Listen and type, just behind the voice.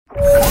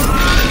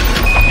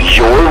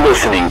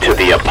listening to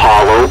the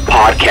Apollo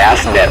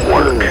Podcast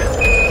Network.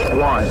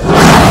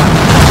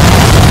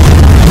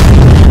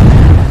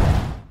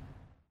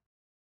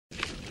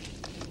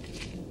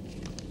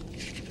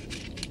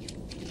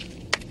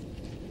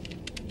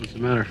 What's the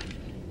matter?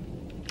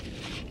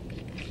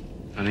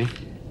 Honey?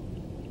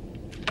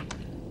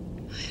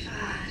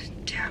 I've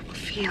a terrible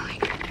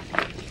feeling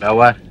About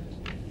what?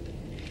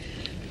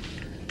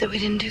 that we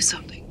didn't do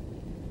something.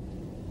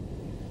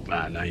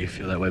 Now you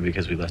feel that way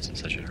because we left in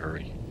such a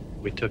hurry.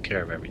 We took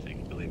care of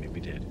everything. Believe me,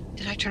 we did.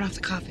 Did I turn off the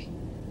coffee?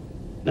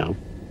 No.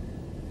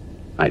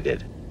 I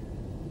did.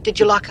 Did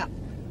you lock up?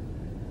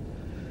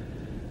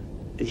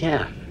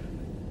 Yeah.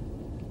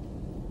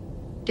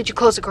 Did you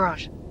close the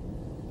garage?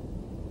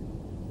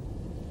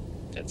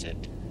 That's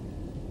it.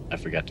 I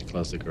forgot to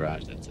close the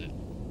garage. That's it.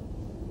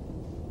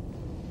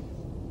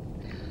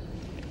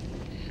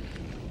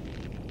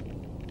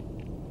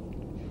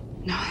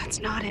 No, that's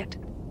not it.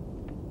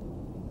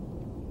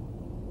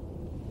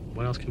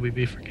 What else could we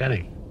be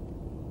forgetting?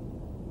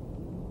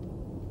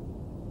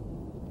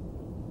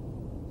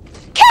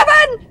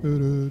 Kevin!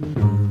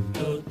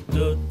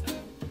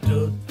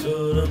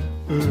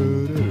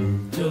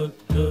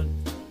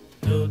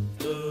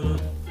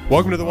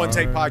 Welcome to the One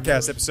Take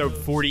Podcast, episode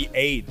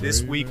 48.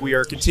 This week we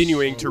are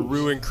continuing to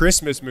ruin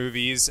Christmas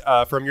movies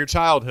from your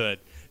childhood.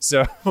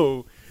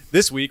 So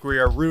this week we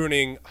are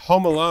ruining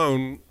Home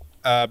Alone,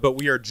 but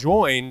we are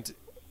joined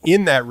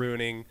in that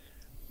ruining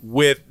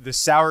with the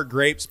Sour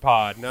Grapes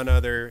Pod, none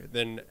other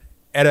than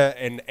Etta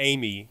and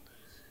Amy.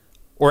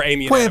 Or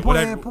Amy and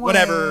Etta,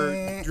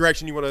 whatever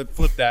direction you want to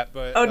flip that.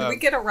 But did we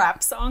get a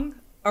rap song?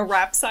 A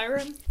rap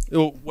siren?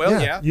 Well,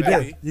 yeah, you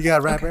maybe. did. You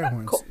got rap air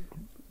horns. Cool.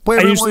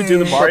 I usually do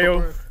the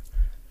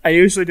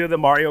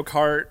Mario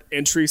Kart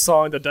entry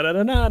song, the da da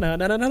da da da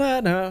da da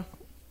da da.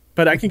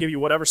 But I can give you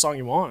whatever song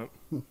you want.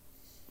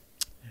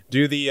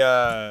 Do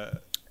the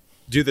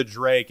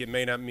Drake. It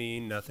may not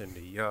mean nothing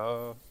to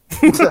y'all.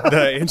 Run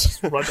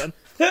done.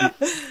 I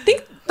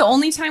think the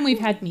only time we've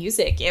had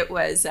music, it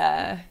was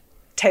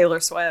Taylor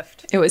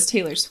Swift.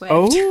 Taylor Swift.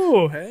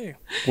 Oh, hey.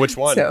 Which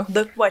one? So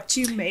Look what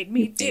you made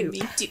me do.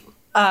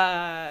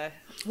 For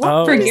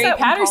What is Gary that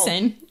one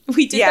Patterson.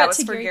 We did Yeah, that it was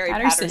to for Gary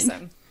Gary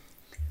Patterson.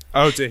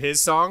 Oh, to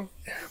his song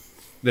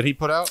that he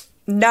put out?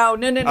 No.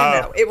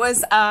 Oh. It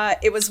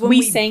was when We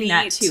we sang beat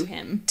that to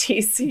him.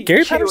 TCU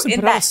Gary Patterson in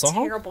put out a that song?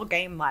 terrible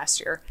game last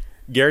year.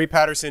 Gary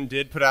Patterson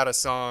did put out a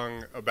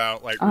song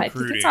about I think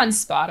recruiting. it's on Oh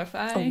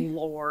Spotify.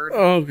 Lord.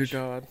 Oh, good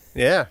God.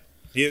 Yeah.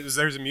 There's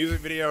a music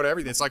video and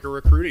everything. It's like a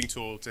recruiting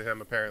tool to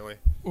him, apparently.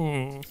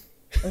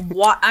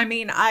 What I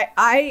mean,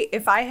 I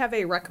if I have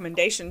a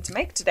recommendation to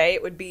make today,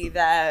 it would be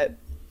that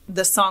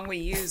the song we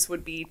use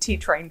would be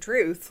T-Train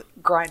Truth,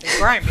 Grind and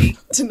Grimy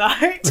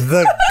tonight.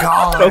 The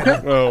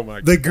God. Oh, my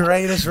God. The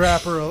greatest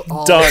rapper of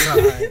all Done.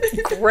 time.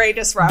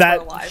 Greatest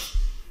rapper alive.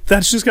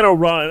 That's just going to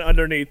run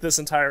underneath this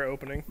entire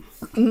opening.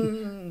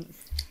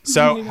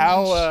 So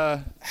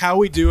how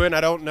we doing?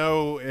 I don't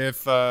know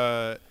if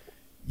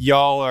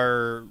y'all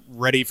are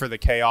ready for the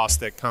chaos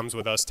that comes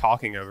with us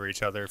talking over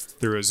each other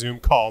through a Zoom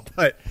call,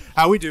 but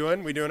how we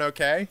doing? We doing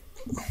okay?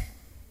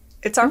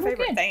 It's our We're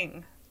favorite good.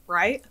 thing,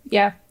 right?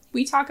 Yeah,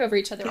 we talk over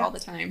each other all the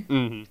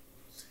time.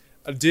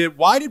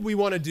 Why did we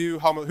want to do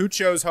Who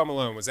chose Home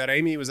Alone? Was that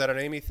Amy? Was that an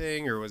Amy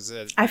thing, or was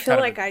it? I feel kind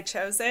of like I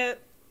chose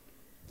it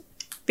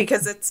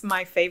because it's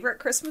my favorite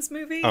Christmas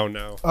movie. Oh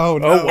no! Oh,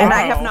 no. Oh, wow. And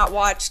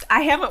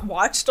I haven't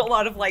watched a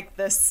lot of like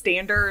the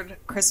standard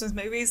Christmas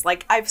movies.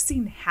 Like I've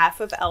seen half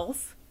of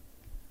Elf.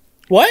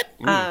 What?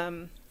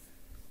 I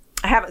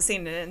haven't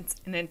seen it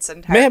in its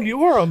entirety. Ma'am,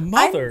 you are a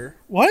mother.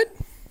 What?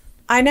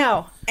 I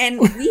know. And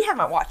we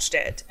haven't watched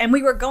it. And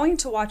we were going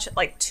to watch it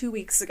like 2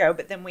 weeks ago,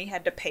 but then we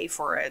had to pay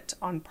for it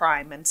on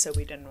Prime, and so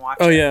we didn't watch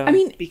it. Oh, yeah. I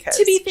mean, Because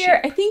to be fair,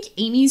 cheap. I think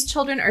Amy's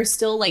children are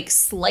still like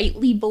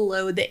slightly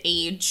below the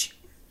age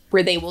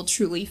where they will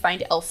truly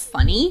find Elf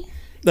funny.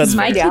 That's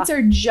My fair. kids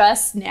are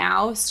just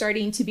now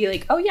starting to be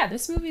like, oh yeah,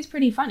 this movie's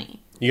pretty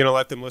funny. You gonna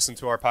let them listen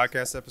to our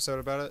podcast episode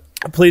about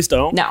it? Please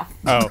don't. No.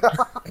 Oh,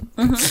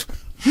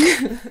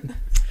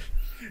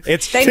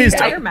 it's They Please need don't.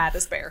 to hear Mad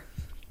as Bear.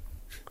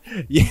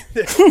 Yeah.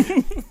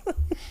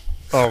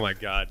 Oh my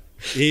God,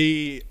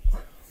 he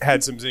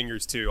had some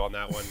zingers too on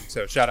that one.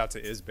 So shout out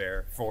to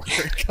Isbear for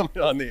coming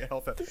on the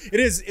Elf. It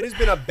has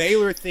been a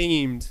Baylor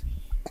themed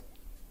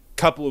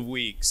couple of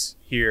weeks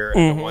here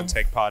at the One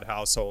Take Pod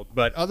household.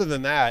 But other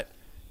than that,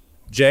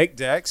 Jake,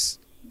 Dex,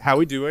 how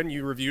we doing?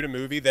 You reviewed a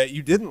movie that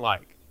you didn't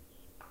like.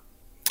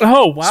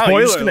 Oh, wow. Spoiler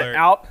You're just going alert. to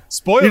out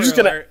Spoiler You're just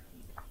gonna-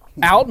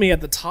 alert. me at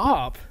the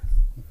top.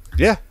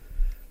 Yeah.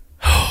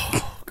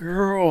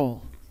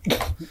 Girl.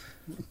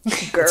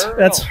 Girl.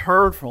 That's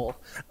hurtful.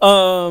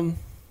 No,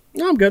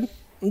 I'm good.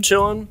 I'm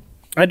chilling.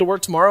 I had to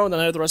work tomorrow, and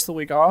then I have the rest of the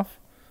week off.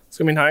 It's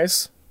gonna be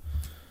nice.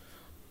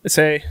 They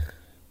say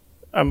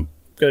I'm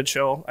gonna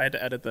chill. I had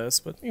to edit this,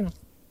 but you know,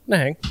 nah,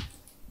 hang.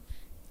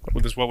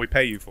 Well, this is what we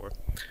pay you for.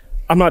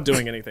 I'm not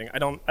doing anything. I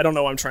don't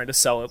know. I'm trying to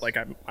sell it like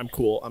I'm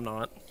cool. I'm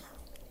not.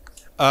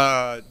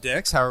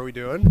 Dex, how are we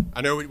doing?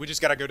 I know we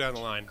just got to go down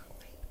the line.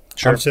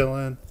 I'm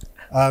chilling.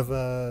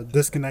 I've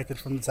disconnected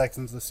from the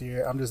Texans this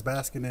year. I'm just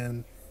basking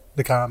in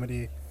the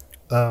comedy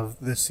of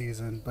this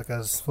season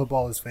because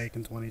football is fake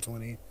in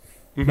 2020.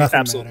 Nothing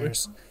Absolutely.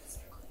 matters.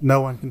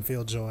 No one can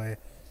feel joy.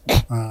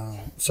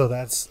 So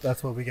that's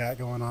what we got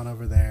going on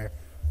over there.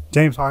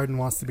 James Harden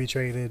wants to be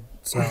traded,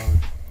 so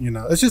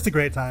it's just a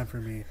great time for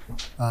me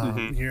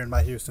here in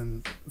my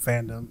Houston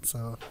fandom.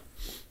 So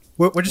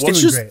we're just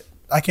doing great.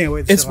 I can't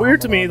wait. It's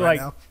weird to me,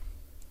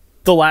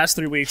 the last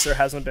 3 weeks there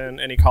hasn't been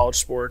any college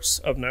sports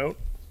of note.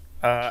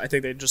 I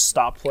think they just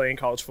stopped playing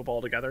college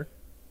football together.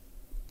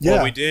 Yeah,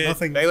 well, we did.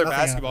 Baylor nothing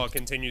basketball happened.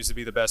 continues to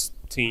be the best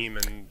team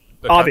in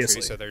the Obviously.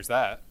 country, so there's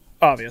that.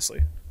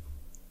 Obviously.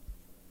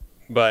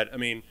 But, I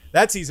mean,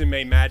 that season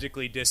may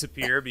magically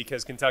disappear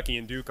because Kentucky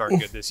and Duke aren't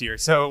good this year.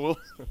 So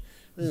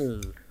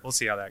we'll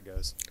see how that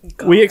goes.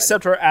 We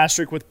accept our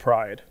asterisk with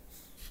pride.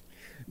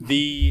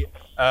 The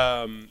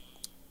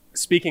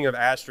speaking of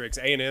asterisks,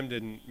 A&M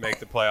didn't make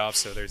the playoffs,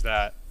 so there's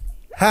that.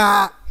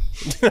 Ha!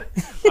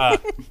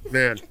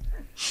 Man,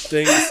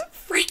 stings.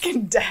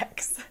 Freaking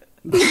Dex.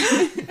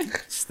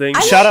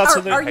 Stings. Shout out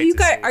to the. Are you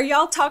guys? Are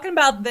y'all talking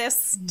about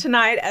this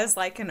tonight as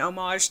like an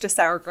homage to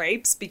Sour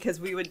Grapes because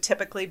we would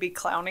typically be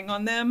clowning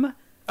on them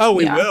Oh,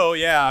 we Yeah. will.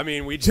 Yeah, I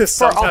mean, we just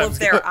for all sometimes of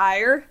their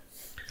ire?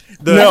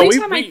 No, Every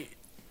time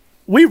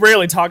we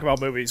rarely talk about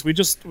movies. We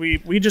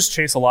just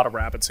chase a lot of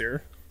rabbits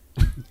here.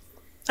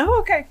 Oh,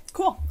 okay,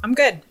 cool. I'm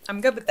good. I'm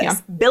good with this.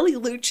 Yeah. Billy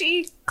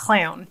Lucci,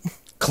 clown.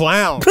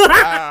 clown.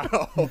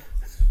 Wow.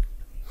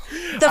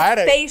 The I had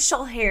a-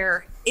 facial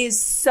hair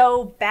is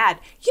so bad.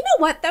 You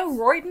know what though,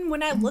 Royden?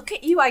 When I look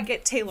at you, I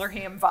get Taylor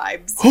Ham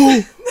vibes.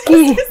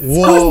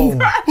 Whoa!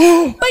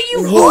 But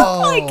you look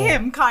like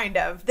him, kind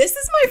of. This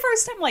is my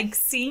first time like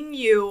seeing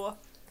you.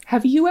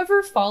 Have you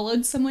ever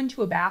followed someone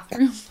to a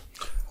bathroom?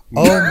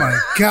 Oh my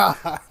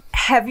god!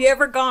 Have you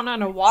ever gone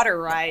on a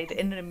water ride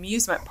in an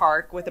amusement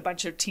park with a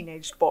bunch of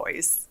teenage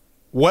boys?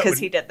 What Because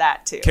would, he did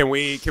that too. can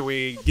we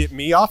get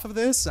me off of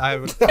this? I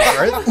would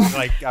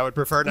prefer, I would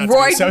prefer not to be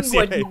Royden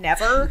associated. would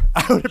never.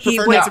 I would he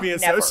prefer would not to be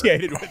never.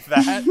 associated with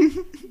that.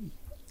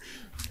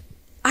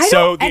 I So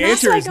don't- the and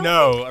answer also, I is don't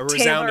no, think a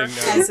resounding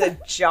Taylor no. has a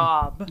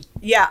job.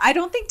 Yeah, I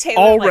don't think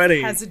Taylor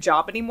Already. has a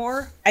job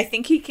anymore. I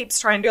think he keeps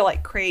trying to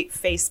create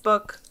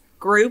Facebook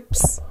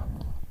groups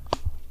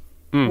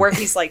where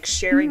he's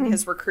sharing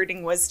his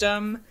recruiting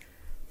wisdom,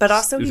 but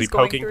also Is he's he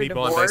going poking through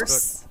people on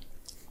divorce.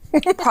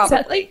 Is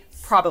that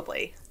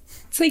Probably.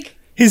 It's like,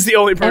 He's the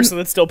only person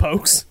that still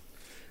pokes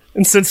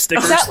and sends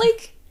stickers. is that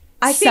like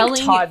I think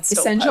selling Todd still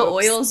essential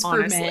pokes, oils for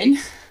honestly. men?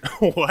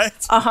 What?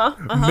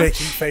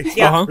 Making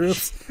Facebook Uh-huh.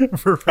 groups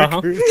for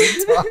recruiting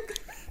talk.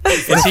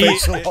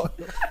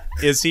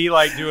 Is he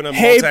doing a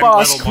Hey, multi-level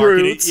boss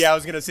marketing? Croots. Yeah, I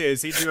was gonna say,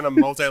 is he doing a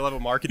multi-level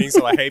marketing?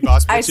 So hey,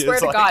 boss, I bitches, swear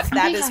to God, that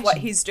my is gosh. what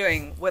he's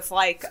doing with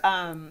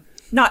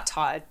not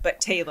Todd, but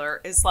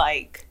Taylor is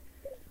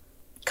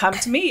come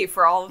to me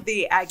for all of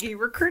the Aggie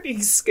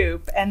recruiting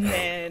scoop, and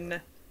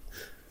then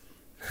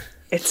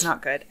it's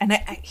not good. And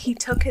he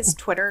took his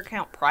Twitter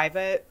account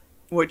private,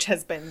 which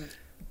has been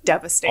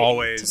devastating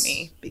Always. to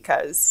me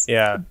because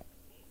Yeah.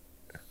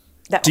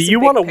 that Do was a you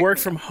big want to pick work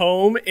me from up.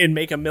 home and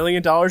make $1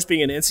 million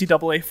being an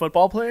NCAA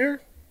football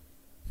player?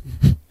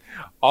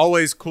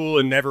 Always cool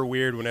and never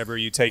weird whenever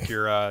you take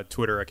your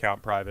Twitter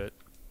account private.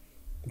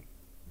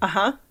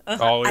 Always,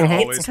 It's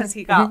always. because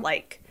he got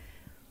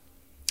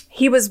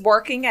he was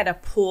working at a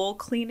pool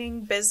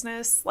cleaning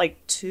business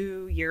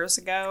 2 years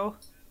ago,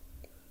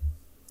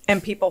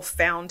 and people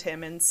found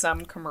him in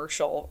some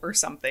commercial or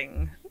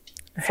something.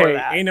 For Hey,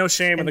 that. ain't no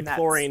shame in And the that's-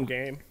 chlorine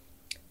game.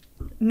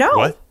 No,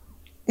 What?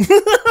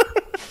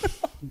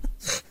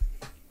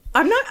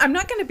 I'm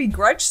not going to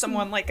begrudge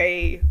someone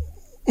a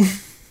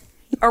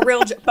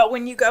real. But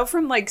when you go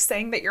from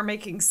saying that you're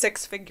making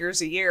 6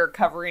 figures a year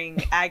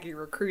covering Aggie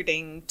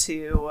recruiting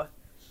to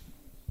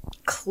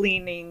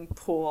cleaning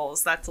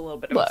pools, that's a little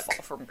bit of Look. a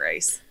fall from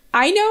grace.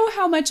 I know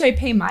how much I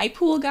pay my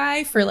pool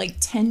guy for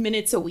 10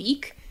 minutes a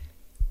week.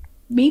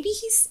 Maybe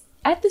he's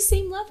at the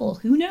same level.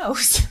 Who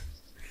knows?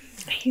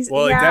 He's,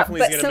 Well, he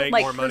definitely is but gonna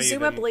make more money than-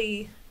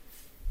 presumably.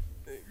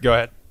 Go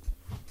ahead.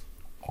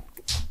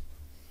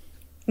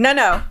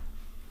 No.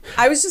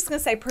 I was just gonna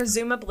say,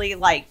 presumably,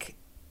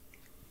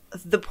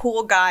 the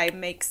pool guy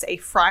makes a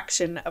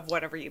fraction of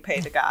whatever you pay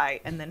the guy,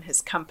 and then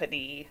his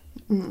company.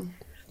 And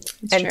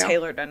true.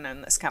 Taylor doesn't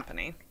own this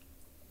company.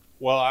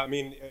 Well, I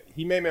mean,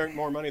 he may make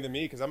more money than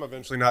me because I'm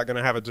eventually not going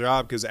to have a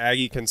job because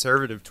Aggie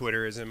conservative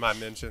Twitter is in my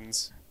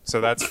mentions. So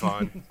that's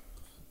fun.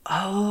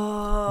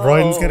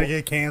 Royden's gonna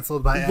get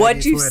canceled by What'd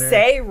Aggie you Twitter.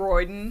 say,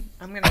 Royden?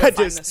 I'm gonna find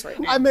this right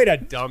now. I made a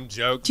dumb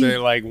joke.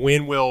 They're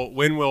when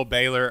will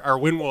Baylor or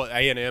when will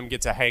A&M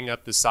get to hang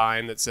up the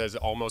sign that says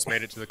almost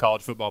made it to the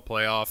college football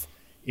playoff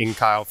in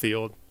Kyle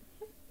Field?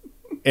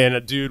 And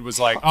a dude was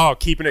like, "Oh,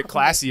 keeping it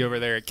classy over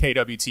there at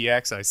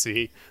KWTX, I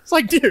see." It's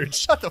dude,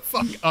 shut the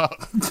fuck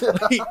up.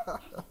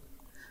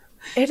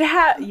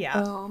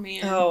 Yeah. Oh,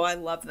 man. Oh, I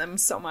love them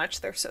so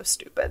much. They're so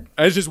stupid.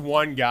 It's just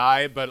one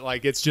guy, but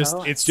it's just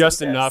Oh, it's I see just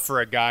this. enough for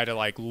a guy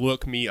to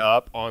look me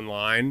up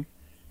online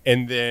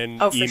and then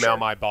Oh, for email sure.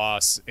 my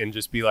boss and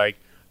just be like,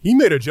 he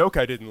made a joke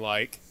I didn't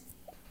like.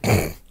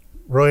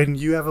 Royden,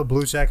 you have a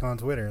blue check on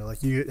Twitter.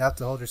 Like, you have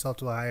to hold yourself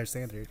to a higher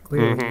standard.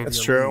 Clearly,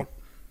 That's true.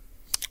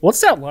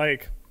 What's that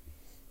like?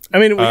 I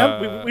mean,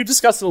 we've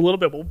discussed it a little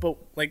bit, but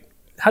like,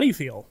 how do you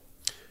feel?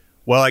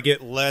 Well, I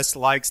get less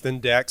likes than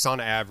Dex on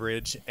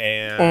average,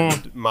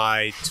 and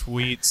my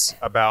tweets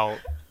about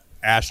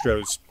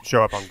Astros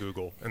show up on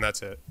Google, and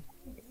that's it.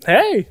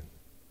 Hey,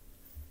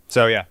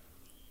 So yeah,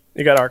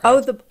 you got our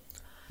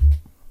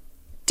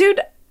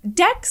Dude,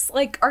 Dex,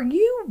 like, are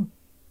you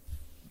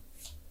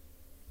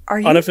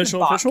Unofficial,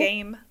 in the bot official?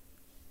 game?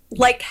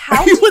 Like,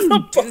 how do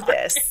you do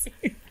this?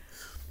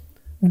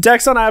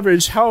 Dex on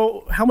average.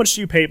 How much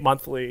do you pay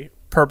monthly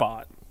per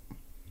bot?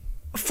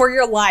 For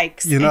your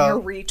likes You and know-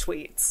 your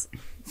retweets.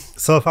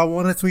 So if I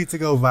want a tweet to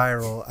go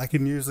viral, I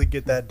can usually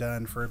get that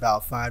done for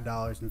about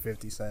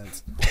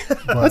 $5.50.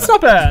 That's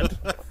not bad.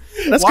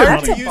 That's why good are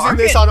money. you using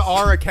this on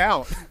our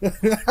account?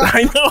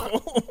 I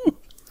know.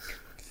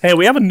 Hey,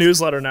 we have a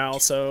newsletter now,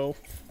 so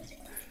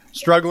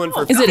Struggling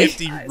for Is it-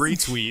 50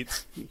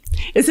 retweets.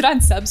 Is it on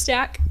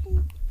Substack?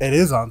 It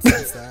is on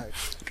Substack.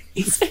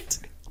 Is it?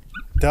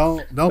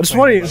 Don't just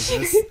play me want like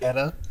this,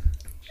 Edda.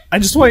 I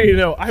just want you to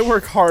know I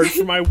work hard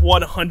for my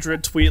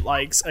 100 tweet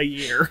likes a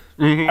year.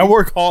 I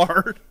work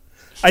hard.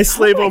 I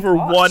slave over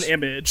one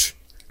image,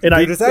 and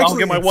Dude, it's I'll actually-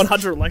 get my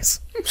 100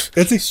 likes.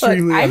 It's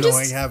extremely I'm annoying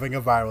just- having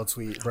a viral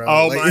tweet, bro.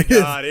 Oh Like, my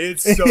god,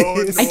 it's so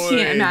annoying. I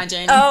can't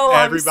imagine. Oh,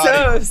 Everybody-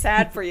 I'm so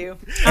sad for you.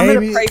 I'm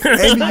Amy, going to pray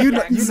for Amy,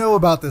 you. you know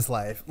about this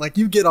life. Like,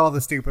 you get all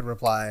the stupid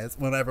replies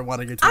whenever one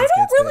of your tweets I don't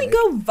gets really big.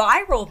 go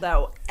viral,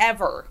 though,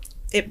 ever.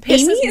 It pisses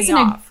Amy is me an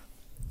off.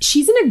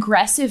 She's an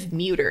aggressive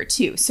muter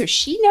too, so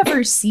she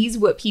never sees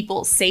what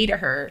people say to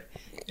her.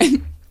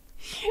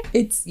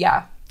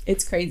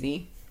 It's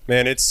crazy.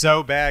 Man, it's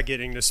so bad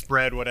getting to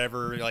spread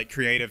whatever like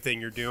creative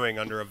thing you're doing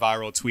under a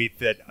viral tweet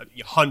that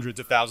hundreds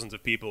of thousands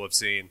of people have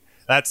seen.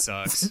 That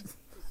sucks.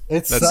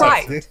 It That's sucks,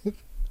 right. dude.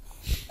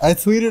 I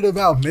tweeted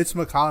about Mitch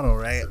McConnell,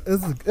 right?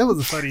 It was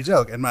a funny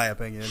joke, in my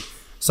opinion.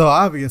 So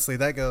obviously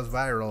that goes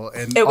viral,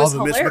 and It all was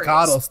the Mitch hilarious.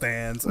 McConnell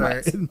stands are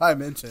in my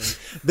mention.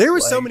 There were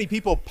so Like- many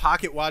people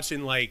pocket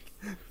watching like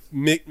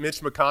Mitch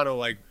McConnell.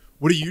 Like,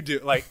 what do you do?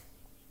 Like,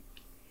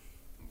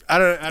 I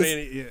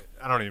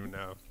don't even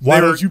know. Why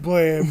They were- don't you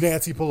blame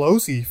Nancy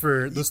Pelosi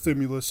for the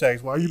stimulus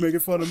checks? Why are you making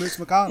fun of Mitch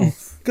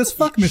McConnell? Because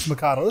fuck Mitch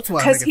McConnell. That's why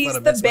I'm Because making he's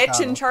fun the of Mitch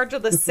bitch in McConnell. charge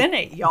of the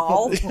Senate,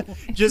 y'all.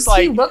 just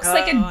He like looks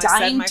like a I said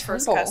dying my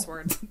first turtle. cuss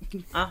word.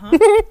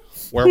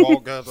 we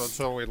won't get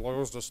until we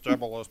lose the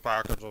stimulus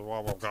package of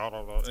what we've got.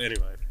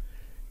 Anyway,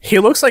 He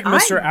looks like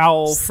Mr. I'm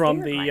Owl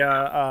from scared the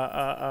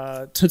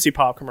right Tootsie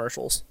Pop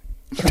commercials.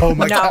 Oh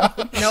my god.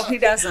 No, nope, he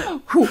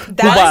doesn't.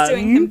 That is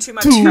doing him too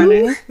much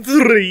credit.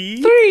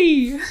 3.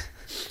 Three.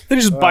 Then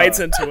he just bites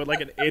into it like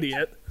an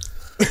idiot.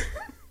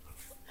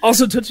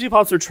 Also, Tootsie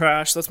Pops are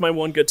trash. That's my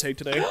one good take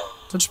today.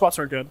 Tootsie Pops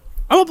aren't good.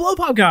 I'm a blow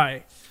pop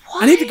guy.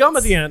 I need the gum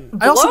at the end.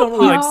 I also don't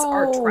really like.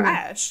 Blow-pops are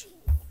trash.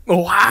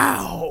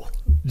 Wow.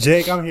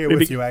 Jake, I'm here Maybe-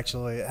 with you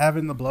actually.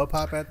 Having the blow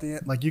pop at the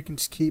end, like you can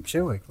just keep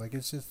chewing. Like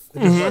it just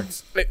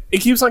works. It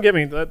keeps on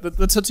giving.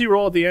 The Tootsie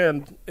Roll at the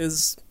end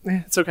is.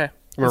 It's okay.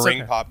 I'm a It's ring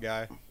okay. pop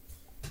guy.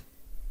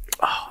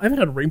 I haven't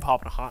had a ring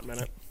pop in a hot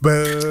minute.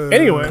 Boo.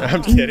 Anyway,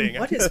 I'm kidding.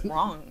 What is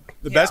wrong?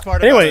 The Yeah. best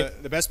part Anyway.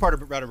 about the best part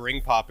about a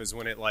ring pop is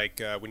when it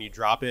like when you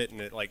drop it and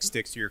it like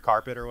sticks to your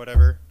carpet or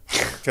whatever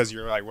because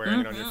you're like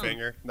wearing it on your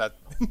finger. That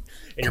and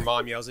your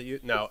mom yells at you.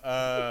 No,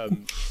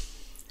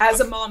 As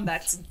a mom,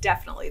 that's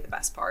definitely the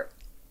best part.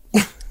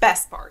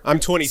 Best part.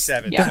 I'm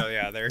 27, Yeah. so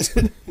yeah, there's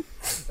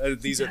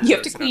these are. the You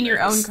have to jokes that clean I'm your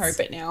making. own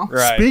carpet now.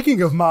 Right.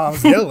 Speaking of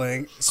moms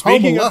yelling,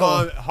 Speaking Home of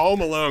Alone.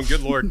 Home Alone,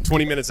 good lord,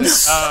 20 minutes in.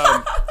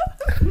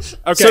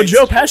 Okay, so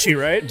Joe Pesci,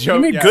 right? Joe-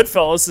 you made yeah.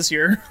 Goodfellas this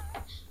year.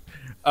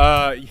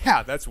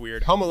 yeah, that's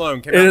weird. Home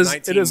Alone came It out in is.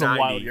 1990. It is a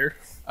wild year.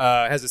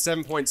 Has a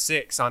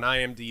 7.6 on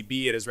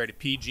IMDb. It is rated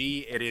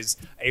PG. It is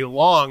a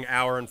long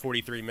hour and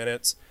 43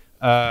 minutes.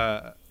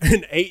 An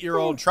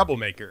 8-year-old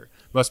troublemaker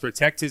must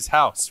protect his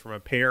house from a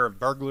pair of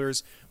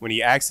burglars when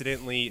he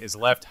accidentally is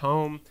left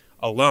home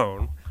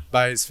alone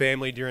by his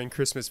family during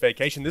Christmas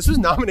vacation. This was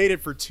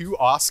nominated for 2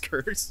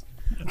 Oscars.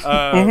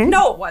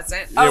 No, it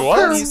wasn't. It was?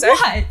 for For music.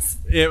 what?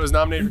 It was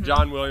nominated for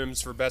John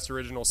Williams for Best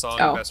Original Song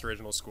and Oh. Best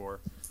Original Score.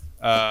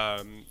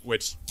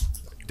 Which,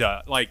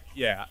 duh. Like,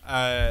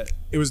 yeah.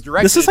 It was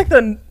directed... This is like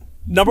the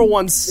number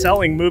one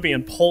selling movie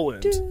in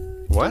Poland.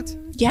 What?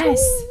 Yes.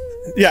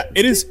 Yeah,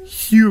 it is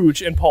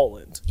huge in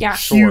Poland. Yeah.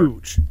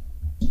 Huge.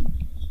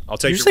 I'll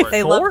take you your say word.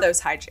 They Four? love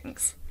those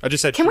hijinks. I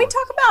just said Can we sure.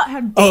 talk about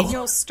how Oh.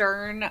 Daniel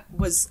Stern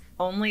was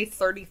only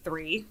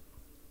 33?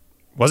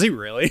 Was he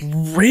really?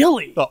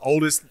 Really? The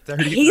oldest He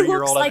 33-year-old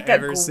looks I've like a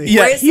ever seen.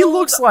 Yeah, he grizzled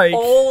looks like-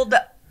 old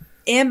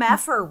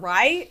MFer,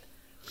 right?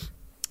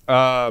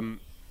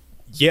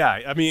 Yeah,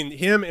 I mean,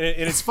 him, and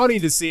it's funny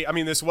to see. I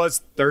mean, this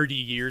was 30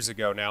 years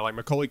ago now. Like,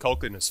 Macaulay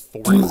Culkin is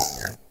 40.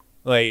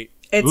 Like,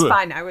 It's ugh.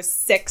 fine. I was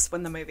 6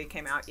 when the movie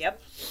came out.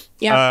 Yep.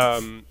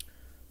 Yeah.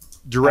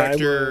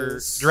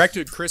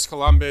 Directed Chris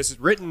Columbus,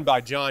 written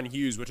by John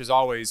Hughes, which is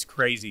always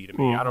crazy to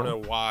me. I don't know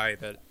why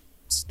that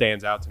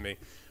stands out to me.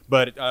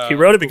 But He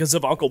wrote it because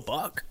of Uncle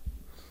Buck.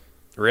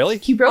 really?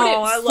 He wrote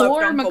Oh, I it loved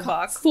for, Uncle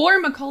Buck. for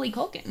Macaulay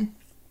Culkin.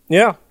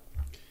 Yeah.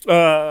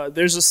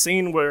 There's a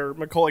scene where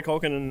Macaulay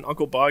Culkin and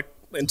Uncle Buck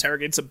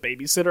interrogates a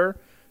babysitter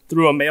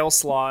through a mail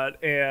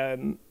slot,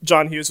 and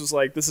John Hughes was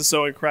like, "This is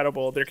so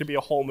incredible. There could be a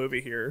whole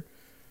movie here."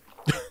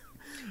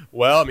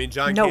 Well, I mean,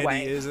 John No Candy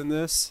way. is in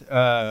this.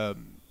 Let's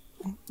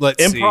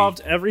Improv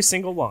see. every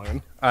single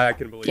line. I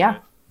can believe Yeah.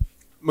 it.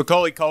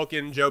 Macaulay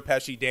Culkin, Joe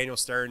Pesci, Daniel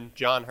Stern,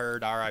 John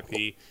Hurd,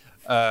 R.I.P.,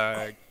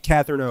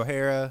 Catherine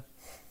O'Hara,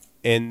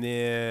 and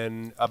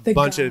then a The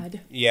bunch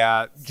God.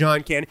 of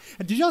John Candy.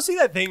 Did y'all see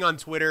that thing on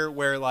Twitter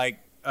where like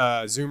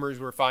Zoomers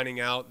were finding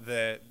out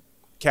that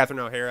Catherine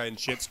O'Hara in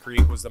Schitt's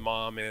Creek was the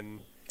mom and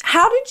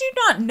How did you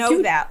not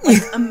know that?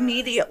 Like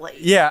immediately.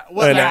 yeah,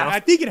 well, I know. I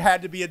think it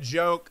had to be a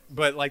joke,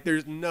 but like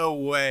there's no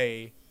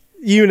way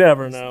You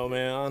never know,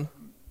 man.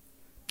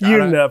 I You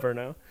don't- never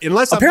know.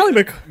 unless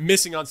Apparently I'm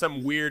missing on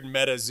some weird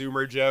meta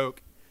Zoomer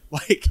joke.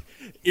 Like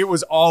it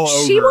was all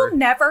over. She will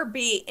never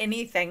be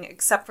anything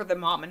except for the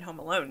mom in Home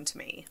Alone to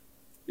me.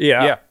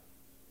 Yeah. yeah.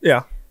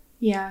 Yeah.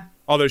 Yeah.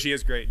 Although she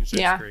is great in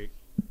Schitt's Yeah. Creek.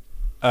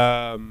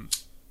 And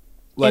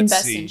Let's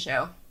Best see. in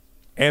Show.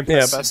 And Yeah,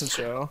 Best Best in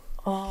Show.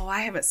 Oh,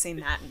 I haven't seen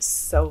that in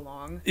so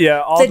long.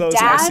 Yeah, all The those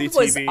dad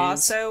was SCTVs.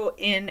 also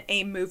in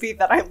a movie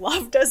that I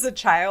loved as a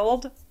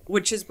child,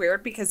 which is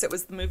weird because it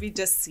was the movie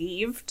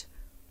Deceived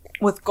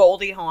with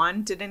Goldie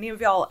Hawn. Did any of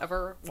y'all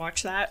ever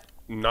watch that?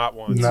 Not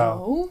once.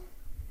 No.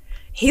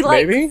 He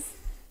like Maybe?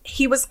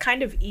 he was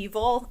kind of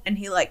evil and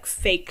he like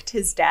faked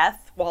his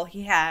death while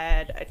he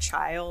had a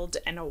child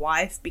and a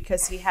wife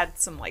because he had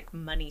some like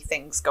money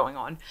things going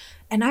on.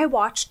 And I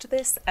watched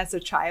this as a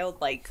child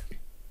like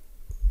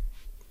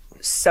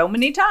so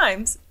many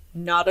times,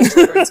 not a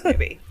children's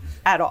movie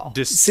at all.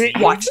 Deceived.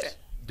 Watched it.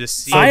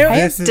 Deceived.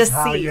 This is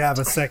how Deceived. you have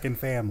a second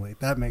family.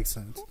 That makes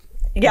sense.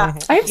 Yeah.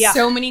 I have Yeah.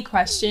 so many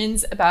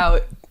questions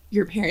about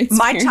your parents'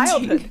 My parenting.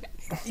 childhood.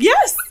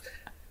 Yes.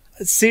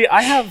 See,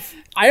 I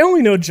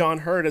only know John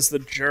Hurd as the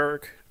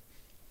jerk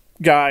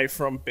guy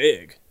from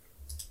Big.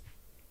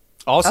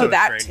 Also Oh, a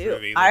that strange too.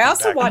 movie, I looking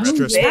also back in watched Big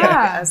retrospect.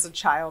 Yeah. as a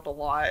child a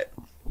lot.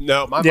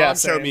 No, my Yeah, mom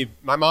showed same. me.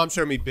 My mom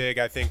showed me Big.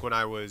 I think when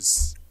I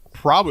was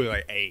probably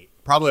like 8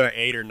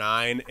 or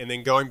 9, and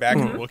then going back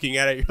and looking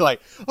at it, you're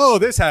like, oh,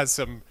 this has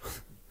some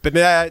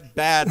bad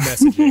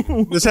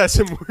messaging. This has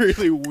some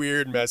really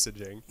weird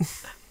messaging.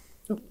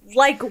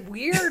 Like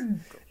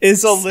weird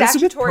Is Elizabeth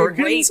statutory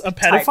Perkins a rape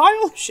type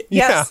pedophile? Yes.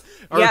 Yeah.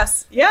 Or-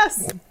 Yes.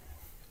 Yes.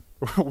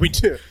 We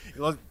do.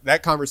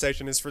 That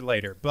conversation is for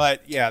later.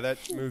 But yeah, that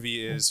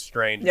movie is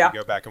strange Yeah. if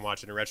you go back and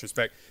watch it in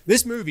retrospect.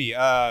 This movie,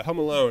 Home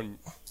Alone,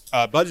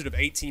 budget of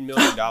 $18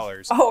 million.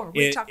 Oh, are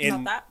we talking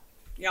about that?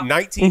 Yeah.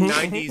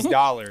 1990s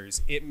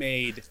dollars, it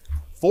made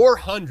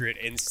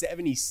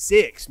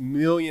 $476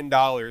 million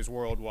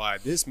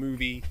worldwide. This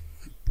movie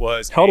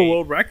was Held a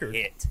world record.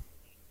 hit.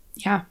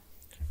 Yeah.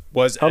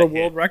 Was Held a hit.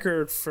 world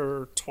record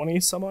for 20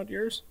 some odd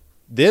years.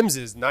 Them's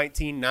is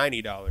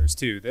 $1990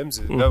 too.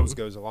 Those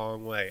goes a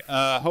long way.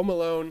 Home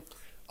Alone,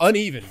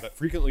 uneven but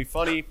frequently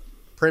funny,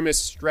 premise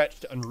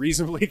stretched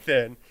unreasonably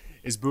thin,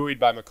 is buoyed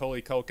by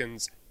Macaulay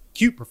Culkin's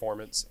cute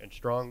performance and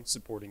strong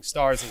supporting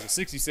stars. Has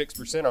a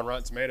 66% on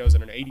Rotten Tomatoes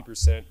and an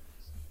 80%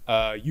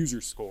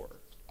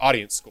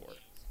 audience score.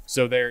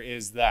 So there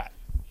is that.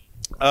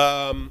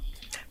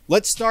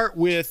 Let's start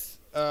with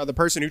the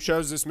person who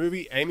chose this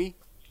movie, Amy.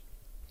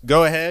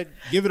 Go ahead,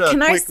 give it a.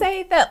 Can I quick...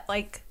 say that,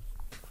 like,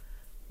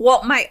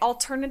 well, my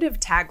alternative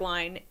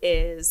tagline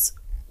is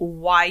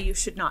why you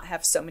should not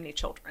have so many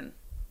children.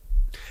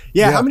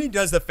 Yeah, how many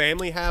does the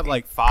family have?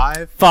 Like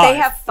 5? They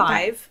have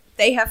 5.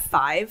 They have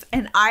 5,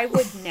 and I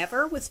would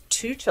never, with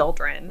 2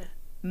 children,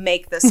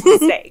 make this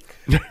mistake.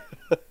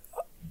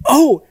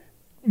 Oh,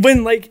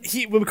 when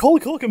Macaulay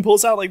Culkin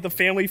pulls out like the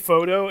family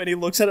photo and he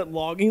looks at it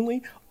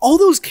longingly, all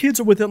those kids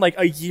are within like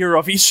a year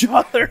of each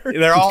other.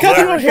 They're all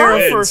Catherine they're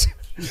O'Hara for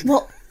friends.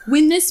 Well,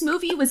 when this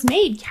movie was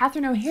made,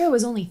 Catherine O'Hara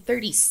was only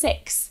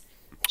 36.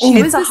 She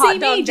It's was a the hot same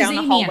dog age as down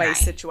the Amy hallway and I.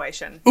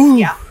 situation.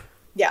 Yeah.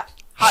 Yeah.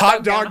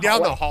 Hot dog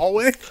down the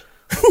hallway?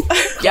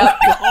 Yep.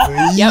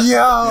 Yep. Yo!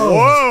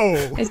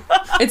 Whoa!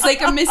 It's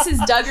like a Mrs.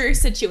 Duggar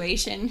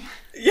situation.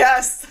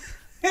 Yes.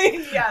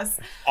 Yes.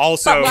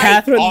 Also, But, like-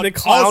 Catherine the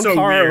Clown also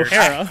Car weird.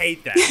 O'Hara. I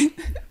hate that.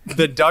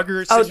 The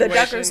Duggar Oh, situation. the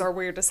Duggars are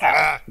weird as hell.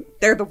 Ah.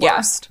 They're the Yeah.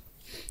 worst.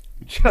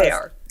 They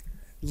are.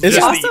 Is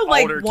it- Also,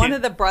 like, older one kid-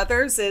 of the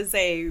brothers is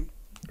a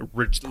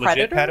legit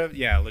Predator?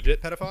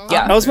 legit pedophile.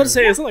 Yeah. I was about to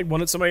say, isn't like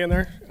one somebody in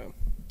there?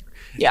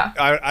 Yeah.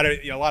 I don't,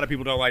 a lot of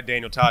people don't like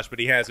Daniel Tosh, but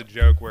he has a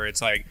joke where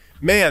it's like,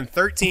 man,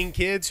 13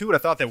 kids. Who would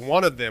have thought that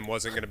one of them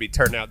wasn't going to be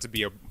turned out to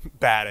be a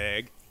bad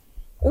egg?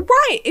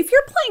 Right. If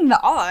you're playing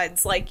the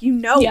odds, like, you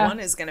know, Yeah. one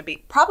is going to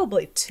be,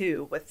 probably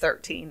 2 with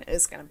 13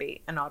 is going to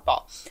be an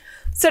oddball.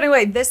 So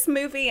anyway, this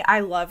movie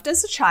I loved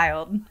as a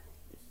child.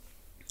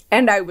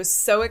 And I was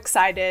so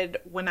excited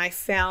when I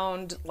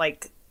found,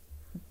 like,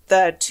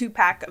 the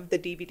 2-pack of the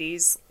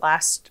DVDs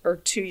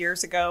 2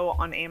 years ago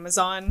on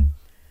Amazon.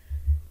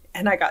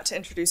 And I got to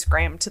introduce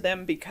Graham to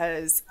them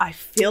because I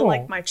feel Aw.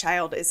 like my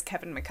child is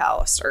Kevin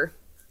McAllister.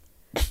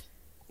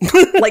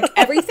 Like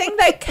everything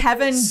that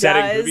Kevin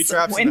Setting booby does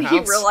traps in when the he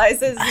house.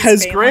 realizes his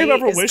Has Graham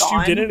family ever is wished gone.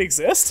 you didn't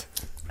exist?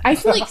 I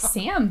feel like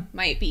Sam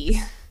might be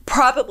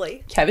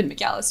Probably. Kevin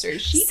McAllister.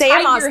 She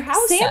Sam, tied your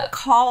house Sam up.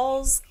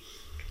 calls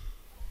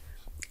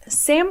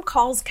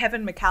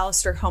Kevin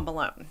McAllister Home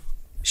Alone.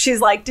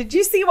 She's like, "Did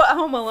you see what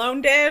Home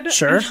Alone did?"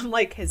 Sure. And I'm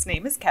like, "His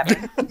name is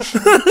Kevin."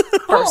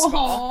 First of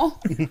all,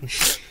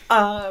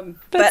 but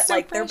That's so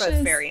like they're both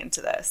precious. very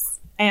into this,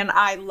 and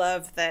I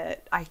love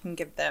that I can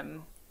give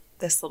them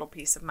this little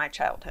piece of my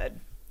childhood.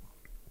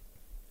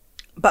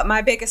 But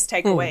my biggest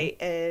takeaway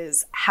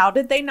is, how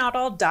did they not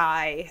all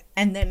die?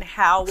 And then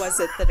how was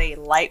it that a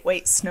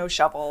lightweight snow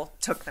shovel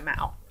took them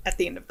out at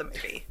the end of the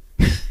movie?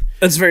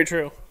 That's very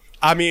true.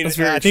 I mean, That's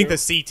very I think true.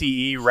 the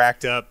CTE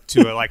racked up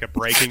to like a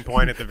breaking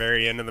point at the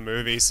very end of the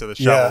movie, so the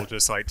shovel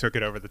just like took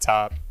it over the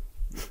top.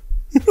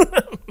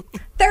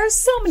 There are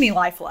so many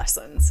life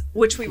lessons,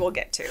 which we will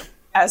get to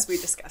as we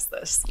discuss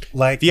this.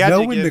 Like, you had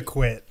know to when give- to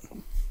quit.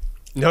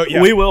 No,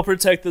 yeah. We will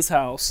protect this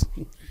house.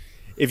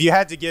 If you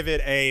had to give it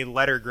a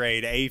letter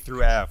grade, A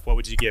through F, what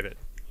would you give it?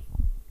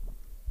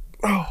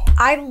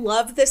 I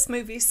love this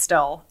movie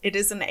still. It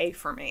is an A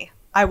for me.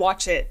 I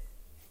watch it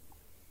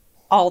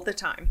all the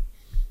time.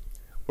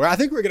 Well, I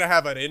think we're going to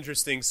have an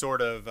interesting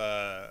sort of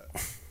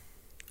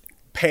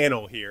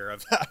panel here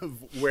of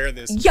where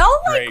this Y'all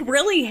like grade-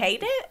 really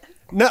hate it?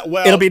 No,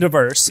 well, It'll be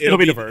diverse. It'll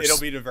be diverse. It'll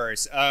be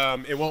diverse.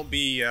 It won't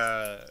be.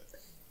 I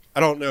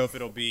don't know if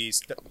it'll be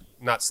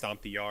not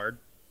Stomp the Yard.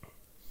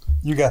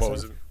 You got What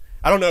was it. it?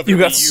 I don't know if You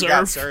it'll got be You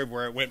Got Served. Served,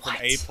 where it went from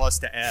A plus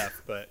to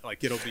F, but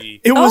like it'll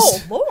be. It was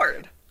Oh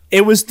Lord!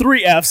 it was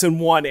 3 Fs and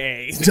 1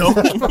 A. Don't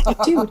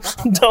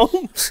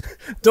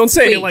don't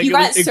say Wait, it like you it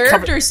got was- it served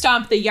covered- or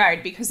stomped the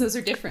yard because those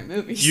are different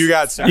movies. You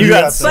Got Served. You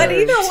got got served. But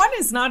either one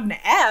is not an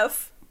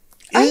F.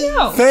 I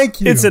know. Thank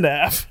you. It's an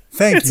F.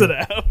 Thank It's you. an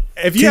F.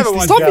 If you haven't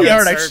watched Stomp You the Got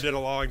Yard, Served actually- in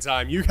a long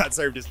time, You Got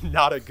Served is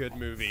not a good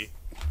movie.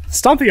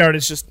 Stomp the Yard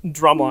is just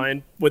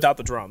drumline without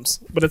the drums,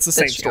 but it's the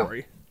same That's true.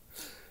 story.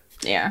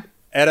 Yeah.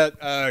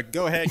 Edda,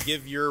 go ahead,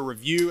 give your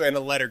review and a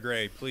letter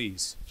grade,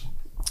 please.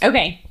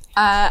 Okay.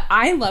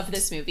 I love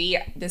this movie.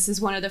 This is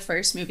one of the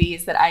first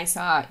movies that I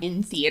saw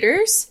in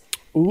theaters.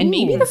 And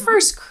maybe the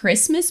first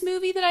Christmas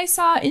movie that I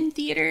saw in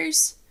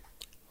theaters.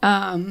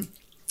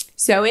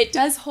 So it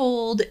does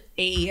hold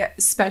a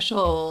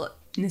special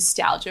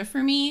nostalgia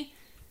for me.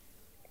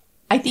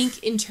 I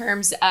think in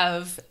terms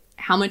of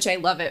how much I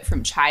love it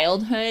from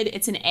childhood,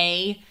 it's an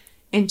A.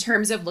 In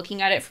terms of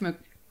looking at it from a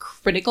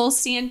critical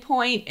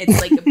standpoint, it's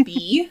like a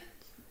B,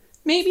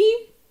 maybe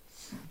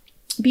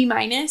B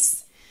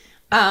minus.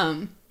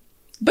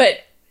 But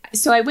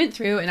so I went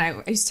through and I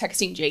was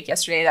texting Jake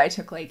yesterday that I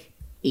took like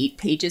 8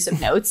 pages of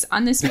notes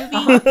on this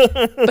movie.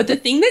 But the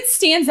thing that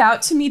stands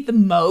out to me the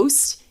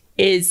most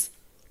is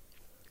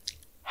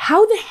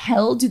how the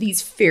hell do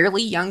these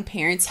fairly young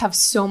parents have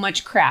so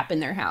much crap in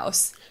their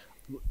house?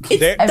 It's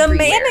They're- The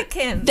everywhere.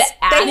 mannequins. The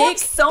They have attic,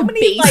 so the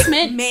many basement,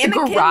 like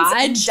mannequins the garage,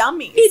 and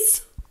dummies.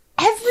 It's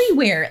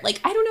everywhere. Like,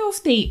 I don't know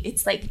if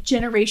it's like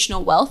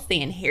generational wealth. They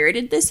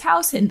inherited this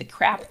house and the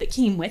crap that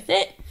came with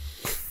it,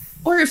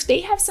 or if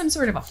they have some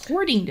sort of a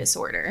hoarding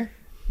disorder.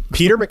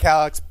 Peter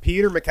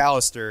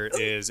McAllister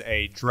is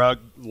a drug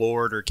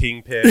lord or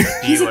kingpin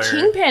or He's dealer. a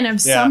kingpin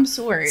of Yeah. some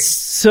sort.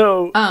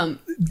 So And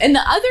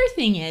the other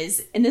thing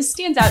is, and this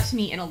stands out to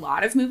me in a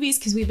lot of movies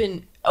because we've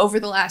been over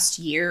the last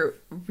year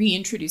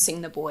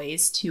reintroducing the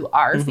boys to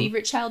our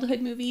favorite childhood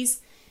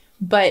movies,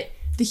 but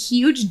the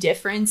huge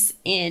difference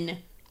in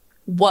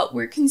what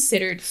were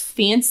considered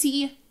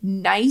fancy,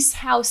 nice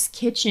house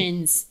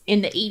kitchens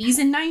in the 80s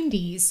and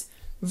 90s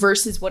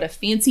versus what a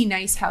fancy,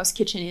 nice house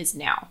kitchen is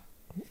now.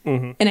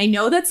 And I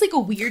know that's like a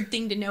weird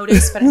thing to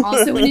notice, but I'm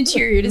also an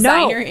interior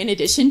designer in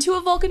addition to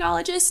a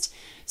volcanologist.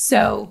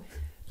 So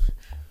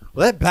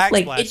Well, that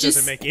backsplash Like, it doesn't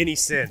just- make any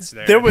sense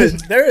there.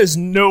 there is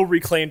no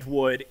reclaimed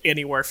wood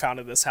anywhere found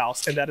in this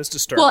house, and that is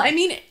disturbing. well, I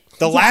mean,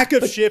 the lack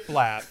of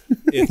shiplap.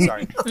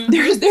 Sorry.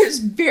 there's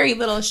very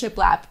little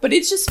shiplap, but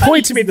it's just funny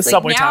Point to me 'cause the it's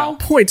subway like tile.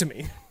 Point to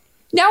me.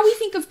 Now we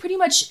think of pretty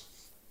much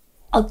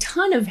a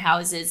ton of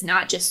houses,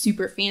 not just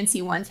super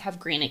fancy ones, have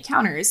granite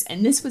counters,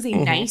 and this was a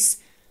nice.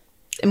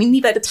 I mean,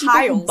 the people who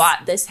tiles.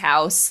 bought this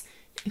house,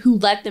 who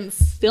let them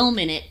film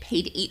in it,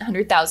 paid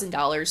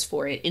 $800,000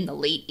 for it in the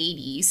late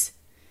 80s,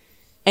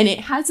 and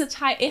it has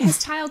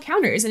tile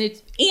counters,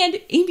 and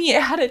Amy,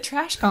 it had a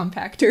trash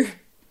compactor.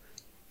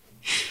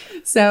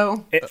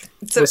 So It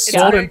It's a- was it's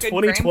sold a in good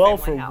 2012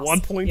 for grand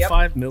family house.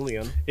 1.5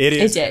 million. It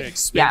is It an did,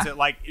 expensive. yeah.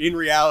 Like in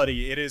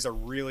reality, it is a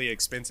really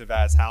expensive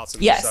ass house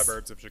in Yes. the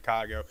suburbs of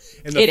Chicago.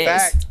 And the It is.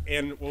 fact,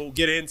 and we'll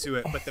get into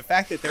it, but the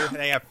fact that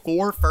they have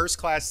 4 first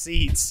class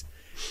seats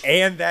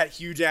and that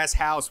huge ass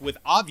house with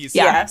obviously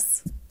Yeah.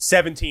 Yes.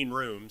 17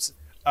 rooms.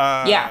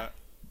 Yeah.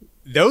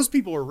 Those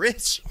people are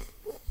rich.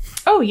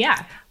 oh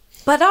yeah,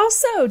 But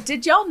also,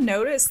 did y'all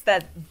notice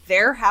that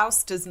their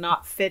house does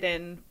not fit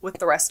in with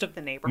the rest of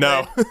the neighborhood?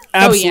 No.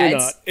 Absolutely yeah,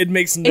 not. It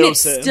makes and no it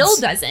sense. still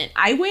doesn't.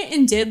 I went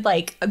and did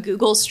like a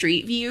Google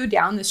Street View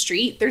down the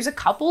street. There's a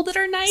couple that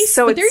are nice,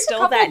 So but it's there's a still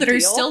couple that that are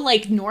deal? still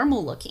like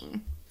normal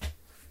looking.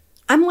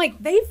 I'm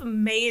like, they've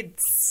made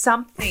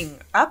something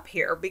up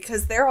here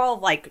because they're all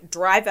like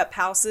drive-up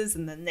houses,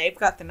 and then they've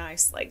got the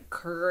nice like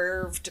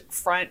curved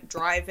front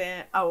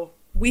drive-in. Oh,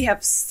 we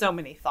have so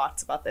many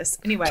thoughts about this.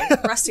 Anyway,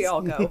 Rusty,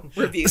 I'll go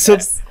review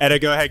this. Edda,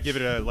 go ahead, give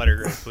it a letter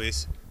grade,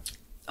 please.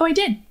 Oh, I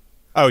did.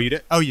 Oh, you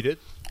did? Oh, you did?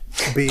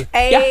 B.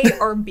 A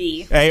or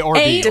B. A or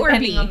A B? or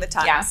Depending B. on the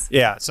times. Yeah.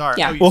 Yeah, sorry.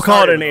 Yeah. Oh, We'll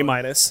call it sorry, an A Will.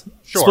 minus.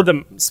 Sure.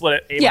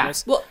 Split it A Yeah.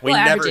 minus. We'll We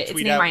average never it. It's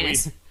tweet an A out.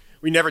 minus.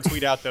 We never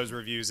tweet out those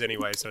reviews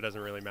anyway, so it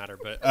doesn't really matter.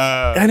 But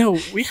I know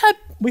we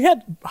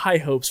had high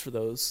hopes for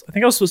those. I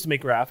think I was supposed to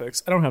make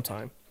graphics. I don't have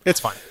time. it's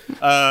fine.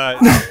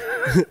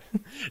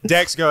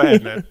 Dex, go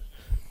ahead, man.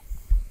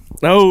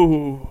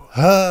 No.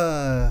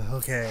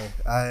 Okay.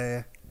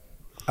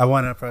 I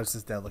want to approach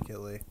this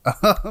delicately.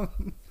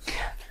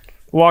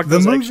 Walk The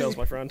those movie- eggshells,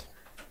 my friend.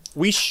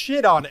 We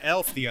shit on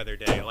Elf the other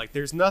day. Like,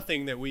 there's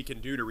nothing that we can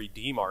do to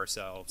redeem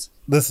ourselves.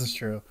 This is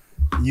true.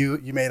 You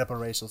made up a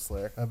racial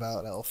slur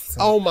about Elf. So.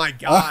 Oh my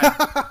god.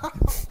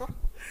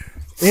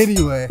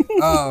 Anyway,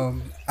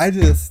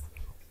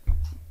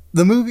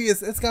 the movie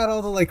it's got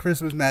all the like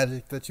Christmas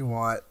magic that you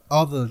want,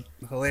 all the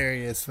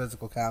hilarious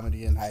physical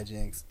comedy and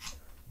hijinks.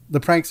 The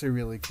pranks are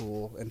really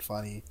cool and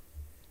funny.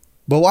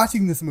 But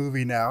watching this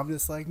movie now, I'm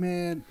just like,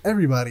 man,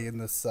 everybody in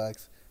this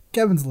sucks.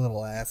 Kevin's a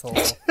little asshole.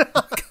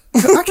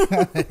 I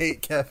kind of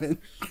hate Kevin.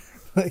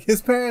 Like,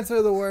 his parents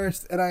are the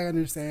worst, and I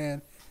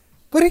understand.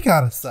 But he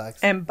kind of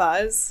sucks. And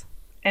Buzz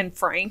and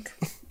Frank.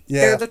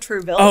 Yeah. They're the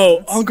true villains.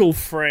 Oh, Uncle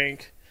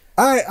Frank.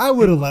 I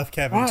would have left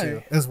Kevin Why?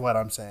 too, is what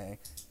I'm saying.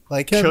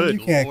 Like, Kevin, Good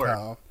you can't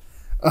Lord.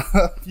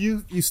 come.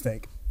 You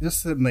stink.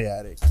 Just sit in the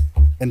attic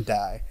and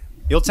die.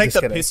 You'll take Just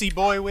the kidding. pissy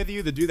boy with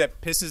you, the dude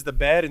that pisses the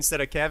bed instead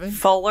of Kevin?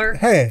 Fuller.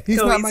 Hey, he's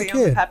Go not my easy on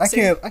the kid.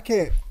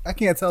 Pepsi. I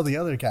can't tell the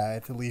other guy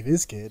to leave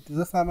his kid.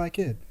 That's not my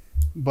kid.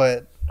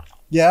 But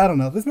yeah, I don't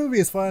know. This movie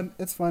is fun.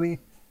 It's funny.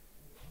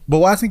 But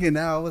watching it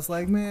now, I was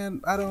like,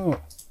 man, I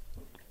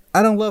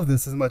don't love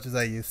this as much as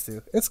I used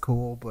to. It's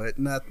cool, but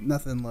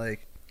nothing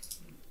like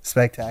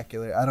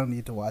spectacular. I don't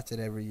need to watch it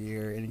every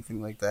year or anything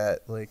like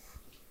that. Like,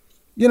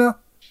 you know,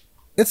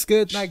 it's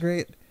good, not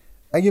great.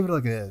 I give it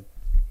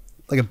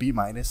like a B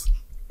minus.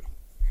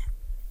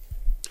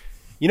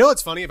 You know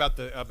what's funny about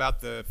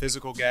the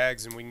physical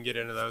gags, and we can get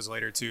into those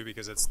later too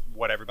because it's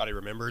what everybody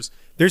remembers.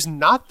 There's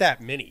not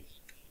that many.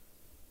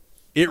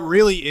 It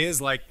really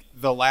is like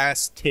the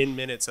last 10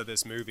 minutes of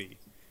this movie,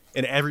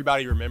 and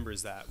everybody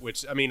remembers that.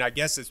 Which, I mean, I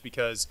guess it's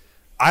because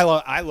I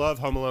love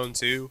Home Alone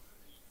 2,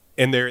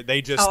 and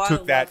they just I took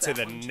love that to that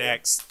the one,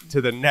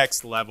 too.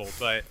 next level.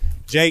 But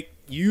Jake,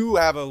 you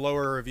have a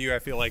lower review, I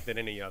feel like, than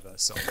any of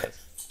us on this.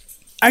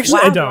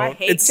 Actually, Wow, I do don't. I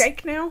hate It's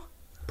Jake now?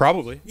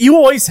 Probably. you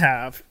always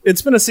have.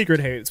 It's been a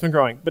secret hate. It's been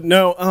growing. But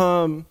no,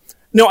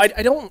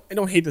 I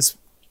don't hate this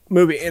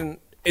movie, and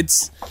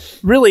it's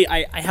really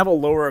I have a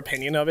lower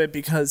opinion of it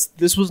because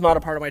this was not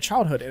a part of my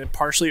childhood, and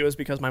partially it was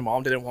because my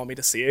mom didn't want me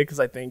to see it because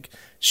I think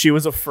she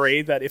was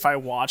afraid that if I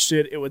watched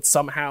it, it would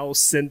somehow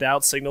send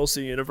out signals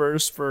to the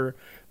universe for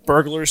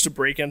burglars to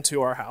break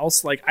into our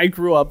house. Like, I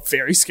grew up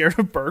very scared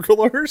of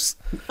burglars.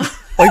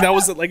 Like, that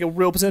was like a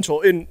real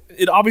potential, and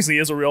it obviously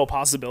is a real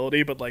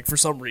possibility, but like for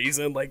some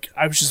reason, like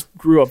I just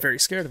grew up very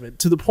scared of it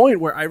to the point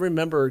where I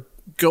remember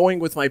going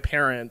with my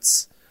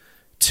parents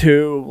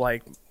to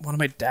like one of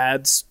my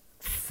dad's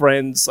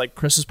friends like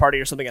Christmas party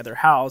or something at their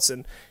house,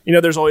 and you know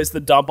there's always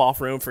the dump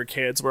off room for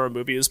kids where a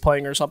movie is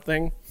playing or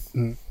something.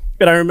 And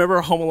I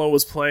remember Home Alone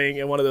was playing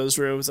in one of those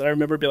rooms, and I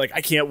remember being like,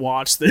 I can't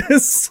watch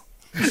this.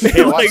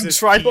 They like, watched this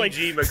try to, like-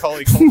 PG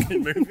Macaulay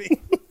Culkin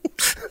movie.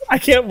 I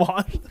can't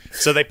watch.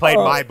 So they played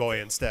My Boy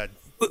instead.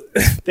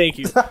 Thank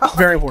you.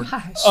 Very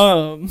important.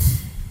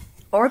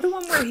 Or the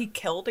one where he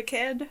killed a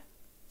kid.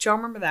 Do y'all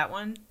remember that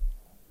one?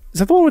 Is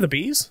that the one with the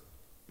bees?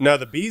 No,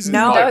 the bees. is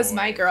No. My That was Boy.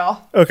 my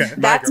girl. Okay.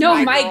 That's No,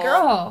 my my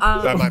girl.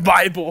 girl. My Boy.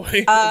 Bye,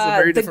 boy. That's a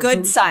very The different Good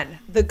movie. Son.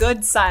 The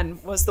Good Son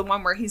was the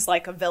one where he's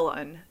like a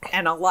villain,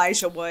 and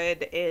Elijah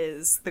Wood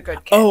is the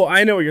good kid. Oh,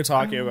 I know what you're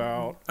talking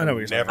about. I know what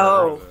you're talking Never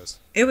about. heard Oh. of this.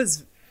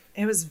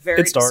 It was very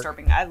It's dark.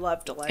 disturbing. I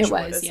loved Elijah It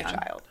Wood was, as yeah. a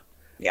child.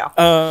 Yeah.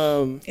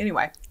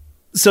 Anyway,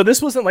 So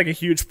this wasn't like a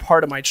huge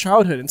part of my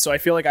childhood, and so I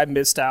feel like I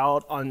missed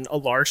out on a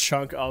large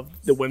chunk of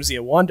the whimsy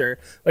and wonder.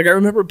 Like, I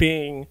remember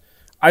being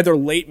either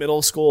late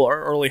middle school or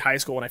early high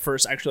school when I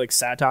first actually like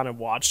sat down and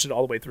watched it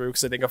all the way through,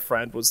 because I think a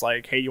friend was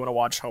like, hey, you want to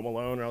watch Home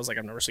Alone? And I was like,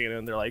 I've never seen it.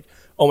 And they're like,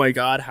 oh my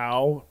god,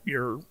 how?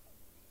 You're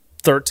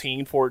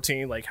 13,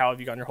 14, like how have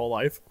you gone your whole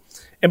life?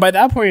 And by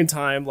that point in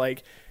time,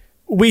 like,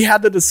 we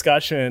had the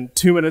discussion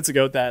 2 minutes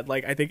ago that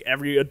like I think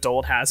every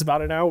adult has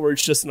about it now, where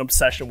it's just an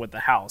obsession with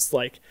the house.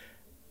 Like,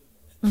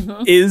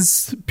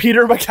 is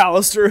Peter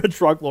McAllister a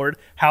drug lord?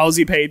 How's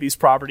he paid these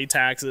property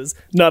taxes?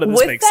 None of this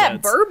with makes that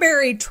sense.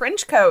 Burberry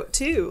trench coat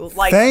too,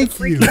 like Thank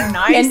the you. freaking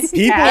nice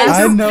And ass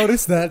I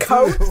noticed that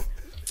coat. too.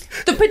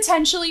 The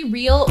potentially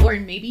real or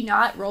maybe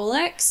not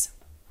Rolex.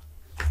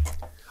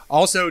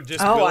 Also,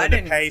 just Oh, I willing to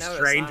didn't pay notice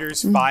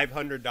strangers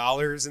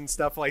 $500 and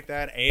stuff like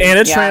that, and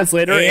a Yeah.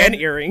 translator and, And-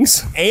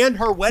 earrings. and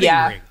her wedding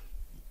Yeah. ring.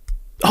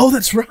 Oh,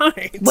 that's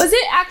right. Was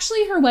it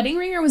actually her wedding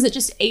ring or was it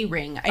just a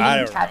ring? I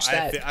didn't don't catch know.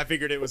 that. I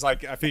figured it was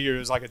like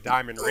a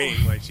diamond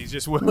ring. Like she's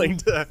just willing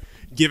to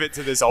give it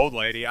to this old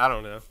lady. I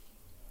don't know.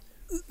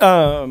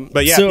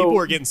 But yeah, so- people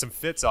were getting some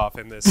fits off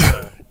in this.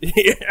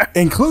 Yeah.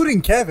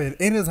 Including Kevin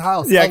in his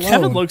house. Yeah, alone,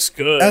 Kevin looks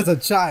good. as a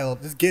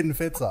child, just getting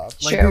fits off.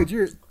 Like, Sure.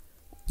 dude,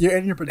 you're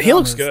in your pajamas. He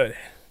looks good.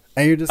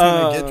 And you're just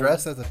gonna get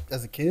dressed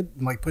as a kid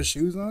and like put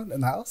shoes on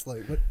in the house.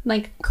 Like, what?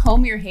 Like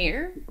comb your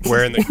hair?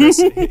 Wearing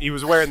the he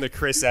was wearing the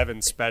Chris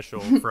Evans special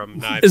from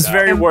Knives Is Out.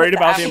 very And worried with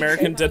the about the apple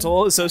American shape.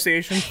 Dental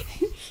Association.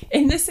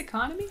 In this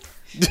economy?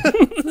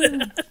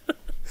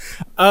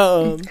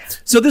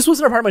 So this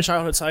wasn't a part of my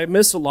childhood, so I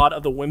missed a lot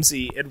of the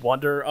whimsy and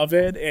wonder of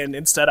it, and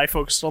instead I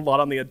focused a lot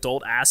on the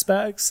adult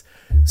aspects.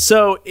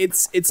 So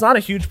it's not a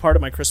huge part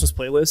of my Christmas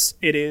playlist.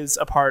 It is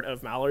a part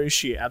of Mallory's.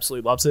 She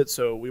absolutely loves it,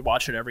 so we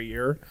watch it every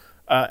year,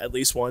 at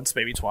least once,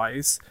 maybe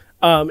twice.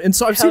 And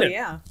so I've Hell seen it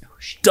yeah.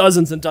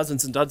 dozens and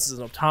dozens and dozens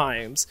of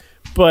times,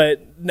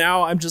 but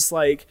now I'm just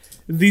like,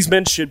 these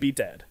men should be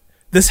dead.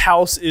 This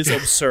house is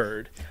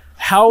absurd.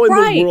 How in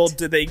Right. the world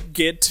did they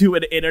get to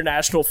an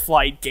international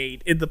flight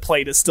gate and the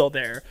plane is still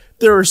there?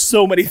 There are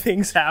so many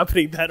things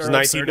happening that are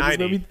absurd in this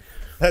 1990. movie.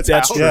 That's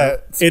That's how- true. Yeah,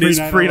 it's It is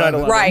pre-9/11. pre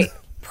 9/11. Right.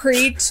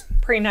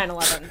 Pre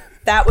 9/11.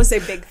 That was a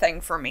big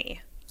thing for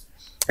me.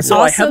 So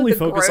I Also, heavily the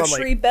focus on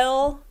grocery like,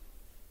 bill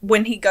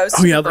when he goes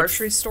to Oh, yeah, the like-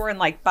 grocery store and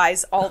like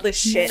buys all this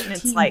shit and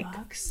it's like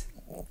 $19.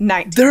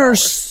 $19. there are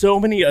so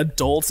many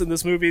adults in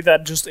this movie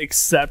that just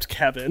accept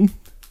Kevin.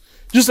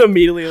 Just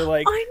immediately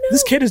like, I know.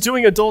 this kid is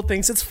doing adult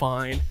things, it's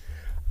fine.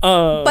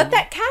 But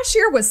that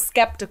cashier was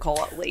skeptical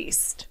at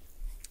least.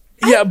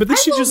 Yeah, but then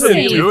she will just say-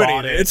 immediately do bought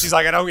anything. it. She's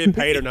like, I don't get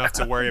paid enough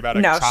to worry about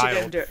a No, child. she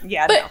didn't do it.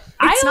 Yeah, But no.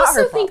 I It's not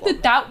her also think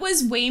problem. that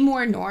was way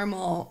more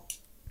normal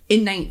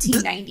in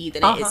 1990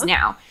 than it is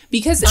now.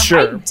 Because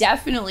Sure. I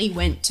definitely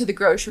went to the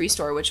grocery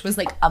store, which was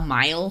like a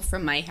mile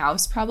from my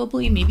house,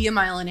 probably, maybe a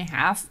mile and a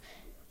half,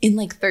 in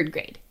like third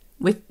grade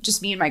with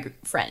just me and my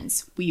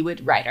friends. We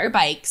would ride our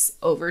bikes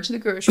over to the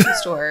grocery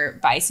store,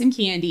 buy some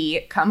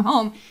candy, come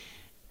home.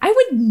 I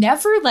would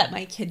never let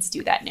my kids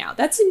do that now.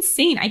 That's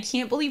insane. I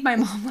can't believe my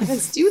mom let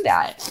us do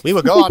that. We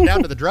would go on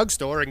down to the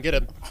drugstore and get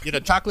a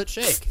chocolate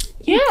shake.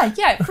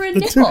 Yeah, for a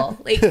nickel.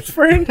 Like,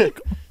 Friend.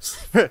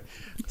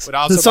 Would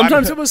also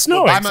Sometimes buy, it was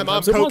snowing, would buy my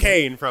mom sometimes it wasn't.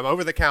 cocaine from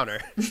over the counter.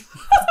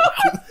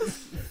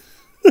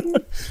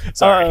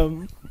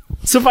 Sorry.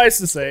 Suffice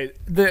to say,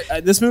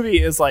 this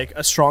movie is like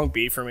a strong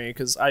B for me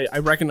because I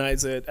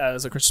recognize it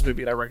as a Christmas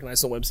movie and I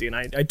recognize the whimsy and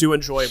I do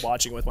enjoy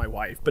watching with my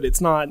wife, but it's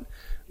not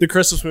the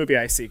Christmas movie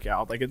I seek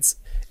out. Like it's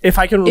if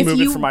I can remove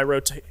it from my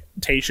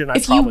rotation, I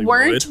if you probably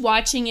weren't would.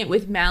 watching it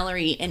with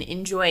Mallory and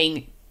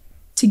enjoying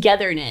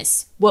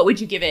togetherness, what would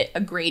you give it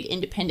a grade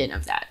independent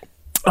of that?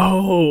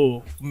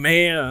 Oh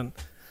man,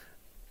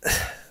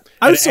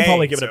 I would still A,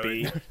 probably give it a so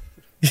B.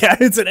 Yeah,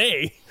 it's an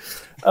A.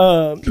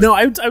 No,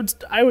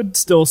 I would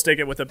still stick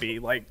it with a B.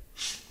 Like,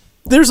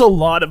 there's a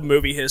lot of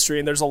movie history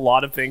and there's a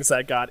lot of things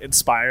that got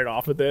inspired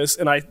off of this,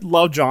 and I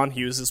love John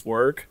Hughes'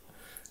 work.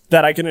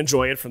 That I can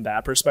enjoy it from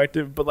that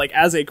perspective, but like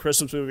as a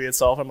Christmas movie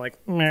itself, I'm like,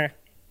 meh.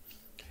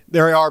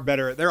 There are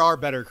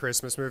better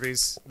Christmas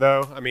movies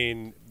though. I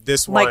mean,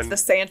 this like one. the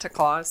Santa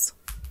Claus.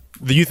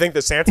 Do you think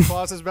the Santa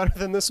Claus is better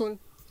than this one?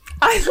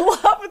 I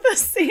love the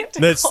Santa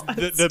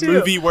Claus. The too.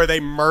 movie where they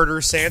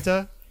murder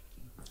Santa.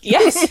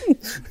 Yes.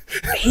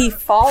 He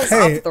falls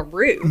Hey, off the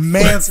roof.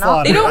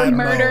 Manslaughter. They at don't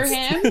murder most.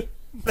 him.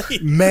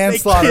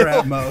 Manslaughter They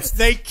at most.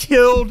 They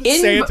killed In-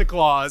 Santa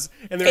Claus,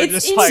 and they're It's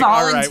just like,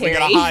 all right, we involuntary.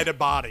 gotta hide a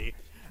body.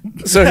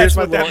 So here's That's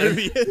my what that little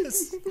movie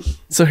is.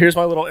 So here's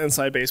my little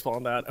inside baseball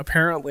on that.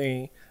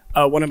 Apparently,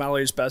 one of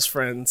Mallory's best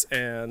friends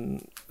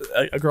and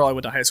a girl I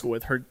went to high school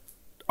with, her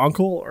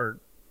uncle or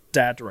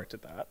dad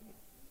directed that.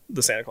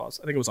 The Santa Claus.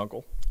 I think it was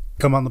uncle.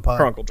 Come on the pod.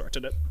 Her uncle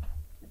directed it.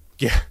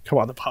 Yeah. Come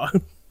on the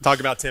pod. Talk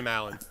about Tim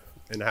Allen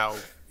and how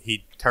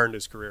he turned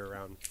his career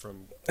around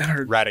from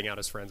ratting out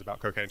his friends about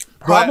cocaine.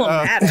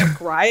 Problematic,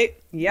 right?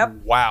 Yep.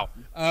 Wow.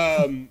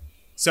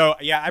 So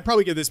yeah, I'd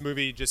probably give this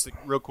movie just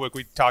real quick.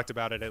 We talked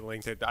about it at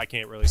length. I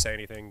can't really say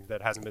anything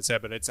that hasn't been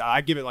said, but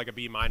I give it like a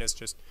B minus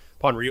just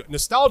upon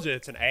nostalgia.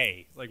 It's an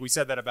A. Like we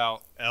said that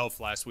about Elf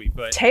last week,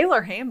 but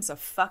Taylor Ham's a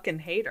fucking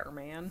hater,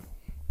 man.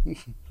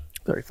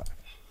 35.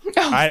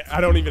 I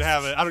don't even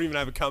have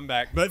a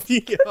comeback. But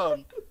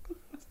the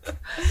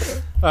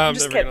I'm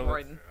just kidding,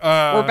 Royden.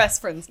 We're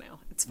best friends now.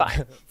 It's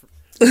fine.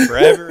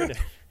 forever.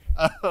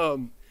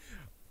 And,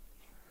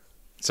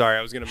 sorry,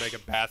 I was gonna make a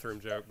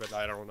bathroom joke, but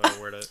I don't know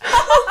where to.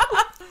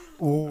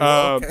 Ooh,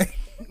 okay.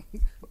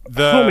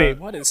 Homie,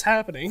 what is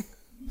happening?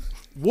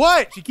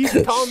 What? She keeps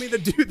calling me the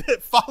dude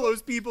that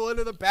follows people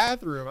into the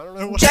bathroom. I don't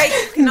know what. Jake,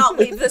 you cannot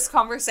leave this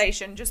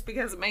conversation just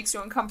because it makes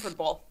you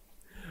uncomfortable.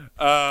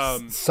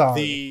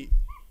 Sorry.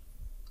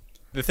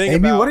 The thing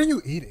Amy, about what are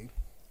you eating?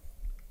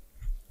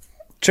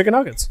 Chicken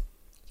nuggets.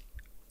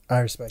 I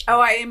respect. Oh,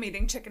 I am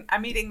eating chicken.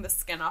 I'm eating the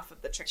skin off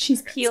of the chicken. She's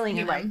nuggets. peeling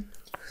Anyway. them.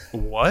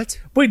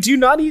 what? Wait, do you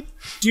not eat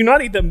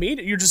the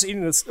meat? You're just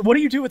eating this. What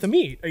do you do with the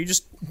meat? Are you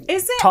just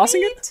Is it tossing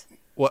meat? it?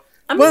 What?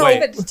 I'm gonna Wait.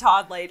 leave it to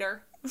Todd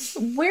later.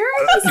 Where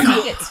are these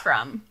nuggets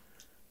from?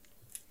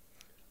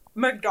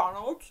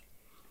 McDonald's.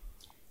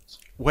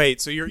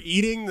 Wait, so you're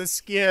eating the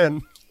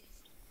skin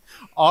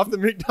off the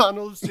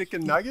McDonald's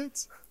chicken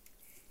nuggets?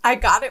 I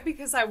got it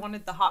because I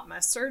wanted the hot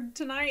mustard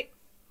tonight.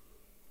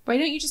 Why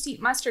don't you just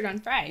eat mustard on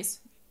fries?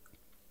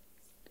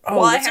 Oh,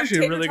 well, that's I have actually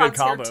a tater really good tots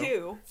combo. here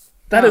too.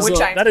 That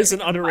is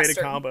an underrated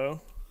mustard.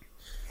 combo.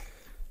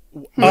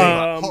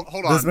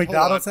 Hold on. Does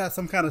McDonald's hold on. have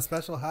some kind of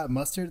special hot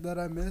mustard that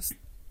I missed?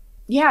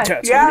 Yeah,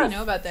 Yeah. I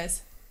know about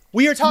this.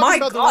 We are talking My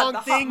about God, the the wrong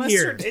hot thing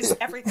here. mustard is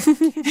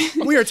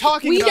everything. We are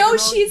talking We about know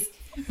the wrong-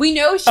 we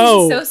know she's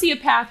Oh. a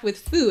sociopath with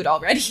food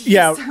already.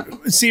 Yeah. so.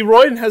 See,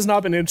 Royden has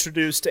not been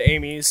introduced to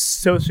Amy's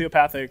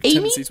sociopathic Amy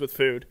tendencies with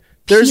food.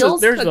 There's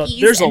Peels a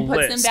cookies and puts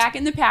list. them back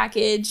in the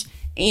package.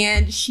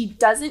 And she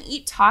doesn't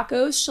eat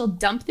tacos. She'll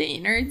dump the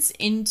innards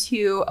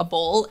into a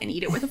bowl and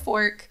eat it with a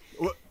fork.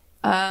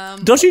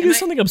 Don't you do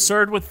something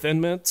absurd with Thin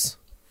Mints?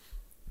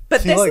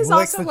 But She, this like, is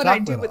licks also the what I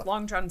do chocolate with off.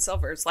 Long John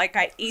Silver's. Like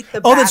I eat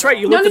the. Oh, that's right.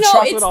 You batter. lick the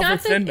chocolate it's off not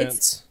of Thin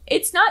Mints.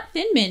 It's not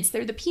Thin Mints.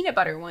 They're the peanut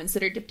butter ones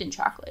that are dipped in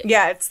chocolate.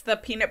 Yeah, it's the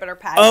peanut butter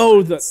patty.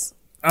 Oh, ones.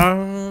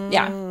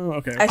 Yeah.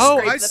 Okay. I Oh,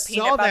 scrape I the saw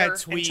peanut butter that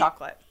tweet and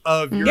chocolate.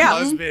 of your Yeah.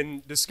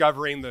 husband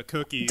discovering the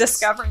cookies.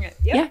 Discovering it.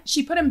 Yep. Yeah,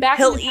 she put them back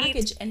He'll in the eat-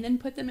 package and then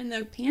put them in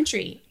the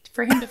pantry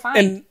for him to find.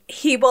 And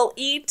He will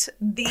eat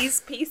these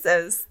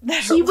pieces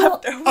that He are will-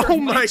 left over Oh of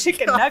my my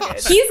chicken God.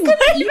 nuggets. He's gonna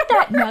eat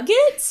that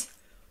nugget?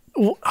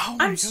 oh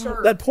my I'm God,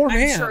 sure. that poor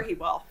man. I'm sure he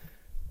will.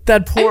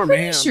 That poor I'm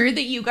pretty man. sure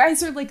that you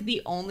guys are like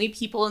the only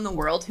people in the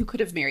world who could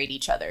have married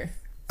each other.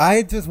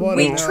 I just want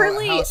to We know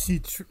truly- how she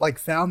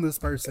found this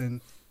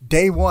person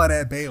day one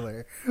at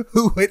Baylor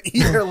who would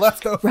eat her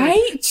leftover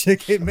Right?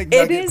 chicken McNugget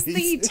It is the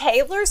pieces.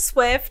 Taylor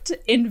Swift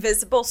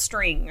Invisible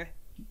String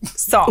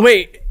song.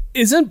 Wait,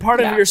 isn't part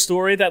Yeah. of your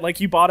story that like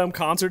you bought him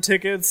concert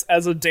tickets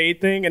as a date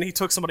thing and he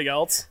took somebody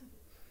else?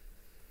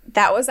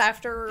 That was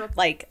after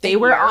like They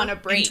were year on a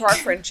break. into our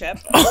friendship.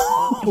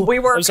 We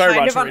were I'm sorry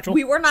kind about of you, on. Rachel.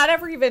 We were not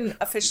ever even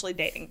officially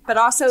dating. But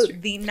also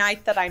the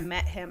night that I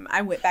met him,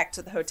 I went back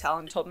to the hotel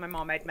and told my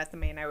mom I'd met the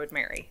man I would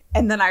marry,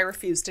 and then I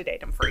refused to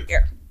date him for a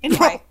year.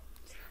 Anyway,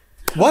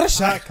 What a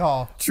shot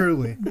call,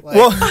 truly. Like,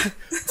 Well,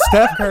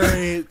 Steph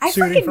Curry I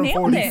shooting fucking from nailed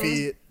 40 it.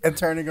 feet and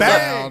turning Bang!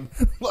 around.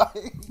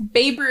 Like,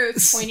 Babe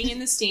Ruth pointing in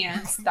the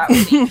stands. That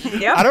was me.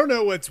 yep. I don't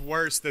know what's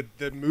worse, the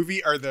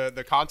movie or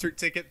the concert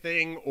ticket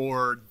thing,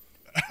 or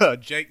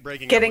Jake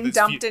breaking up Getting with his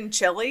dumped in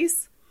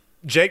Chili's.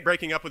 Jake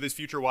breaking up with his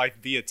future wife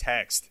via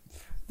text.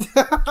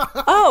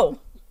 Oh,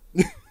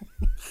 at least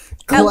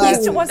it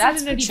Classic. wasn't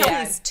That's in a pretty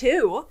Chili's bad.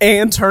 too.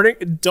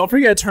 and don't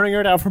forget turning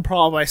her down for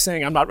prom by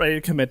saying I'm not ready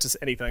to commit to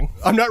anything.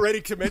 I'm not ready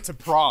to commit to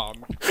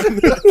prom. Who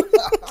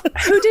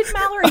did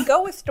Mallory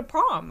go with to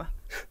prom?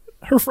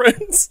 Her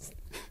friends.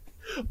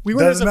 We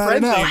went as a Doesn't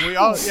friend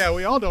matter thing. now.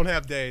 We all don't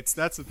have dates.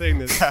 That's the thing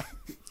that's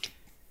happening.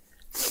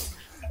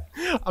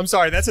 I'm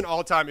sorry, that's an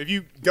all-time. If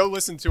you go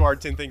listen to our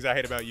 10 Things I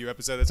Hate About You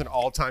episode, that's an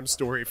all-time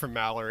story from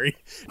Mallory.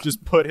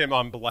 Just put him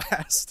on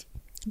blast.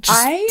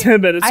 Just I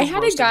 10 minutes. I of had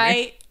a roasting guy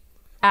me.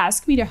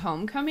 ask me to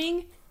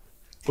homecoming,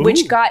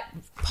 which Ooh. got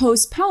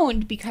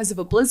postponed because of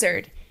a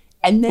blizzard,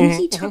 and then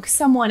he took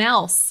someone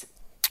else.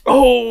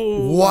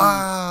 Oh.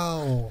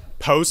 wow.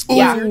 Post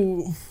Yeah. blizzard?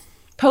 Ooh.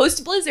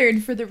 Post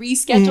blizzard for the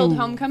rescheduled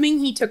homecoming,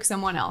 he took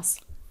someone else.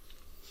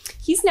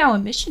 He's now a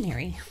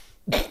missionary.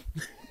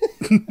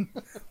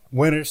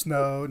 Winter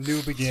snow,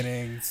 new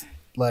beginnings.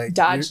 Like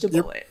Dodged a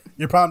your- bullet.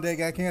 Your prom day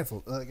got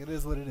canceled. Like, it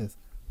is what it is.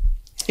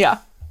 Yeah.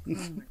 Oh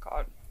my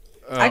god,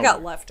 I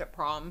got left at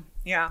prom.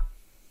 Yeah,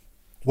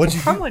 What'd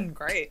you prom do? went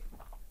great.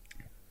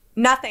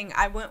 Nothing.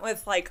 I went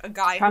with like a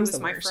guy Prom's who was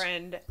the my worst.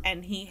 friend,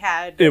 and he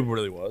had It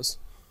really was.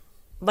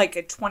 like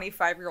a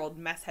 25-year-old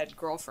meth head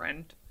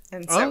girlfriend,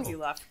 and so Oh. he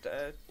left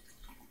to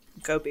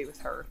go be with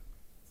her.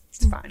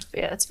 It's fine.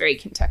 Yeah, that's very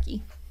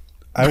Kentucky.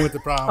 I went to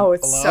prom. Oh,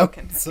 it's alone, so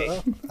Kentucky.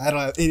 so I don't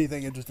have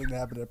anything interesting that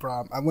happened at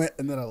prom. I went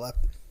and then I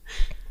left.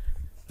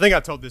 I think I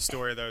told this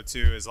story though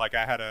too. Is like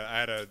I had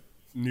a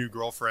new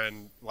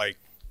girlfriend, like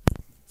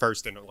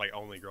first and like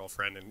only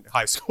girlfriend in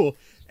high school,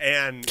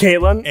 and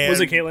Caitlin? And- Was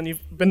it Caitlin?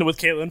 You've been with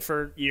Caitlin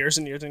for years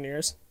and years and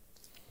years?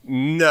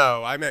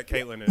 No, I met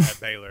Caitlin at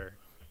Baylor.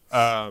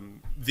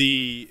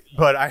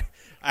 But I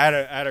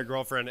had a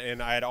girlfriend,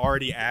 and I had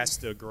already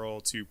asked a girl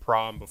to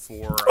prom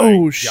before.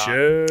 Oh, I got-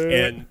 shit.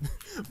 And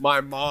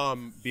my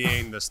mom,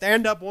 being the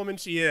stand-up woman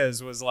she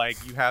is, was like,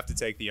 "You have to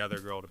take the other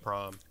girl to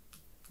prom."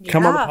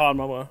 Come on the Yeah. pod,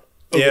 mama.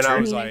 Yeah, and I I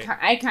was mean, like,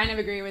 I kind of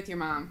agree with your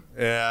mom.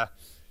 "Yeah."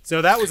 So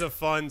that was a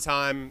fun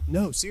time.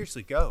 No,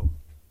 seriously, go.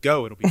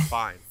 It'll be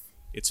fine.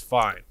 It's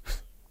fine.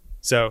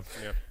 So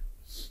yeah.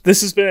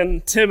 This has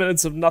been 10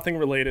 minutes of nothing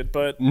related,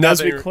 but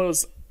Nothing.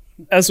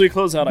 as we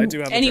close out, I do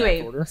have a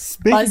Anyway. draft order.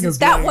 Speaking of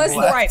That being was the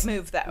left, right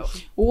move, though.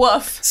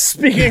 Woof.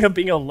 Speaking of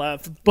being a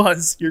left,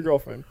 Buzz, your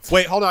girlfriend.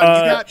 Wait, hold on.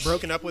 You got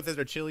broken up with at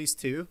a Chili's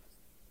too?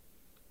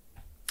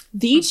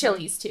 The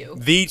Chili's too.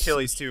 The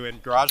Chili's too in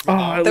Garage Oh,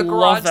 Mahal. I The love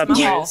Garage that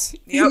Mahal. place.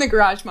 In the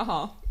Garage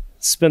Mahal.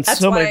 Spent That's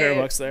so why many it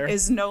 $100 there.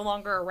 is no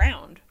longer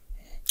around.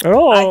 I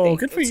Oh, think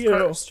good for it's you.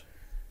 cursed.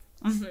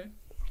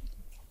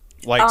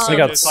 Like, so I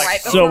got just like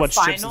right so before much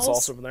chips and finals.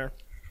 salsa over there.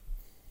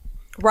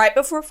 Right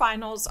before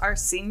finals, our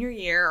senior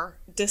year,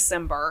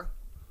 December,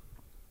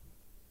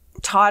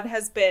 Todd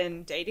has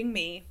been dating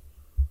me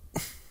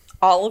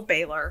all of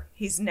Baylor.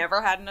 He's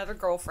never had another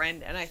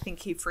girlfriend, and I think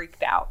he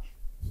freaked out.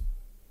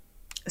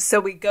 So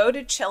we go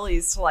to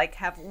Chili's to like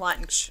have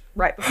lunch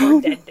right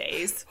before Dead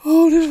Days.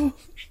 Oh no!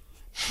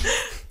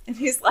 And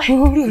he's like,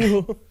 Oh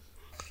no!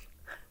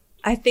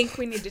 I think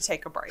we need to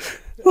take a break.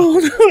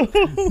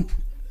 Oh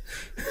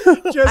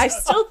no! I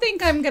still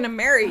think I'm going to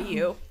marry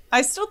you.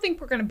 I still think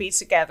we're going to be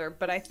together,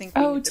 but I think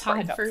we need to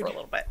break up for a Toddford.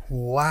 little bit.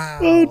 Wow.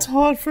 Oh,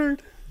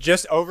 Toddford.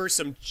 just over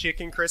some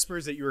chicken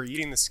crispers that you were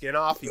eating the skin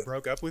off. He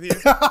broke up with you.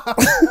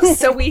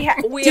 So we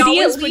Did he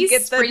always at would least get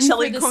the spring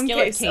chili for the con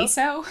skillet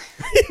queso.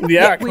 queso?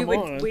 Yeah, we come would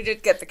on. we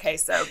did get the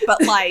queso,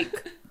 but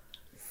like,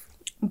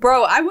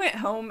 bro, I went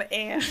home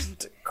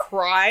and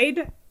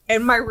cried,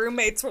 and my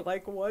roommates were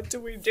like, "What do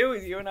we do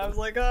with you?" And I was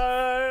like,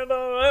 "I don't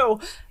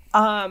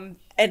know."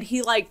 And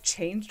he like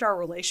changed our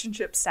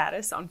relationship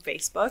status on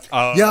Facebook.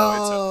 Oh,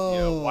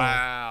 Yo.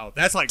 wow.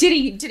 That's like Did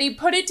he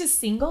put it to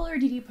single or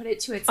did he put it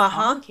to it's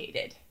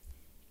complicated?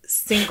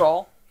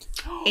 Single,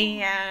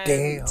 and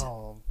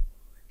Damn.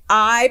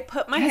 I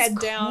put my That's head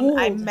down.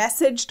 I cold.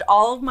 messaged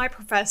all of my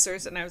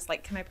professors, and I was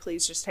like, "Can I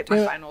please just take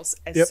my finals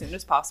as soon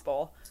as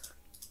possible?"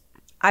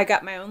 I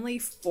got my only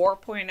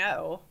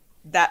 4.0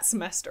 that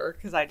semester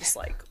because I just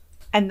like,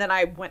 and then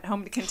I went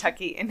home to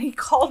Kentucky, and he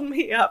called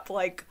me up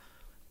like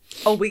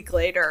a week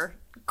later,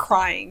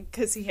 crying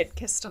because he had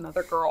kissed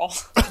another girl.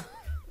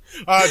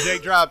 oh,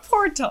 Jake dropped.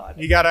 Poor Todd.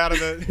 He got out of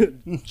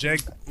the.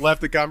 Jake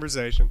left the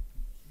conversation.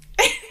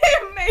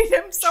 It made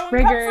him so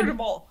Triggered.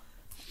 uncomfortable.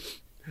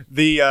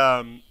 The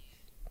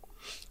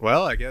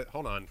well, I guess.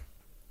 Hold on.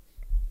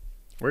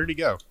 Where did he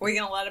go? Are we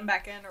gonna let him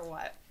back in or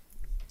what?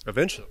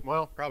 Eventually.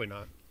 Well, probably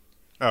not.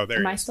 Oh, there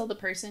Am he I is. still the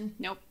person?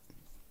 Nope.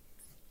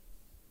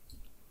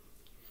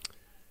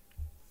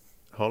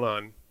 Hold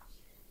on.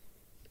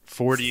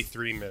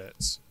 43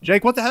 minutes.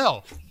 Jake, what the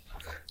hell?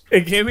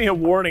 It gave me a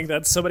warning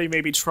that somebody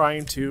may be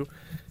trying to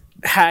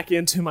hack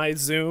into my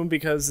Zoom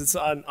because it's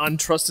an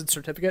untrusted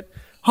certificate.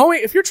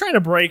 Homie, if you're trying to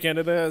break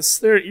into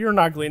this, you're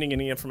not gleaning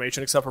any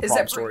information except for Is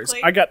problem it stories.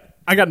 Brinkley?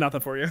 I got nothing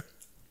for you.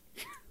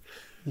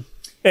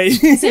 Hey,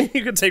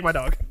 you can take my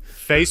dog.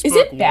 Facebook. Is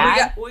it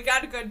bad We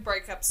got a good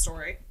breakup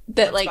story.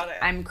 that like about it.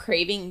 I'm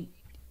craving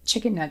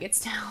chicken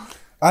nuggets now?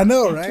 I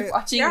know, right?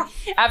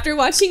 After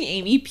watching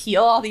Amy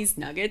peel all these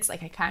nuggets,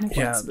 like I kind of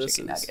Yeah, want some this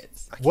chicken is-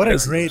 nuggets. What a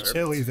This is great nerve.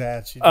 Chili's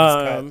ad she just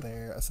cut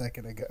there a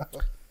second ago.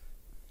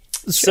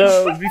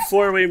 So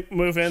before we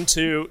move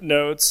into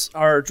notes,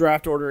 our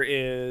draft order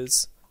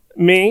is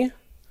me,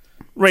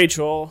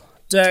 Rachel,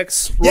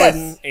 Dex, Yes.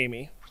 Royden,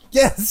 Amy.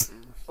 Yes.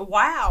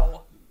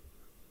 Wow.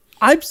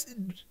 I'm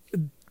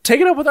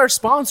taking up with our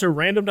sponsor,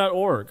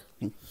 random.org.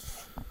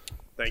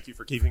 Thank you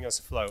for keeping us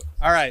afloat.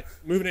 All right,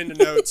 moving into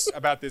notes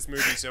about this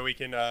movie so we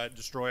can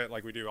destroy it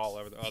like we do all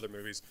over the other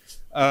movies.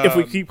 If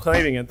we keep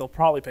claiming it, they'll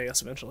probably pay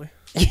us eventually.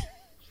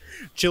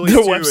 Chili's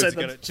the 2 website is that-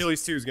 gonna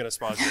Chili's 2 is going to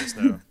sponsor us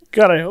now.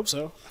 God, I hope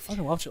so. I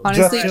fucking love chili.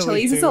 Honestly, Just chili,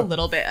 Chili's is too. a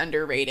little bit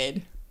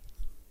underrated.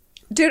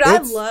 Dude, I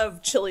It's-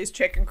 love Chili's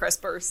chicken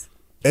crispers.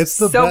 It's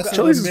the So best good. of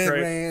Chili's the is great.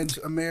 mid-range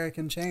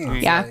American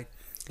chains. Yeah. Like,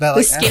 that, The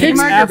like, skinny Kicks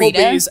margarita.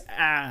 Applebee's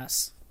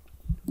ass.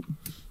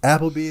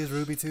 Applebee's,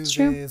 Ruby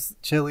Tuesdays,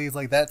 Chili's,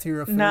 like that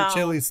tier of food. No.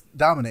 Chili's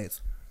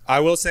dominates. I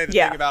will say the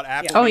Yeah. thing about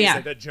Applebee's, Oh, yeah.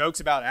 that the jokes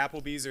about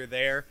Applebee's are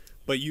there,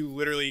 but you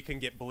literally can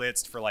get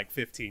blitzed for like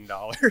 $15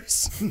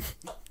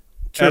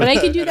 But I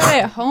could do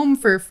that at home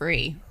for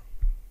free.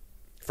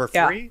 for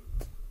Yeah. free.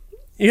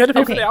 You had to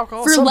pay for Okay, the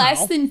alcohol for somehow.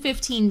 less than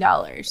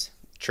 $15.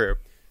 True.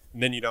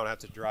 And then you don't have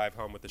to drive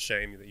home with the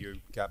shame that you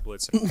got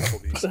blitzed at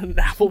Applebee's. An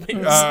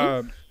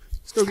Applebee's.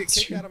 Let's go get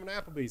kicked out of an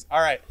Applebee's.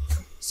 All right.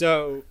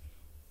 So,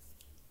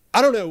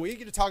 I don't know. We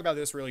get to talk about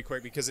this really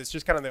quick because it's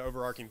just kind of the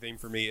overarching theme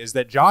for me is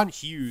that John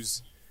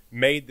Hughes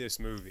made this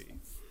movie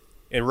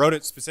and wrote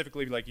it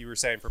specifically, like you were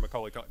saying, for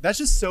Macaulay Culkin. That's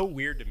just so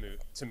weird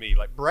to me.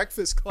 Like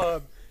Breakfast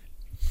Club,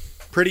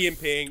 Pretty in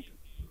Pink,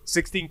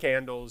 16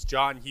 Candles,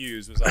 John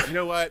Hughes was like, you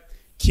know what?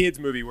 Kids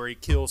movie where he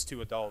kills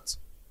 2 adults.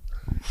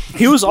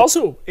 He was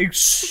also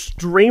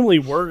extremely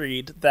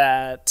worried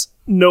that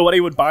nobody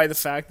would buy the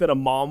fact that a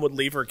mom would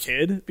leave her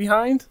kid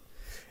behind.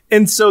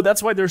 And so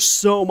that's why there's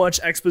so much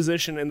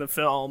exposition in the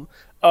film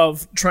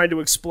of trying to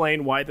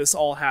explain why this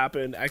all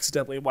happened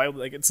accidentally, why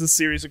like it's a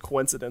series of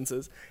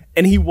coincidences.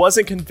 And he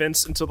wasn't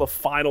convinced until the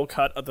final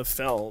cut of the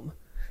film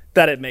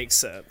that it makes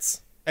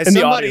sense. As And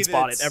the somebody audience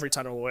bought it that's- every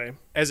time of the way.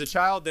 As a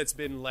child that's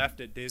been left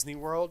at Disney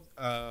World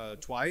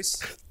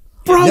twice,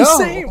 Bro, No.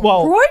 same.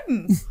 Well,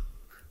 Royden.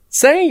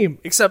 same,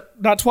 except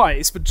not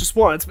twice, but just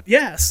once. But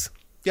yes.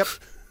 yep.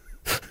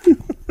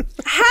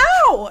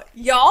 How?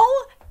 Y'all?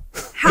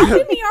 How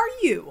many are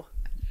you?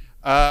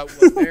 Well,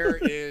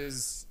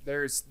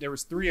 there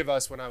was 3 of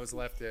us when I was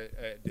left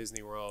at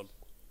Disney World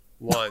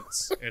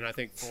once, and I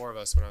think 4 of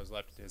us when I was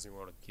left at Disney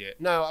World as a kid.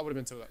 No, I would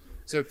have been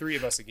so 3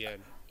 of us again.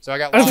 So I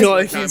got. I Lost feel one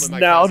like time he's with my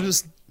now cousin.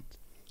 just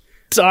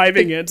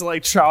diving into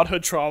like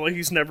childhood trauma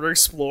he's never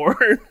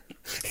explored.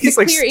 He's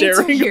the like clear answer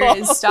staring here off.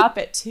 is stop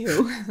at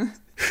 2.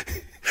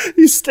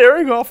 He's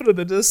staring off into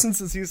the distance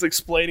as he's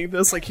explaining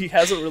this, like he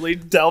hasn't really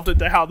delved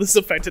into how this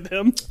affected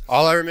him.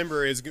 All I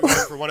remember is going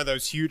for one of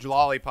those huge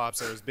lollipops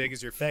that was as big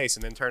as your face,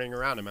 and then turning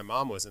around and my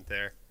mom wasn't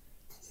there.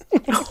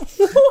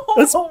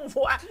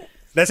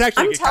 That's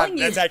actually I'm telling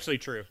you. That's actually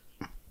true.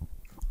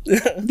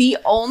 The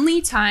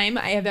only time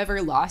I have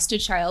ever lost a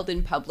child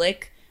in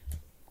public,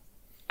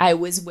 I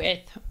was with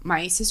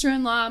my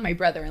sister-in-law, my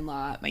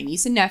brother-in-law, my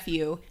niece and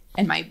nephew,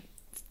 and my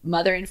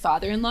mother and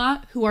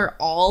father-in-law, who are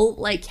all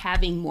like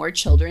having more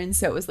children.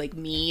 So it was like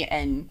me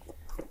and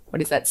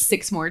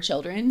 6 more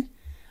children.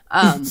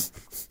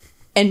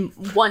 And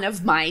one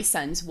of my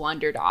sons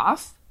wandered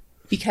off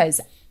because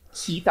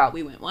he thought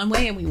we went one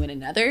way and we went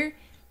another.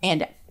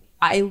 And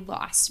I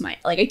lost I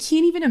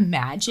can't even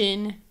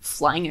imagine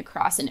flying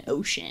across an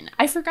ocean.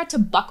 I forgot to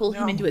buckle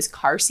him into his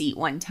car seat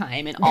one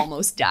time and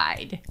almost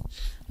died.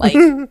 Like,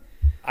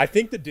 I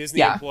think the Disney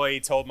Yeah.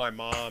 employee told my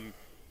mom,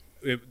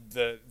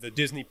 the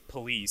Disney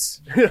police,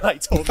 I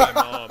told my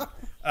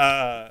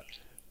mom,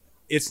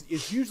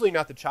 it's usually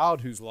not the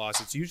child who's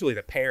lost. It's usually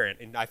the parent,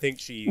 and I think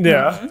she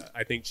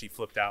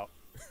flipped out.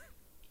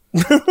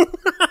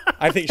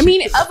 I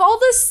mean, of all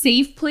the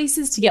safe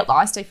places to get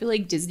lost, I feel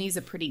like Disney's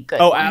a pretty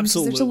good Oh, one, 'cause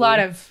absolutely. There's a lot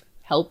of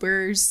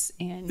helpers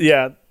and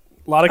Yeah,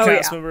 a lot of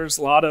cast yeah. members,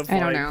 a lot of I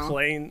don't like know.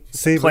 plain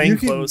See, but plain you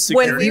can- clothes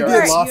When security we You were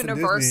guards. get at lost in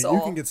Universal- Disney,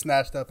 you can get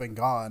snatched up and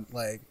gone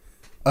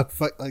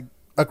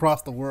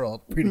across the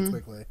world pretty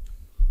quickly.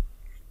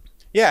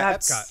 yeah,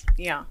 That's, Epcot.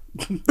 yeah.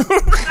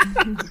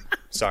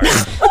 Sorry.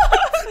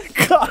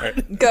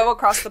 Go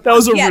across the That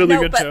was a yeah, really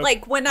no, good but joke.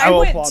 like when I I will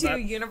went applaud to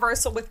that.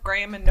 Universal with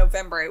Graham in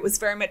November, it was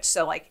very much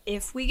so like,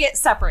 if we get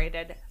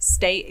separated,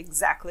 stay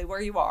exactly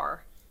where you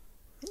are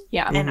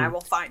yeah. and I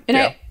will find And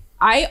you.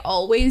 I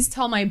always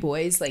tell my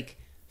boys, like,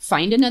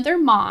 find another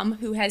mom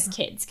who has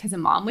kids, because a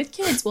mom with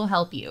kids will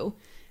help you.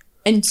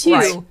 And 2,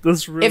 Right.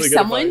 That's really if good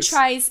someone advice.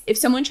 tries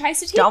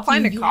to take Don't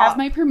find a you cop.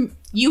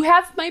 you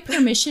have my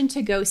permission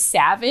to go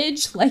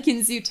savage, like in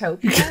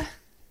Zootopia.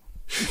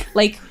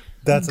 Like,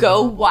 That's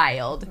go adorable.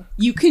 wild.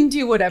 You can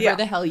do whatever Yeah.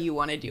 the hell you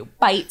want to do.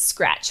 Bite,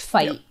 scratch,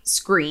 fight,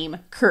 scream,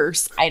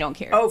 curse. I don't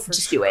care. Oh, for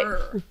just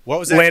sure. do it. What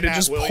was that? Landon Cat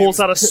just Williams, pulls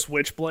out a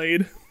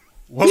switchblade.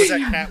 What was that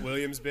Cat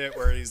Williams bit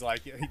where he's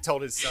like, he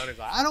told his son, he's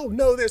like, I don't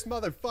know this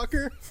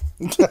motherfucker.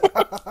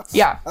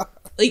 Yeah.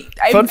 Like,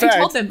 I Fun fact.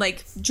 told them,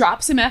 like,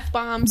 drop some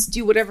F-bombs,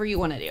 do whatever you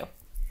want to do.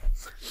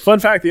 Fun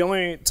fact, the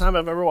only time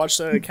I've ever watched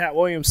a Cat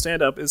Williams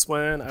stand-up is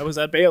when I was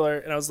at Baylor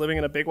and I was living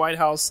in a big white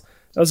house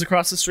that was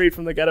across the street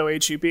from the ghetto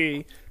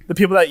HEB. The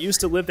people that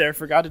used to live there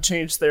forgot to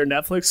change their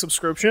Netflix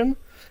subscription,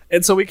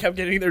 and so we kept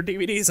getting their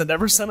DVDs and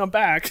never sent them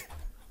back.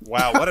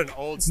 Wow, what an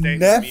old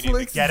statement. Meaning the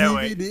Netflix ghetto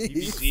DVDs.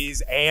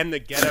 DVDs and the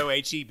ghetto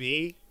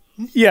HEB.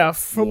 Yeah,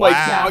 from like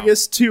Wow.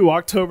 August to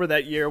October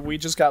that year, we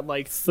just got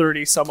like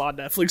 30 some odd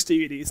Netflix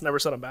DVDs, never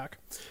sent them back.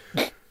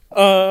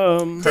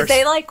 Did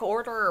they like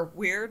order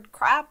weird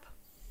crap?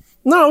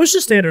 No, it was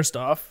just standard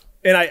stuff.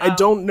 And I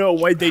don't know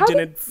why they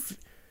didn't.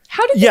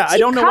 How did they Yeah, keep I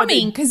don't know why they-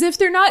 coming? Because if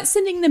they're not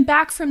sending them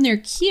back from their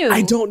queue,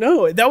 I don't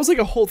know. That was like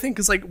a whole thing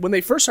because like when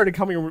they first started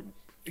coming,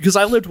 because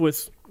I lived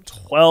with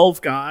 12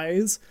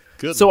 guys.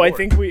 Good so Lord. I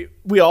think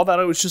we all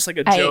thought it was just like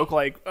a joke.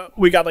 Like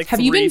we got like Have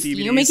 3 you been DVDs.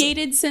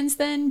 fumigated since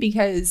then?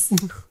 Because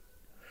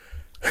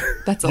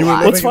that's a You were lot.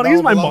 living What's funny in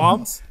is my Home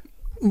mom,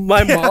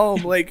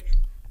 Alone?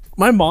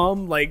 my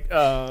mom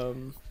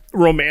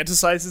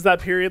romanticizes that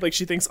period. Like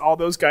she thinks all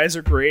those guys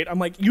are great. I'm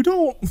like, you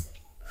don't.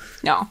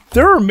 No.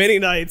 There are many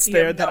nights You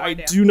there have that no I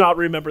idea. do not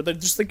remember. They're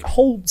just like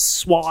whole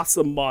swaths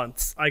of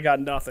months. I got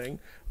nothing.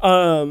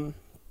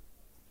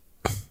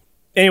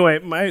 Anyway,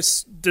 my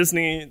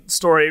Disney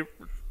story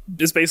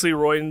is basically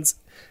Royden's.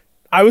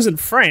 I was in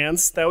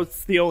France. That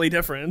was the only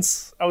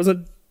difference. I was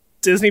in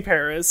Disney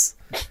Paris.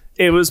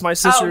 It was my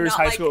sister's not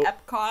high like school.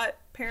 Epcot,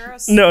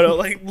 Paris? No,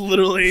 like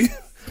literally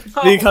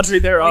the country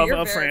thereof you're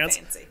of very France.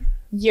 fancy.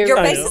 You're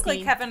I know.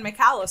 Basically Kevin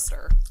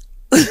McAllister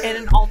in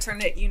an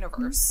alternate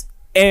universe.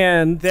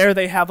 And there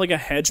they have like a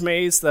hedge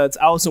maze that's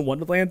Alice in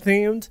Wonderland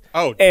themed.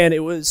 Oh. And it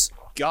was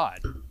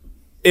God.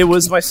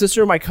 my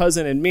sister, my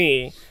cousin, and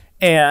me.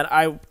 And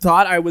I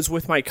thought I was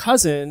with my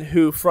cousin,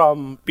 who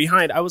from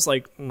behind, I was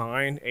like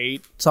 9,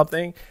 8,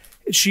 something.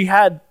 She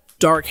had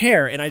dark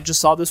hair, and I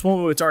just saw this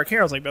woman with dark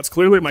hair. I was like, that's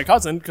clearly my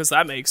cousin, because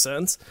that makes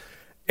sense.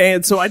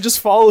 And so I just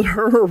followed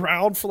her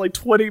around for like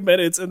 20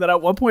 minutes, and then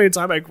at one point in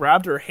time, I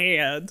grabbed her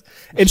hand,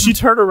 and she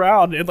turned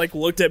around and like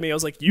looked at me. I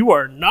was like, you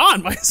are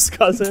not my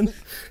cousin.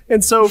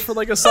 And so for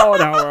like a solid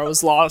hour, I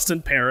was lost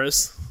in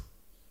Paris.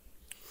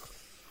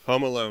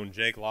 Home Alone,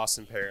 Jake lost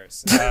in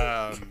Paris.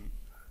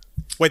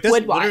 Wait, this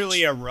Would is watch.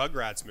 literally a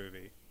Rugrats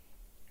movie.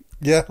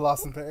 Yeah,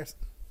 Lost in Paris.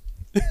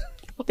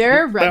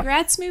 There are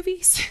Rugrats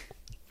movies.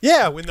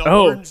 Yeah, when the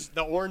Oh.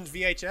 orange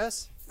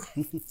VHS.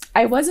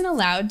 I wasn't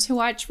allowed to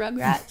watch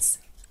Rugrats.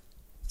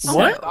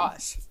 What?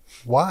 Gosh.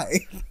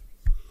 Why?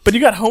 But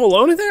you got Home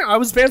Alone in there? I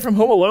was banned from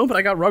Home Alone, but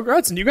I got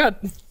Rugrats, and you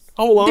got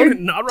Home Alone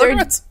and not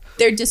Rugrats?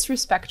 They're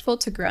disrespectful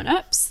to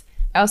grown-ups.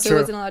 I also True.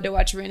 wasn't allowed to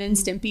watch Ren and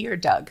Stimpy or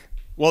Doug.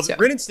 Well, So-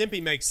 Ren and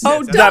Stimpy makes Oh,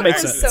 sense. Doug That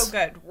makes was sense. so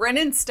good. Ren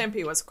and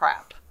Stimpy was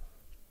crap.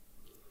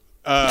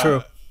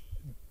 True.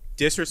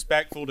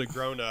 Disrespectful to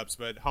grown-ups,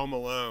 but Home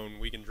Alone,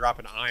 we can drop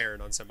an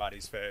iron on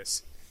somebody's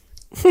face.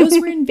 Those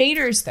were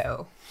invaders,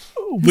 though.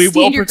 We will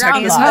Stand your protect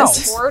ground this laws.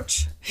 house.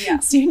 Torch. Yeah.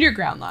 Stand your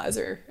ground laws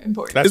are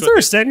important. That's Is there what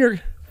a stand your?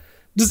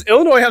 Does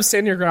Illinois have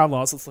stand your ground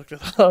laws? Let's look it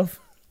up.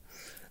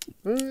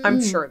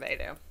 I'm sure they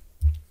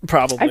do.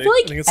 Probably. I feel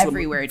like think it's the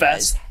everywhere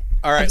best. does.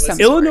 All right, Of let's, some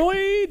sort.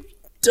 Illinois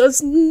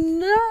does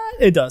not.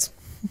 It does.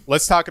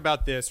 let's talk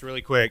about this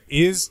really quick.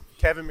 Is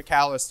Kevin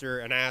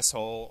McAllister an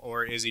asshole,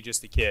 or is he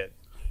just a kid?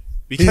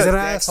 He's an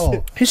next-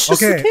 asshole. He's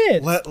just a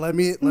kid. Let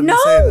me say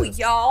No, this.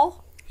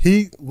 y'all.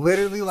 He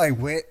literally like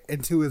went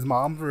into his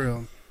mom's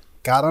room,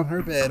 got on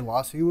her bed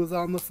while she was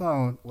on the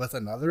phone with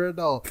another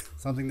adult,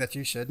 something that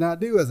you should not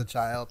do as a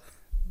child,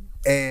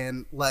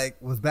 and like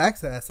was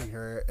backsassing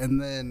her.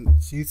 And then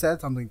she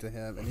said something to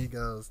him, and he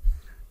goes,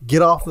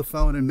 "Get off the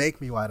phone and make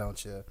me, why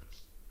don't you?"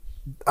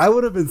 I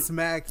would have been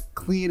smacked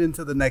clean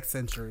into the next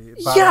century.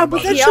 by Yeah, my but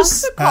mother. that's He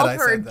also Had called I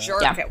her a said that.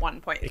 jerk Yeah. at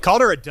one point. He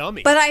called her a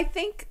dummy. But I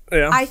think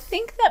Yeah.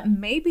 that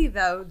maybe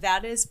though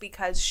that is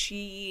because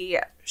she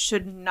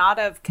should not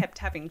have kept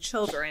having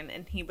children,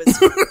 and he was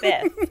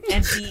fifth,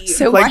 and he.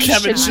 So Like why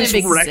Kevin shouldn't just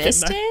have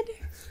recognized- existed?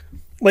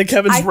 Like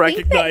Kevin's I think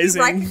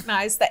recognizing. that he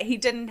recognized that he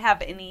didn't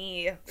have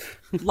any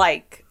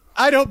like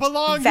I don't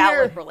belong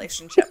valid here.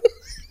 relationship.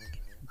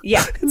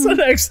 Yeah. It's an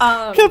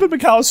Kevin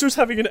McAllister's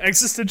having an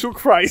existential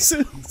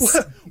crisis.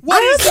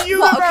 What is the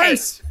Well, okay.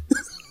 universe?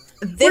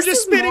 This just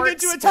is spinning more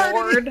into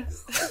eternity.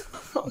 explored.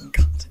 Oh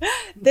god.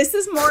 This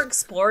is more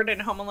explored in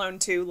Home Alone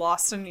 2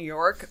 Lost in New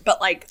York, but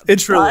like It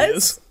truly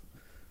Buzz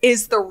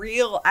is the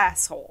real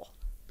asshole.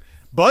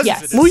 Buzz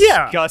Yes. is a Well,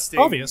 yeah, disgusting.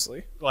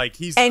 obviously. Like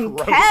he's And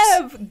gross.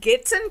 Kev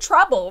gets in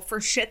trouble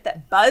for shit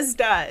that Buzz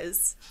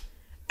does.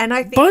 And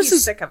I think Buzz he's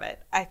is- sick of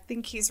it. I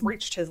think he's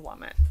reached his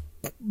limit.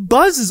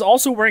 Buzz is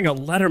also wearing a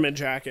Letterman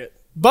jacket.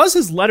 Buzz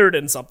is lettered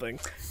in something.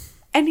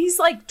 And he's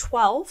like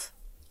 12.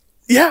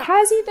 Yeah,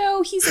 Has he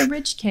though? He's a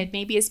rich kid.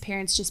 Maybe his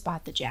parents just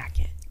bought the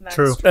jacket. That's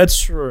True. that's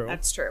true.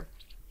 That's true.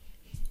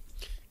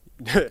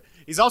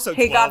 He's also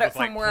He 12 got it with,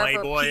 like, from wherever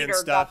Playboy and Peter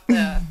stuff. got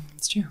the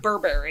It's true.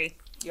 Burberry.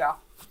 Yeah.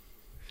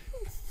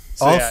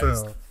 So, yeah,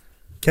 Also,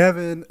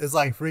 Kevin is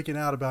like freaking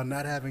out about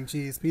not having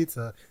cheese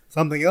pizza.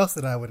 Something else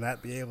that I would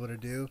not be able to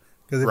do.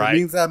 Because if Right. it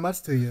means that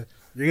much to you,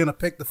 you're going to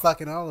pick the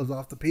fucking olives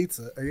off the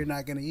pizza or you're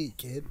not going to eat,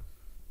 kid.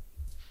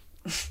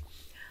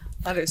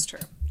 That is true.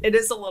 It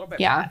is a little bit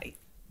Yeah. petty.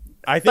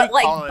 I think But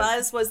like Colin-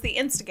 Buzz was the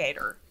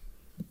instigator.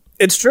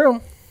 It's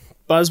true.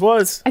 Buzz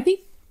was. I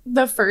think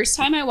the first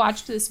time I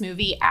watched this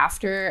movie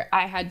after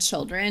I had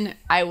children,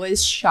 I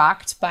was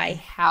shocked by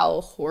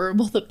how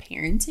horrible the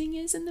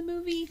parenting is in the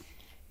movie.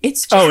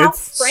 It's just Oh, How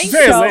it's Frank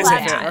very so laissez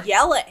loud faire. to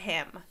yell at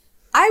him.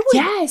 I would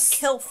Yes.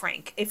 kill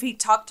Frank if he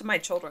talked to my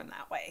children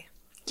that way.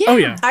 yeah, Oh,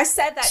 yeah. I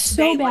said that So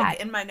today, bad. like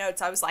in my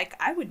notes. I was like,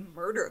 I would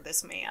murder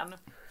this man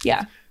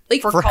yeah.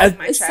 Like for calling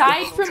my child.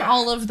 aside from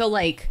all of the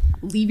like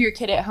leave your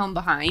kid at home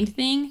behind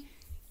thing,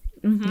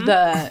 Mm-hmm.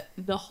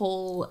 the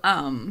whole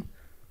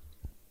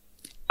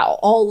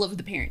all of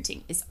the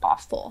parenting is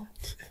awful.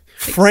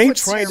 Like, Frank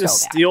it's trying so to bad.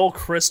 steal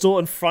Crystal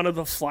in front of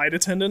the flight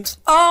attendant.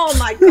 Oh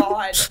my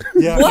god!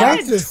 Yeah, What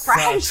Frank a just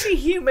trashy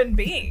human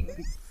being.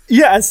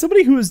 Yeah, as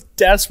somebody who is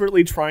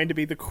desperately trying to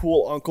be the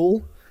cool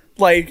uncle,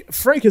 like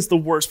Frank is the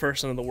worst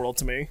person in the world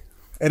to me.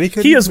 And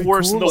couldn't He is be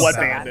worse cool than the Wet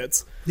about it.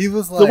 Bandits. He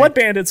was like, The Wet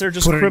Bandits are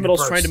just put it in your criminals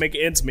purse. trying to make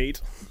ends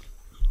meet.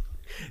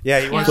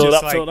 Yeah, he was Fill it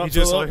just up, fill like, it up, he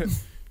just fill it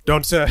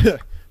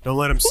like, don't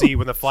let him see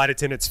when the flight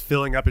attendant's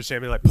filling up his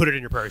champagne. Like, put it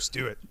in your purse,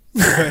 do it.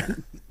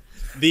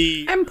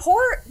 the And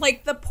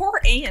the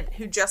poor aunt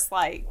who just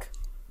like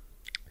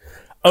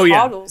Oh yeah,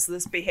 coddles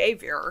this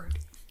behavior.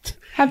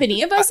 Have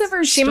any of us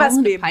ever She stolen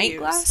must be a pint abused.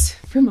 glass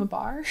from a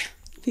bar?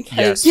 Because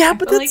Yes. Yeah, I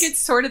but feel like that's- it's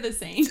sort of the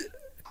same.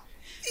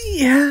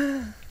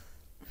 yeah,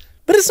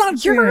 but it's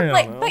not. You're I don't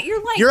like, know. but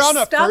you're like You're on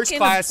a stuck first in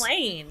class- a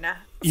plane.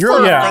 you're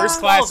on Yeah. a first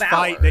class 12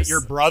 flight that hours,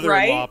 your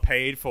brother-in-law right?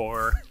 paid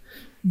for.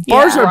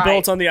 Bars Yeah. are Right.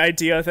 built on the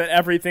idea that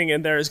everything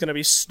in there is going to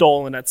be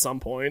stolen at some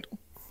point.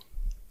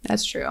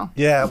 That's true.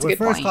 Yeah, That's a with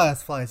good first point.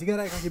 class flights, you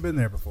gotta act like you've been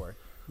there before.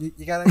 You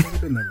gotta act like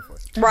you've been there before.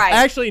 Right.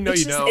 Actually, no, It's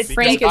you just- don't. if because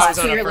Frank if I has was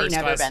on a clearly first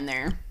never class- been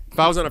there. If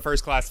I was on a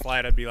first class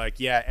flight, I'd be like,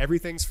 yeah,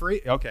 everything's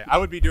free. Okay, I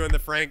would be doing the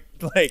Frank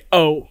like.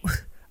 Oh,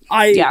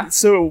 Yeah.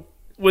 So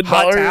when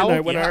Hot Mallory towel? and I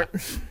went Yeah. our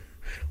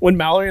when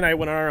Mallory and I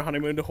went on our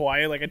honeymoon to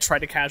Hawaii, like I tried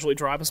to casually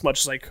drop as much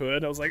as I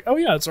could. I was like, oh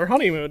yeah, it's our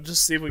honeymoon.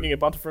 Just see if we can get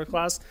bumped to first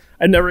class.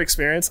 I never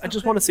experienced. I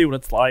just want to see what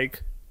it's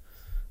like.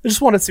 I just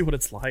want to see what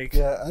it's like.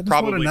 Yeah, I just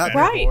Probably want to not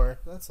better. be poor.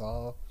 That's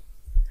all.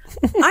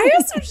 I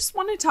also just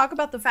want to talk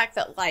about the fact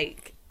that,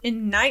 like,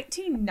 in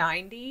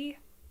 1990,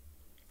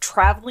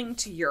 traveling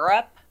to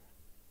Europe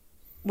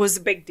was a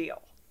big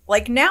deal.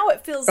 Like, now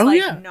it feels Oh, like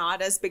yeah.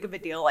 not as big of a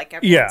deal. Like,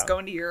 everyone's Yeah.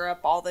 going to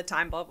Europe all the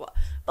time, blah, blah.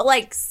 But,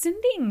 like,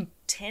 sending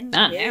 10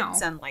 Not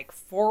kids now. and, like,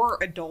 4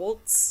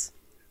 adults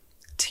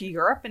to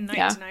Europe in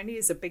 1990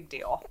 is a big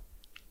deal.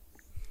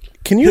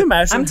 Can you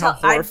imagine how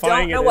I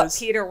horrifying don't know it what is?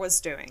 Peter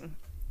was doing.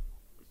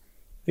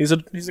 He's a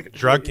Drug He's a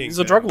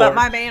kingpin. drug But lord.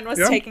 my man was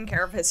Yeah. taking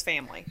care of his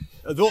family.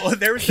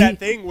 There was that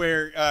thing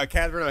where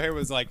Catherine O'Hara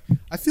was like,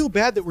 "I feel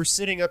bad that we're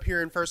sitting up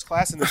here in first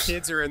class and the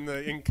kids are in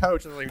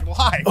coach." I was like,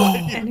 "Why?"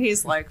 And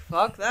he's like,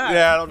 fuck that.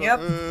 Yeah, I don't Yep.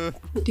 know.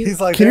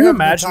 He's like, Can they're you having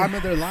the imagine- time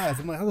of their lives.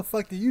 I'm like, how the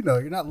fuck do you know?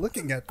 You're not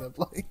looking at them.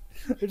 Like,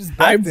 they're just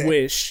I back there.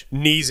 wish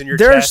Knees in your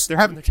There's- chest. They're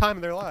having the time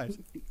of their lives.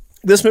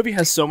 this movie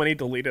has so many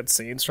deleted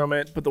scenes from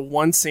it, but the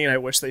one scene I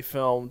wish they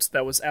filmed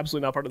that was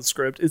absolutely not part of the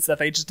script is that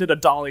they just did a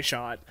dolly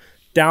shot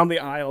down the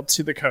aisle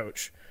to the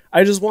coach.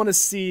 I just want to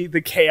see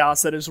the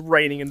chaos that is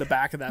reigning in the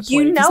back of that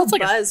plane. You 'cause know that's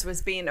like Buzz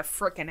was being a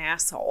freaking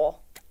asshole.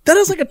 that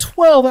is like a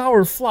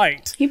 12-hour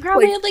flight. He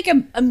probably had like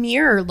a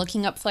mirror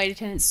looking up flight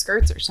attendant's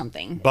skirts or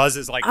something. Buzz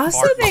is like Also,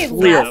 far they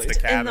clear of left the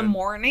in cabin. the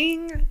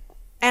morning,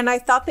 and I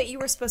thought that you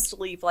were supposed to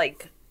leave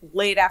like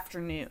late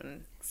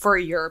afternoon for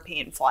a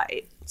European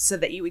flight so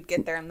that you would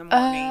get there in the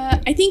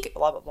morning. I think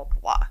Blah, blah, blah, blah,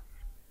 blah.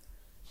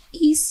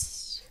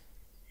 East.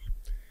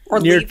 Or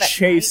You're leave at night.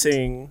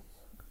 chasing.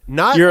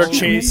 Not You're only-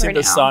 chasing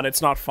remember the now. sun.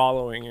 It's not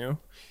following you.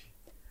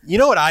 You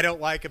know what I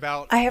don't like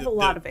about I have a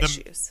lot of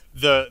issues.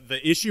 The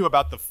issue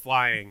about the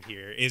flying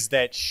here is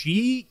that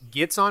she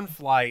gets on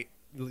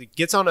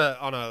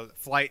a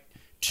flight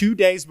 2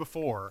 days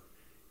before,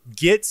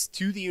 gets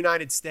to the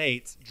United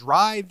States,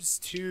 drives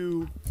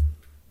to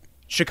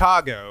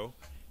Chicago,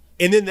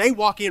 and then they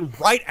walk in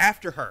right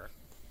after her.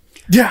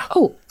 Yeah.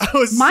 Oh, I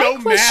was My so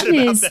mad question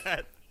about is-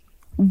 that.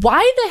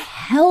 why the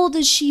hell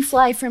does she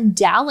fly from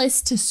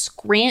Dallas to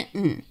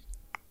Scranton?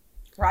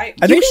 Right?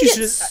 I think You she can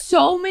should. get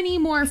so many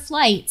more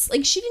flights.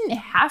 Like, she didn't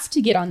have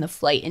to get on the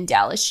flight in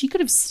Dallas. She could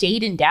have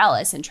stayed in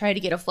Dallas and tried to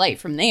get a flight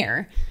from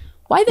there.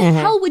 Why the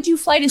hell would you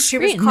fly to She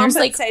was Scranton? There's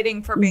like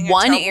compensating for being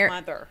one a terrible air-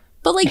 mother.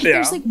 But like, Yeah.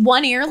 there's like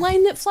one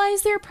airline that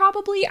flies there.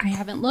 Probably, I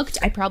haven't looked.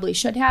 I probably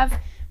should have,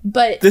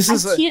 but This I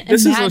is can't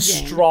this imagine. is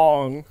a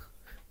strong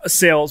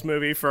sales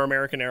movie for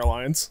American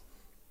Airlines.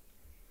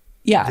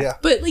 Yeah.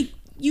 But like,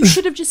 you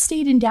should have just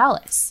stayed in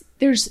Dallas.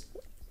 There's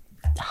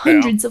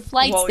hundreds of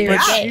flights Well, there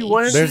yeah. a day. She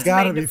went- There's She's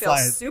got to made be to feel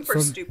flights super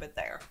from stupid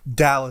there.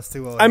 Dallas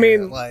to O'Hare. I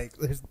mean- like,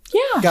 there's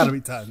Yeah. got to be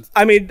tons.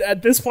 I mean,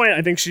 at this point,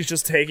 I think she's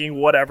just taking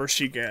whatever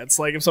she gets.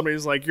 Like, if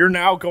somebody's like, "You're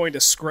now going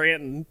to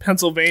Scranton,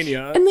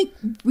 Pennsylvania," And like,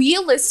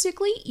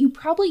 realistically, you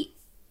probably,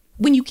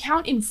 when you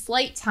count in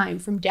flight time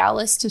from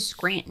Dallas to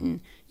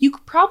Scranton, you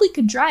probably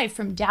could drive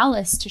from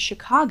Dallas to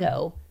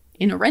Chicago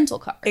in a rental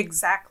car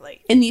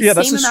Exactly. in the Yeah,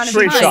 that's same a amount of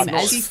straight shot time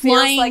north. as She feels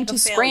flying like to a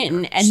Scranton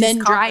failure. and She's then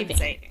driving.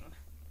 compensating.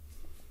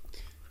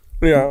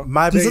 yeah,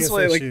 My Because biggest that's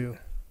why, like, issue.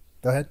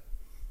 Go ahead.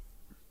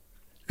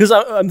 because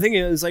I'm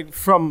thinking is like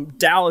from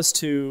Dallas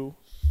to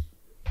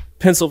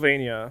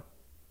Pennsylvania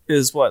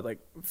is what, like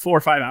 4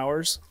 or 5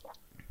 hours.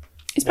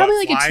 It's probably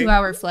What, like a flying?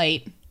 2-hour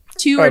flight,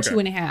 2 or Okay.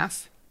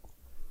 2.5.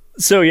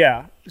 So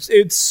yeah,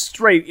 it's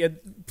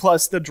straight.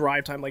 Plus the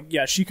drive time. Like,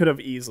 yeah, she could have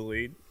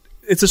easily.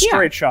 It's a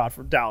straight shot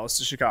from Dallas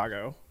to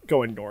Chicago,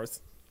 going north,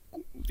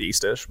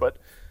 eastish. But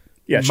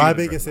yeah, she My could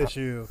have biggest driven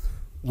issue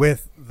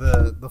with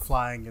the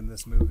flying in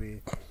this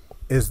movie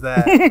is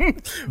that they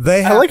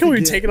that. have I like to how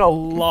we've get- taken a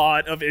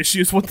lot of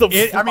issues with the.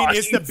 I mean,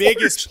 it's the flying.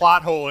 biggest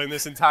plot hole in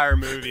this entire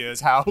movie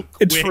is how quick,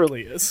 It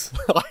truly is.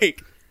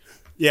 like,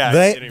 yeah.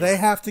 They anyway. they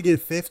have to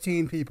get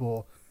 15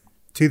 people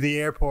to the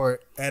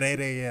airport at 8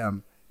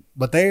 a.m.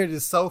 But they are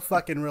just so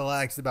fucking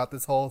relaxed about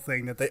this whole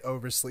thing that they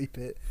oversleep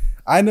it.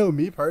 I know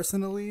me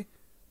personally,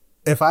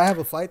 if I have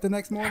a flight the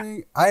next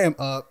morning, I am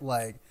up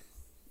like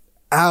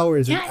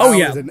hours and Yes. Oh, hours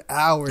yeah. and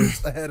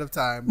hours ahead of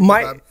time. because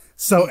My- I'm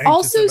so anxious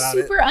Also, about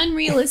super it.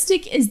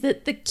 unrealistic is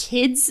that the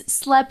kids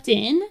slept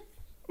in.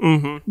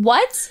 Mm-hmm.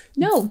 What?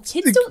 No,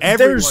 kids don't.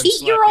 Everyone There's- slept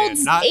in,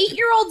 8-year-olds. not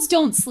 8-year-olds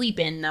don't sleep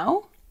in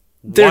though.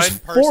 There's one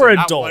person, four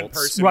not one adults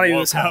person running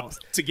woke this up house.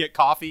 to get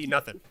coffee.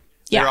 Nothing.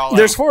 Yeah. They're all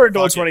There's out. 4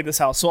 adults Fuck it. running this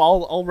house, so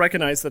I'll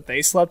recognize that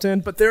they slept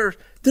in. But there's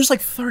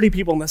like 30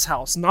 people in this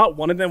house. Not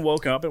one of them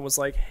woke up and was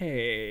like,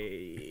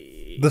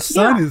 "Hey, The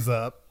sun is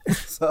up.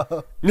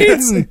 So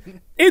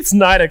it's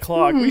 9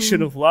 o'clock. We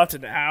should have left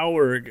an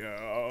hour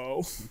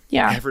ago."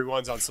 Yeah.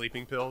 Everyone's on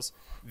sleeping pills.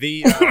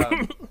 The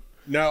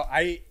no,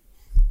 I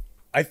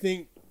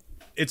think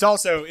it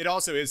also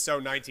is so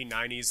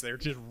 1990s. They're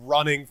just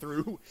running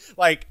through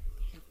like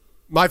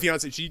my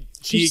fiance.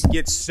 She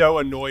gets so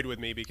annoyed with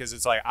me because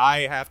it's like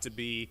I have to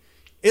be.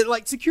 It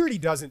like security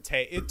doesn't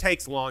take. It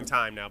takes a long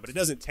time now, but it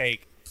doesn't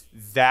take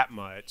that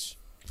much.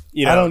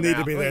 You know, I don't need now.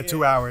 to be there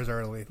 2 hours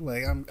early.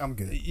 Like I'm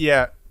good.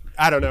 Yeah,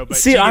 I don't know, but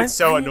See, she I- gets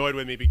so annoyed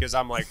with me because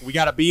I'm like, we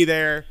got to be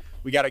there.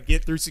 We got to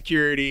get through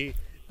security.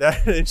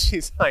 And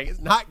she's like, it's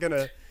not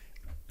gonna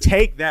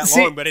take that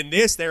See- long. But in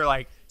this, they're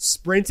like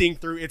sprinting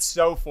through. It's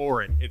so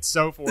foreign. It's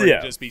so foreign Yeah.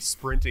 to just be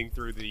sprinting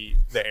through the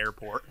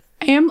airport.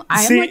 I am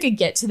See- like a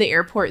get to the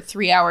airport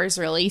 3 hours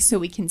early so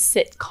we can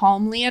sit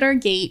calmly at our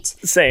gate,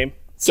 Same.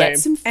 get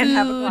some food, And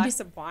have a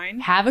glass of wine.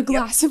 have a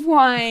glass of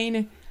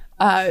wine,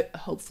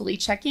 hopefully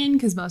check in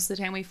because most of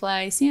the time we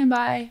fly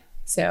standby.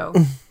 So,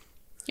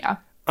 yeah.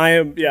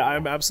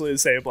 I'm absolutely the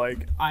same.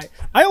 Like,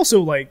 I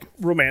also like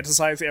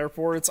romanticize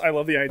airports. I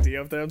love the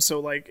idea of them. So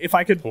like, if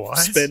I could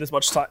spend as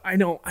much time, I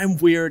know I'm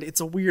weird.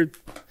 It's a weird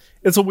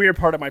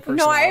part of my personality.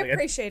 No, I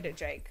appreciate it,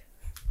 Jake.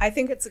 I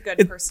think it's a good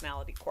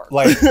personality quirk.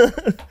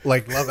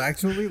 Like Love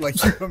Actually,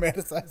 like you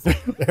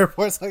romanticize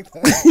airports like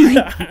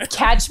that.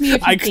 Catch me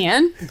if you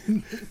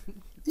can.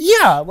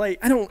 Yeah, like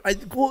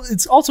well,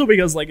 it's also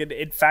because like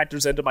it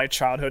factors into my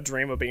childhood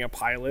dream of being a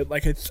pilot.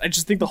 Like I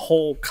just think the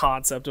whole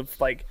concept of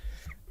like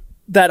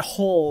that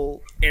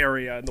whole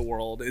area in the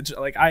world. It's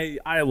like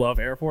I love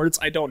airports.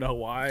 I don't know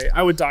why.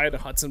 I would die at the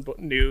Hudson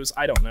News.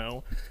 I don't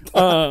know.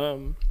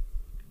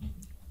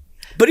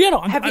 But you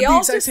know, have you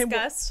all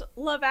discussed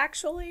Love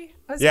Actually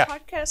as a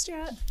podcast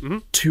yet? Mm-hmm.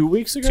 2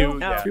 weeks ago?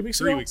 3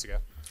 weeks ago.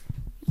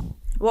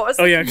 What was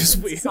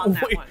because on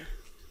that one?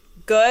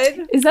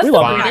 Good. Is that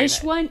the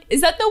British one?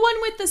 Is that the one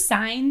with the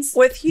signs?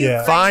 With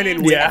Hugh? Fine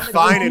and weird.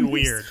 Fine and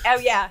weird. Oh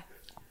yeah,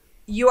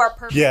 you are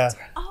perfect. Yeah.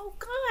 Oh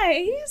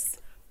guys.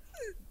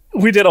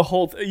 We did a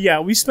whole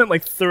we spent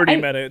like 30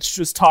 minutes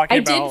just talking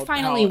about I did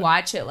finally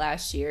watch it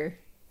last year.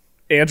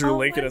 Andrew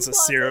Lincoln is a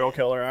serial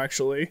killer,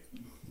 actually.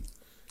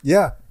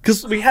 Yeah.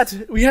 Because we had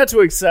to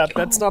accept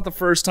that's not the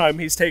first time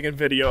he's taken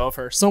video of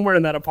her. Somewhere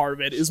in that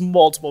apartment is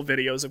multiple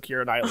videos of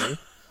Keira Knightley.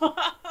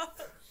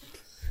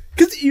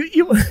 Because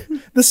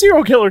the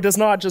serial killer does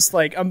not just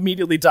like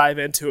immediately dive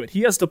into it.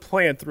 He has to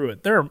plan through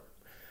it.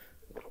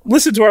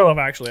 Listen to our Love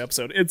Actually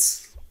episode.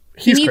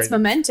 He needs crazy.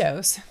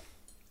 mementos.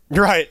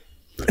 Right.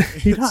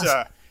 He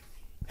does.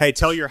 Hey,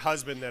 tell your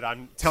husband that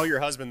I'm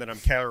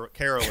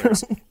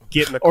Carolers.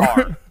 Get in the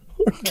car.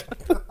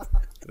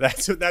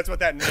 That's what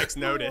that next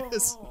note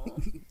is.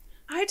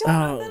 I don't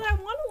know that I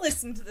want to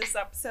listen to this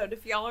episode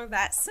if y'all are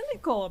that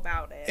cynical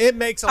about it. It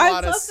makes a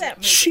lot of sense. I love that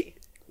movie.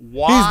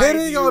 He's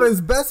hitting on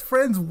his best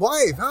friend's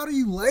wife. How do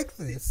you like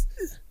this?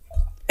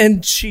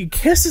 And she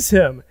kisses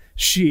him.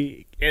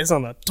 She is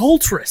an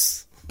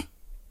adulteress.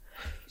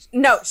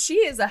 No, she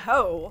is a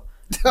hoe.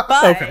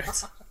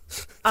 But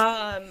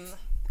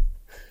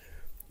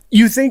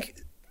you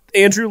think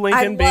Andrew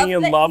Lincoln being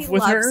in love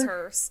with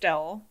her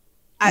still?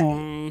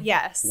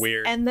 Yes.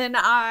 Weird. And then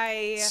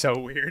so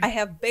weird. I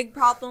have big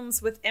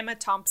problems with Emma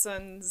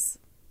Thompson's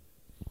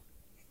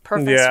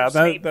Professor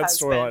Snape that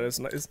husband. storyline is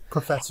nice.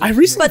 Professor. I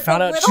recently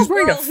found out she's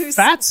wearing a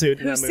fat suit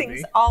in that movie. Who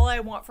sings "All I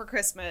Want for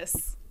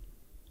Christmas"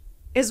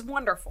 is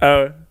wonderful.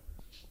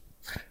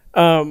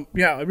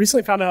 I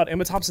recently found out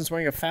Emma Thompson's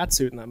wearing a fat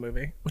suit in that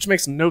movie, which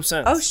makes no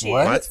sense. Oh, she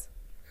is.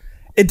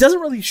 It doesn't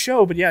really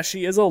show, but yeah,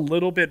 she is a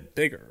little bit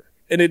bigger,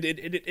 and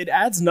it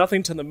adds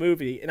nothing to the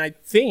movie. And I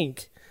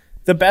think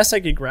the best I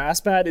could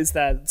grasp at is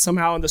that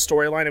somehow in the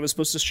storyline it was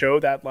supposed to show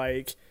that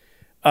like,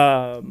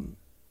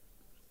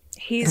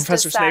 he's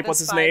Professor Snape, what's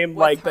his name?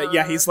 Like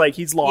that,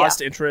 he's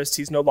lost interest.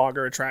 He's no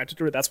longer attracted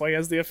to her. That's why he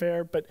has the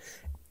affair. But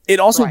it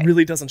also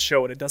really doesn't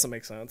show it. It doesn't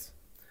make sense.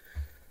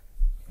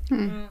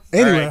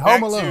 Anyway,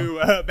 Home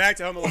Alone. Back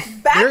to Home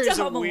Alone. Back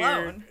to Home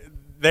Alone.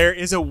 There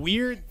is a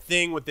weird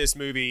thing with this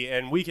movie,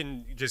 and we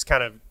can just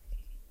kind of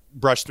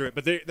brush through it.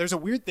 But there's a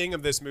weird thing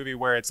of this movie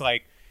where it's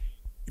like,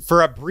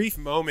 for a brief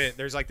moment,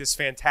 there's like this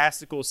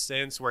fantastical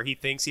sense where he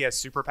thinks he has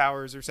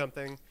superpowers or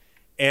something.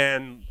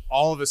 And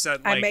all of a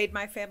sudden, like, I made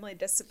my family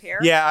disappear.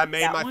 Yeah, I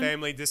made my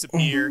family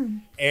disappear.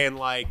 And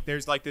like,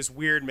 there's like this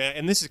weird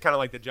and this is kind of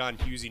like the John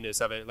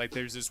Hughesiness of it. Like,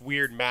 there's this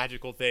weird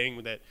magical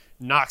thing that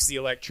knocks the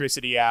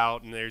electricity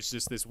out, and there's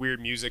just this weird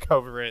music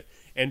over it,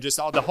 and just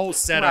all the whole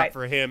setup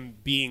for him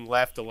being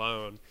left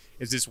alone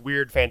is this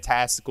weird,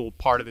 fantastical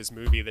part of this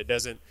movie that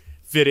doesn't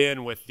fit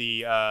in with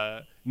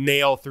the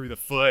nail through the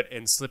foot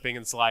and slipping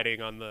and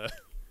sliding on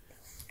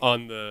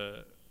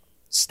the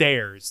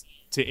stairs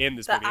to end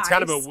this movie. It's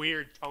kind of a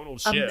weird tonal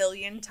shift. A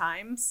million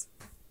times.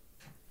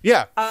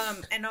 Yeah.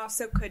 And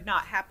also could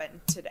not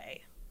happen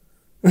today.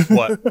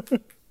 What?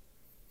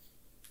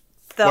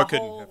 The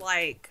whole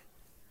like,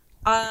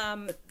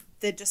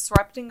 the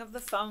disrupting of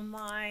the phone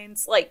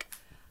lines. Like,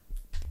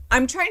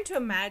 I'm trying to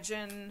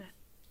imagine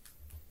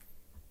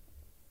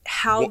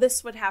how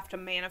this would have to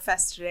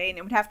manifest today, and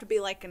it would have to be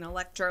like an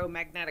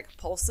electromagnetic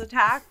pulse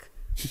attack.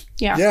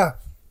 Yeah.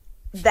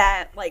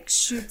 That like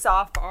shoots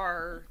off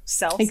our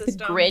cell systems.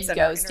 The grid and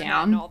goes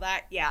down. And all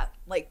that. Yeah,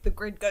 like the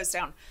grid goes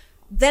down.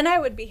 Then I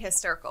would be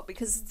hysterical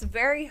because it's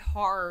very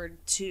hard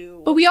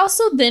to. But we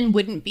also then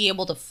wouldn't be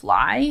able to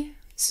fly,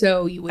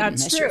 so you wouldn't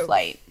miss your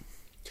flight.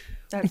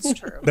 That's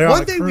true.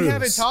 One thing we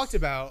haven't talked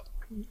about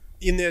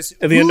in this.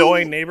 The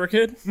annoying neighbor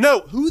kid?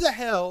 No, who the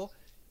hell?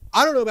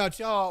 I don't know about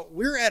y'all.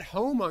 We're at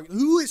home.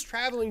 Who is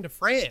traveling to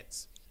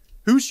France?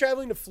 Who's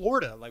traveling to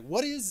Florida? Like,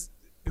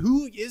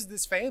 who is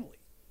this family?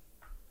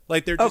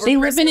 Like, they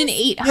live in an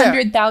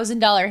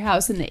 $800,000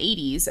 house in the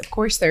 80s. Of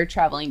course, they're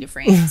traveling to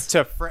France.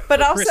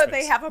 But also, Christmas.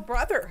 They have a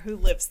brother who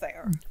lives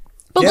there.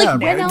 But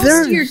when else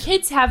do your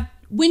kids have?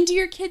 When do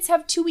your kids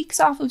have 2 weeks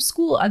off of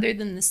school other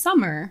than the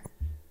summer?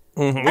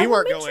 Mm-hmm. We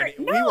weren't going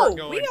anywhere.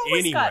 We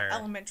always got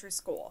elementary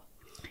school.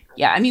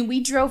 Yeah, I mean, we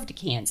drove to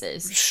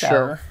Kansas.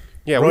 Sure. So.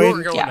 Yeah, we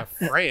weren't going to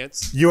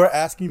France. You are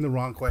asking the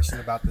wrong question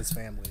about this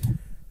family.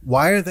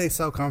 Why are they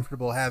so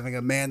comfortable having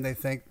a man they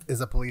think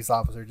is a police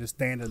officer just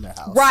stand in their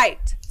house?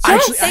 Right.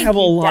 Actually, I Thank have a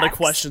you, lot of Dex.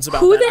 questions about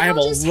Who that. the I have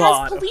hell a just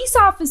lot. has police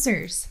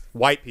officers?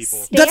 White people.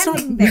 That's not-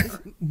 Standing there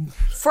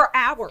for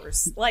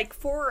hours, like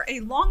for a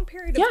long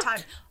period of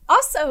time.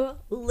 Also,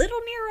 Little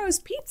Nero's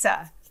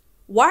Pizza.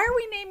 Why are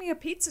we naming a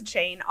pizza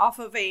chain off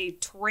of a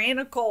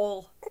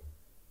tyrannical,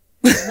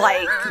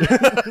 like,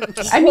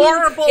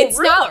 horrible it's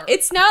ruler?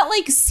 not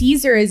like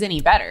Caesar is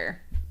any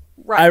better.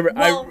 Right.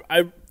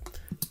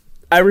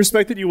 I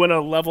respect that you went a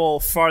level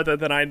farther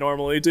than I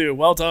normally do.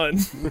 Well done.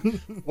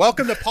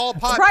 Welcome to Paul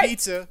Pot Right.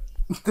 Pizza.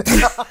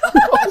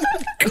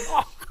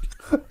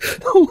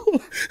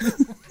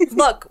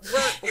 Look,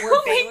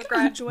 we're Baylor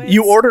graduates.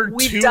 You ordered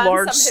We've 2 done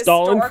large some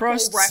Stalin historical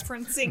crusts?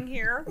 referencing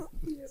here.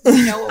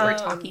 We know what we're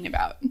talking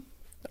about.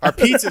 Our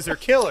pizzas are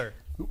killer.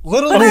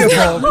 Little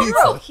Leopold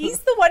Nero, pizza. he's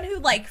the one who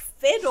like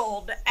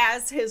fiddled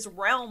as his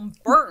realm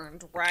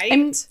burned, right? I'm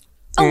He was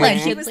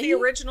allegedly. the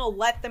original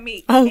let them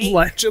eat Oh, cake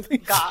allegedly.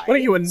 guy. What are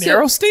you, a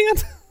narrow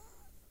stand?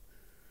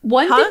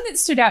 One thing that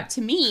stood out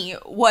to me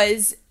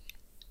was,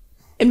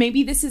 and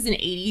maybe this is an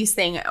 80s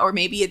thing, or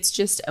maybe it's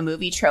just a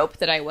movie trope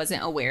that I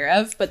wasn't aware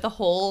of, but the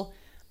whole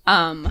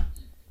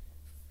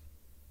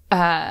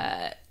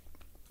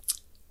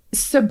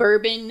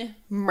suburban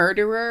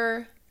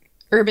murderer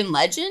urban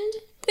legend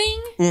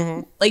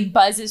thing. Like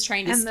Buzz is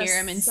trying to And the scare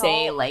him and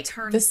say, salt like,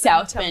 turns the them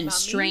South to Bend mummies?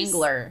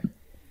 Strangler.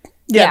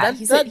 Yeah,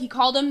 he said he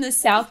called him the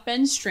South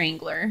Bend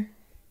Strangler,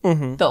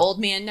 the old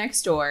man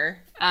next door.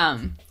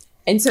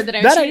 And so that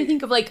I was trying to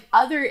think of like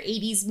other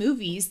 80s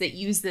movies that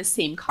use this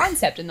same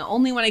concept. And the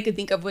only one I could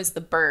think of was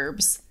The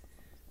Burbs,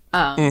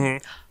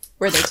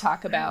 where they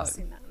talk about,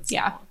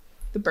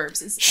 The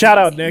Burbs is Shout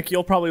out, amazing. Nick.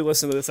 You'll probably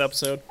listen to this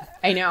episode.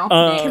 I know.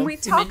 Nick, Can we you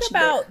talk mentioned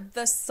about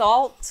the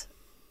salt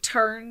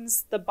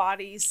turns the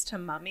bodies to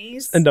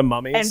mummies? And the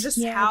mummies. And just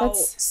Yeah, how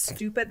that's-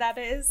 stupid that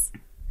is?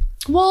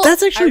 Well,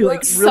 That's actually I like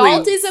wrote really.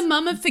 salt is a Dumb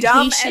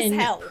mummification as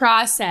hell.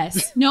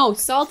 process. No,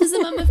 salt is a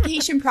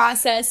mummification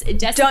process. It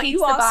desiccates Don't you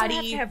the also body.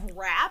 have to have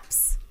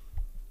wraps?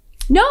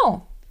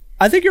 No,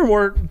 I think you're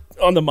more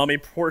on the mummy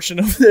portion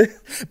of it,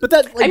 but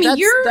that like, I mean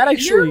that's,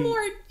 that you're actually.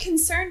 more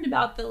concerned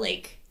about the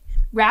like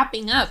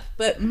wrapping up,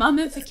 but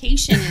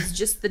mummification is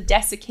just the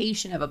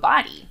desiccation of a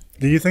body.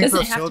 Do you think Doesn't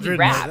those have to be children know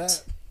wrapped.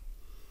 that?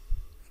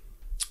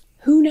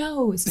 Who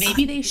knows?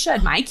 Maybe they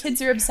should. My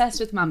kids are obsessed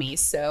with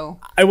mummies,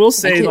 so I will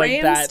say kid- like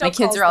Graham that. still my kids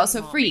calls are also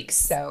them mummies. freaks.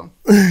 So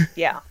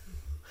Yeah.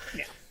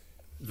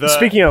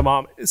 Speaking of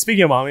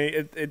mommy,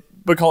 it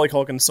Macaulay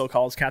Culkin still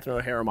calls Catherine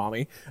O'Hara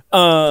mommy.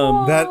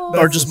 That's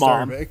Or just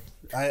mom. disturbing.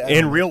 I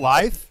In real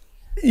life?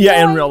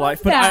 Yeah, in I real love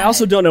life, but I that.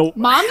 also don't know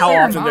Mommy how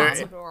or often mom?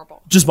 they're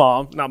Adorable. just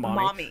mom, not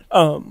mommy.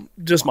 Mommy.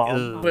 Just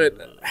mom.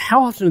 But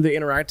how often are they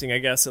interacting? I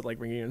guess at like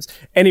reunions.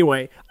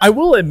 Anyway, I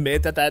will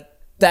admit that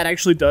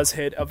actually does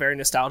hit a very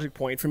nostalgic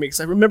point for me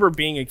because I remember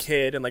being a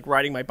kid and like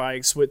riding my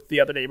bikes with the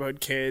other neighborhood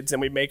kids, and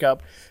we'd make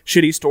up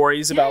shitty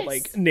stories about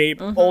like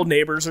old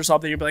neighbors or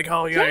something. You'd be like,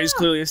 "Oh yeah, he's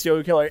clearly a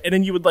serial killer," and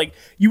then you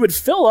would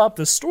fill up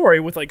the story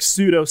with like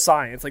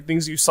pseudoscience, like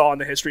things you saw on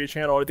the History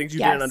Channel or things you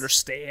didn't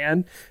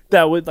understand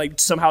that would like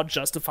somehow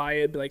justify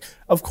it. Be like,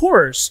 of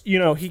course,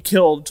 he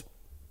killed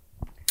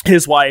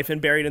his wife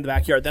and buried in the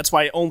backyard. That's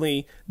why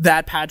only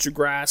that patch of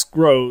grass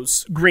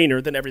grows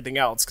greener than everything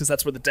else, because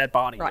that's where the dead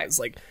body is.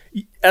 Like,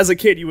 as a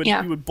kid, you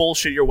would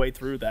bullshit your way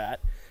through that.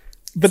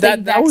 But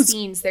like that was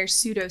vaccines, they're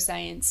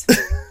pseudoscience.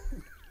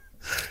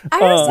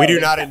 We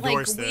do not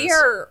endorse like, this.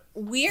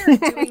 We're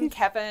doing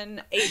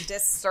Kevin a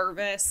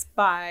disservice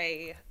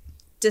by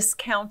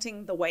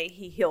discounting the way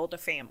he healed a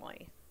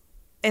family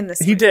in this.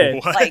 he movie. did.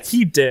 What? Like,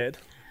 he did.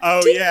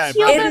 Oh, yeah.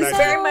 kill bring It it is back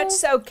very to- much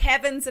so.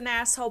 Kevin's an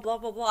asshole, blah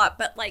blah blah.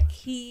 But like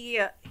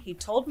he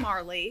told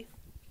Marley,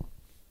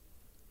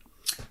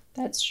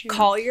 That's true.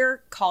 call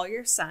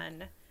your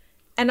son,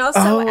 and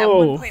also at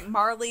Oh. one point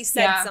Marley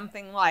said Yeah.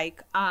 something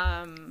like,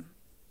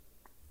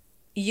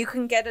 "You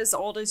can get as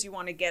old as you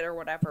want to get or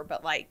whatever,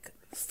 but like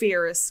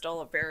fear is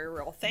still a very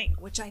real thing,"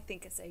 which I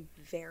think is a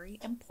very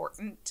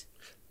important.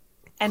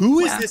 And Who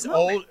is poignant this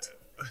moment. old?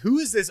 Who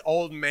is this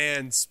old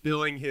man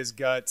spilling his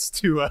guts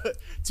to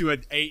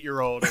an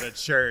 8-year-old in a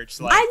church?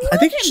 Like, I love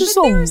think him, he's just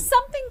but a- there's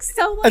something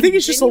so. Like, I think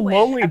he's just a genuine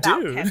lonely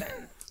about dude.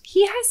 Kevin.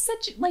 He has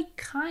such like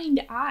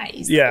kind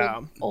eyes.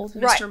 Yeah. old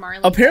Right. Mr. Marley.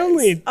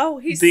 Apparently, does. Oh,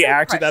 he's the so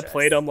actor that precious.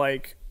 played him,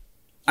 like,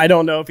 I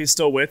don't know if he's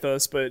still with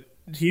us, but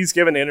he's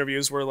given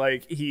interviews where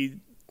like he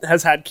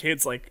has had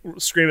kids like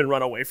scream and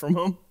run away from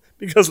him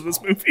because of this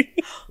movie.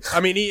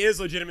 I mean, he is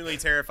legitimately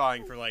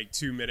terrifying for like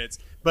 2 minutes.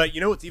 But you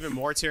know what's even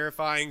more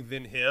terrifying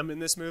than him in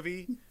this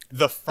movie?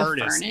 The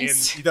furnace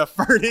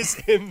furnace?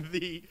 in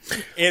the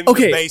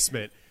Okay.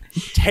 basement.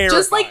 Terrifying.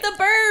 Just like the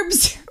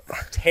Burbs.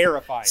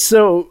 terrifying.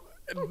 So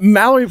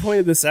Mallory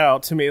pointed this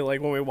out to me like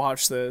when we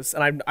watched this,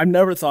 and I've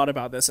never thought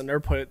about this and never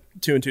put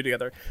 2 and 2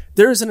 together.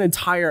 There's an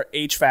entire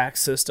HVAC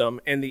system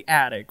in the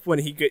attic when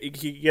he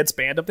gets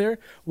banned up there.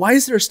 Why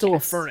is there still a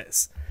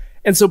furnace?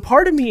 And so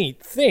part of me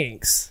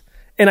thinks,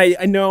 and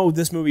I know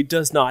this movie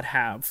does not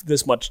have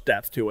this much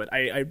depth to it.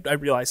 I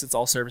realize it's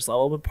all surface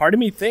level, but part of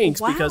me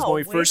thinks because when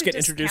we Wow, first way get to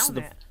introduced to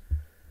the discount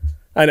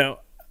I know.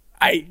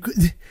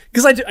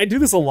 Because I do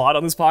this a lot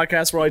on this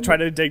podcast where I try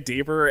to dig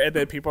deeper, and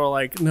then people are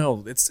like,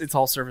 "No, it's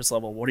all surface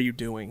level. What are you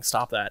doing?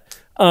 Stop that."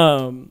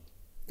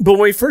 But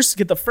when we first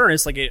get the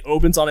furnace, like it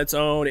opens on its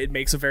own, it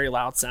makes a very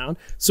loud sound.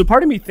 So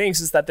part of me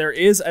thinks is that there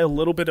is a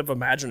little bit of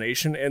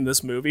imagination in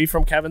this movie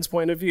from Kevin's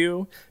point of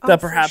view,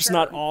 that perhaps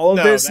not all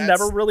of this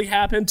never really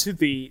happened to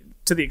the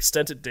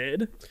extent it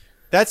did.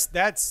 That's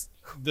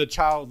the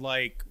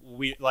childlike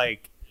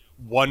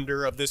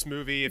wonder of this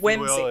movie, if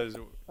Whimsy. you will, is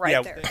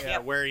There. yeah,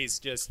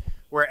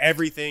 where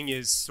everything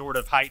is sort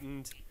of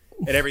heightened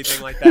and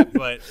everything like that,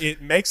 but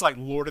it makes like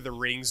Lord of the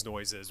Rings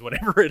noises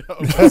whenever it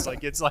opens.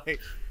 Like it's like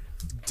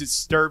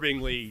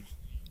disturbingly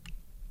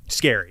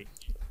scary.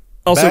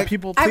 Also,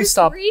 people, I please was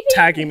stop reading-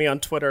 tagging me on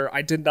Twitter.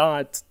 I did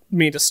not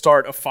mean to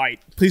start a fight.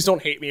 Please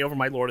don't hate me over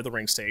my Lord of the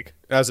Rings take.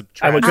 That was a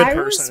I'm a tragedy.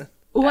 good I was- person.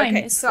 Ooh, I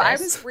Okay, missed so I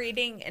this. was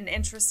reading an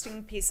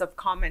interesting piece of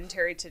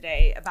commentary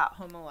today about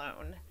Home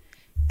Alone.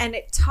 And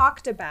it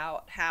talked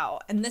about how,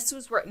 and this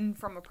was written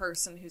from a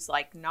person who's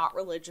like not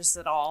religious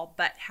at all,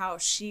 but how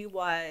she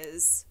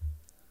was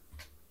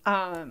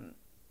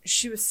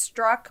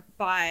struck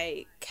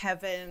by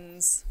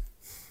Kevin's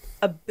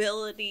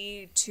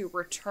ability to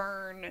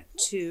return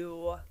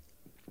to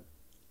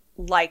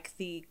like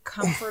the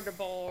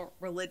comfortable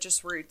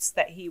religious roots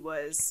that he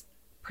was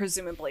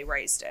presumably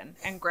raised in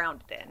and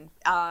grounded in.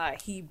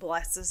 He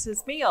blesses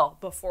his meal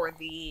before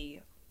the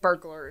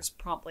burglars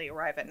promptly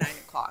arrive at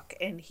 9:00,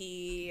 and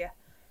he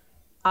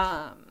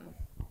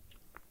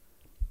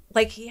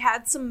he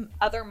had some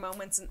other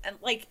moments and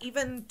like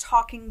even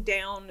talking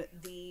down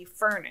the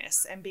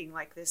furnace and being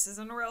like, this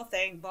isn't a real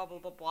thing, blah blah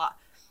blah blah.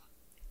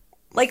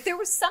 Like there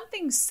was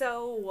something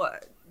so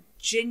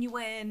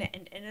genuine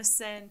and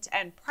innocent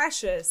and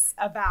precious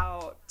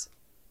about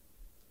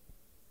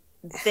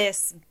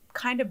this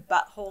kind of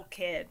butthole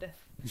kid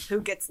who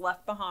gets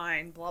left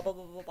behind, blah blah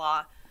blah blah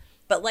blah.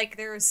 But like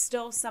there is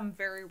still some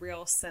very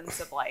real sense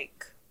of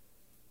like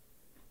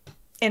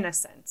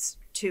innocence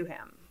to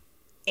him.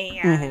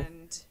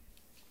 And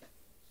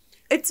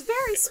it's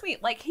very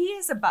sweet. Like he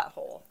is a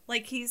butthole.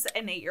 Like he's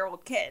an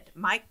 8-year-old kid.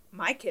 My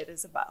kid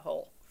is a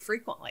butthole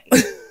frequently.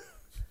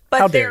 But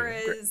How there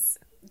dare you. is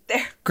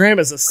Graham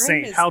is a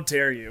saint. is- How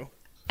dare you?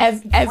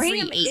 Every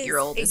Graham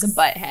 8-year-old is is a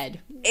butthead.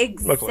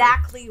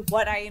 exactly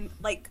what I am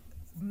like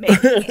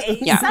making a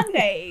Yeah.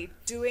 Sunday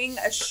doing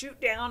a shoot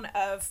down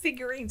of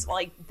figurines.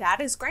 Like that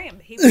is Graham.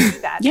 He would do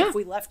that Yeah. if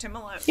we left him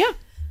alone. Yeah.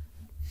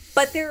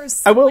 But there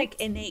is I some will- like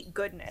innate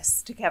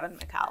goodness to Kevin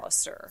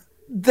McAllister.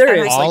 There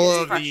And is. I Like, think all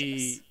it's of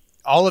precious.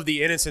 all of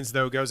the innocence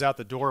though goes out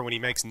the door when he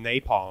makes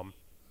napalm.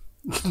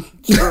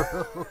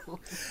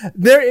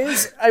 there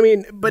is. I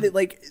mean, but it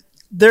like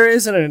there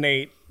is an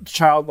innate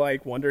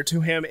childlike wonder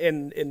to him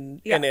in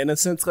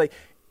innocence. Like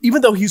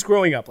even though he's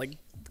growing up, like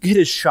kid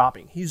is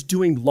shopping, he's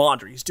doing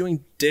laundry, he's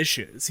doing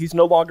dishes. He's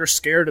no longer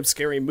scared of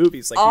scary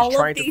movies. Like All he's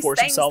trying of to these force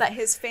things himself. that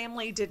his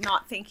family did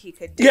not think he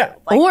could do. Yeah.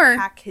 Like Or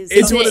pack his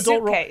into own an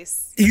adult role.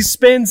 suitcase. He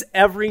spends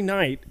every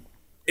night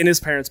in his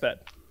parents' bed.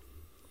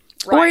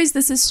 Or Right. is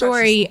this a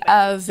story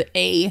of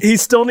a He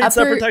still needs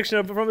that upper-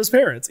 protection from his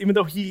parents, even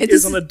though he It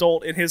is is- an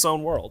adult in his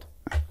own world.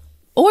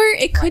 Or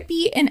it could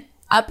be an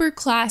upper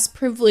class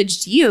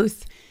privileged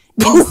youth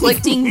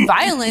inflicting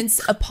violence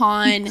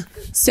upon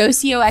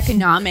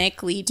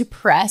socioeconomically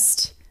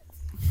depressed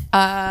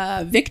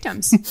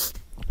victims.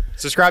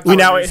 Subscribe to We our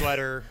now-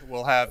 newsletter.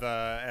 We'll have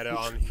Etta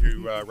on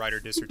who write her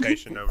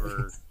dissertation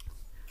over.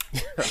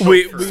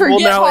 We Forget will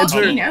now enter.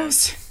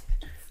 volcanoes.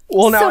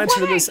 We'll now So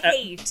enter what this. I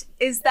hate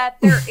is that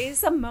there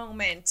is a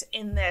moment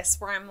in this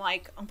where I'm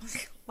like, oh my,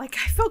 like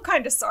I feel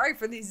kind of sorry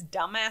for these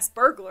dumbass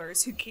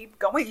burglars who keep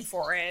going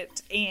for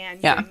it and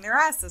Yeah. getting their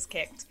asses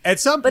kicked. At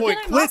some But point,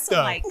 then I'm quit also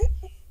though. like,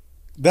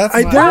 That's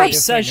I- my their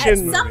biggest thing with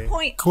obsession- this at some movie.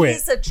 point, Quit.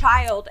 he's a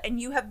child,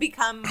 and you have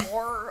become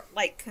more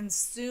like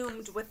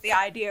consumed with the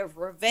idea of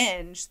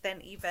revenge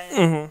than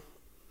even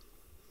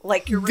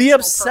like your The original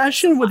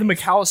obsession purpose with the in life.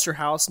 McAllister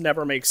house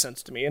never makes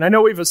sense to me. And I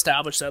know we've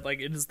established that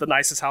like it is the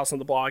nicest house on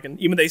the block, and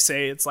even they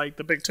say it's like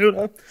the big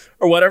tuna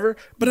or whatever.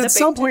 But The at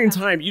some big point in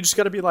tuna. time, you just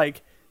got to be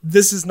like,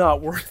 this is not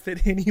worth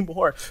it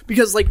anymore.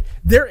 Because like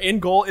their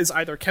end goal is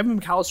either Kevin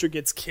McAllister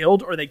gets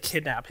killed or they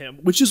kidnap him,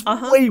 which is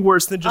way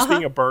worse than just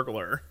being a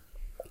burglar.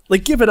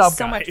 Like, give it up,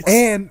 So much guys. worse.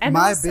 And, And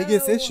my also-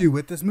 biggest issue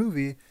with this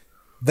movie,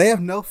 they have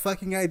no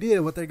fucking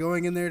idea what they're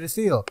going in there to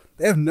steal.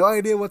 They have no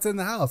idea what's in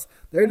the house.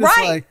 They're just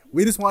Right. like,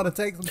 we just want to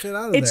take some shit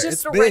out of It's there.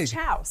 just It's a big. rich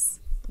house.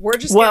 We're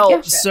just Well, gonna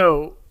get shit.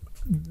 so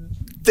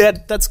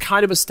that's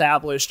kind of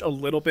established a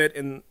little bit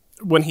in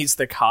when he's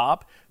the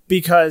cop,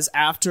 because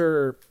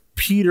after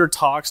Peter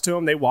talks to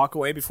him, they walk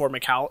away before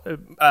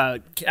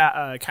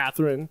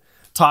Catherine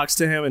talks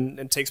to him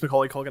and takes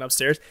Macaulay Culkin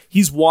upstairs.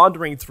 He's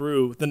wandering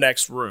through the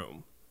next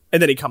room,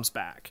 and then he comes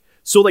back.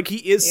 So like he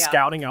is Yeah.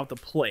 scouting out the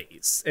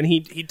place, and he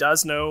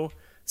does know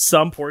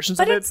some portions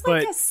But of it, it's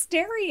like but a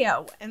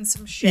stereo and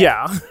some shit.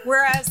 Yeah.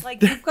 Whereas,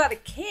 like, you've got a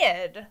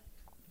kid.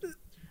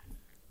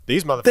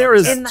 These motherfuckers There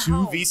is- have In the 2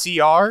 home.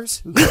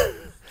 VCRs.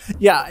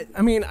 yeah,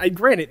 I mean,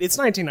 granted, it's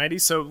 1990,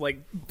 so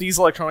like these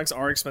electronics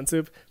are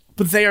expensive,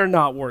 but they are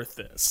not worth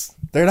this.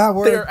 They're not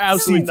worth. They're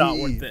absolutely not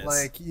CTE. worth this.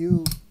 Like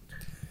you.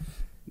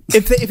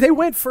 if they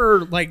went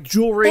for like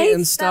jewelry They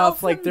and stuff,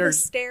 fell like from they're the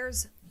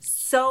stairs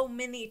so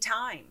many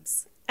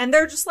times, and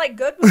they're just like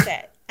good with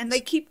it, and they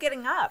keep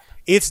getting up.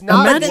 It's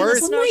not But then the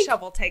worth. snow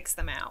shovel takes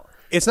them out.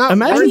 It's not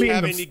Imagine worth being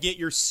having the- to get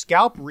your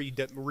scalp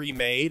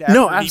remade after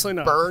No, he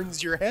absolutely not.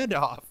 burns your head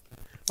off.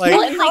 Like,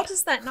 Well, how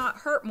does that not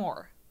hurt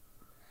more?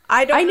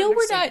 I don't. I know we're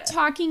understand not it.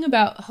 talking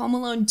about Home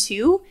Alone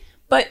 2,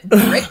 but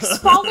bricks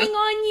falling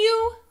on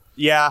you,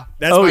 yeah,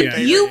 that's Oh, my yeah.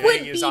 favorite you thing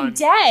would is be on,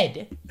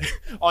 dead.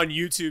 on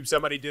YouTube.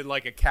 Somebody did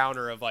like a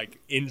counter of like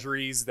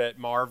injuries that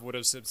Marv would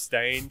have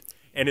sustained,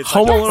 and it's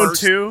Home like Alone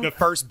 2? The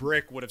first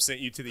brick would have sent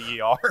you to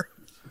the ER.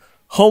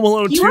 Home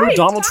Alone You 2, already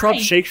Donald Trump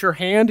died. shakes your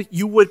hand,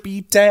 you would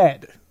be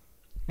dead.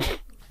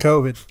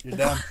 COVID. You're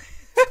done.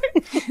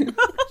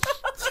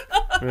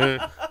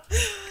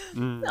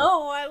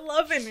 Oh, I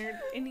love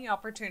any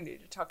opportunity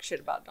to talk shit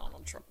about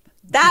Donald Trump.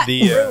 That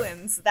The,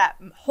 ruins that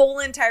whole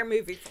entire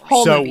movie for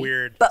me. So movie.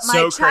 weird, But my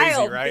so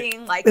child crazy, right?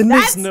 being like, It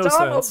makes "That's no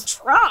Donald sense.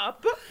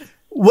 Trump."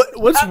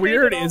 What's That made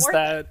weird it all is worth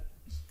that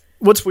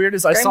what's weird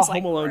is I saw Graham's Home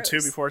like, Alone 2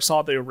 gross. before I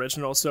saw the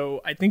original,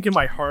 so I think in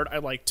my heart I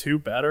like 2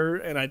 better,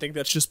 and I think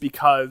that's just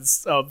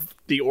because of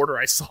the order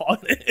I saw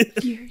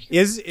it.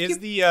 Is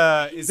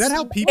that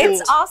how people?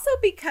 It's also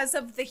because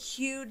of the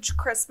huge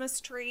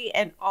Christmas tree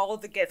and all of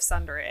the gifts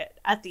under it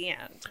at the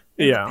end.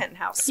 In Yeah. the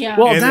penthouse. Yeah.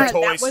 Well, and that- the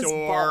toy that was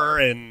store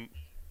baller. and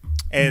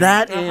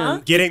That Uh-huh.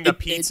 and getting the it-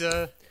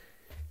 pizza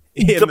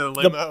in the- the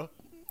limo.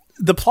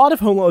 the plot of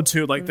Home Alone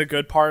 2, like the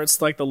good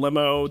parts, like the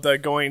limo, the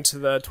going to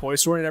the toy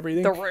store and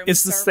everything, The room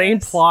it's the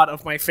same service. plot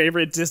of my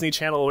favorite Disney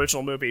Channel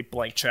original movie,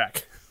 Blank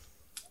Check,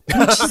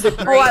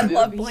 Oh, I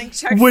love Blank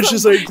Check. which so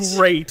is a much.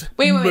 great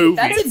Wait, movie.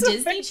 that's a It's a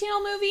Disney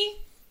Channel movie?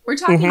 We're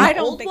talking I the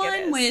don't old think it one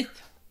is.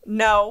 with...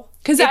 No,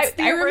 Because It's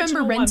the I remember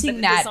original one,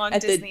 renting but it is that on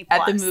at Disney the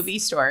Plus. movie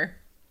store.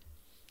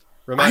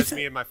 Reminds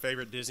me of my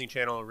favorite Disney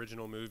Channel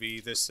original movie,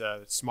 this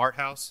Smart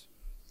House.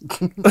 That's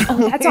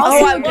Oh, I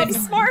also love good.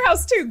 Smart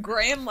House too.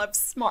 Graham loves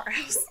Smart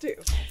House too.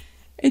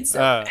 It's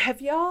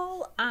Have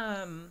y'all,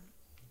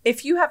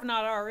 if you have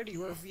not already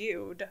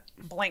reviewed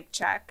Blank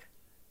Check,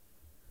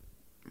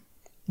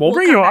 We'll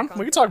bring come you back on. on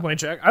We can talk Blank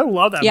Check. I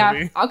love that yeah,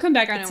 movie. I'll come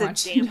back on It's and a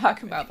watch damn you talk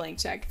good about Blank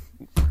Check.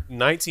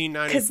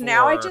 1994. because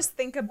now I just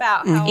think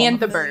about how And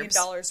The $1 million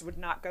Burbs. would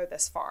not go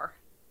this far.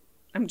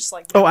 I'm just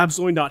like, Oh,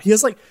 absolutely not. He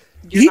has like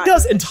You're he not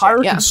does doing this entire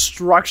shit. Yeah.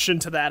 construction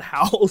to that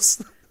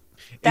house.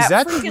 Is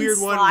that the freaking weird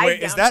one? slide Where,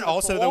 is down that to the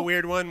also the pool?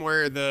 weird one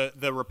where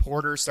the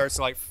reporter starts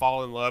to like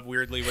fall in love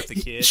weirdly with the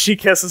kid? She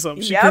kisses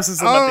him. She Yep. kisses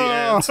him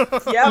at the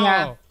end. Yep.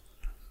 Yeah.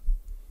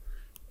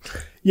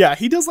 Yeah,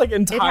 he does like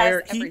entire.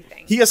 has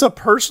everything. He has a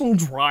personal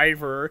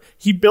driver.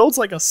 He builds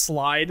like a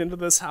slide into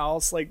this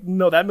house. Like,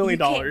 no, that $1 You million.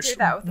 can't do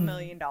that with $1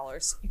 million. You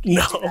can't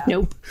No. do that.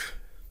 Nope.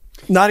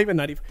 Not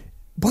even.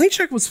 Blank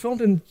Check was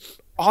filmed in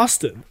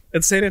Austin,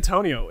 in San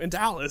Antonio, in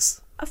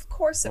Dallas. Of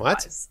course it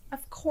What? was.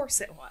 Of course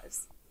it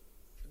was.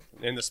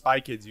 In the Spy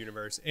Kids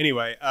universe.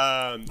 Anyway,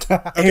 Hey,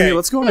 okay.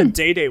 let's go on a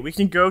day date. We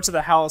can go to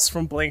the house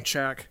from Blank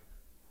Check.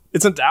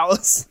 It's in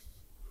Dallas.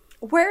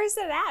 Where is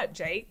it at,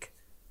 Jake?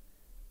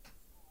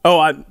 Oh,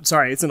 I'm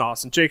sorry. It's in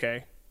Austin.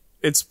 JK.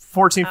 It's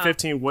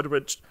 1415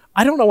 Woodridge.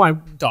 I don't know why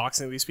I'm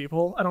doxing these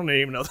people. I don't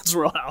even know this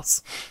real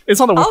house. It's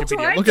on the I'll Wikipedia.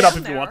 drive Look it up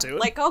down if you want there. to.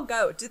 Like, I'll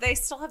go. Do they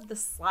still have the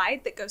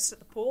slide that goes to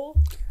the pool?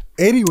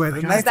 Anyway,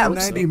 the God, that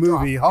was 1990 so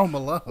movie Home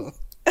Alone.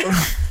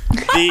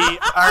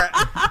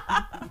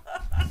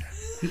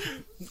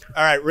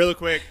 All right, really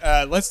quick.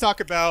 Let's talk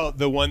about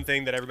the one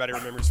thing that everybody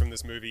remembers from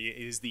this movie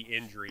is the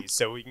injuries.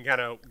 So we can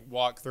kind of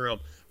walk through them.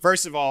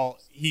 First of all,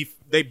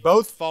 they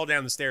both fall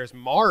down the stairs.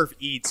 Marv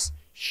eats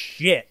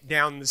shit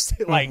down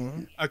the like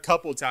a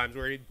couple times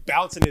where he's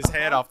bouncing his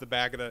head off the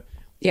back of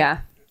Yeah.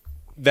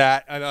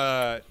 that.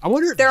 I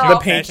wonder if They're Joe all the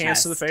paint Pesci-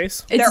 cans to the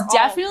face. It's They're all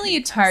definitely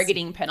a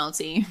targeting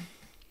penalty,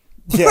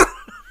 Yeah.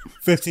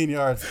 15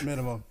 yards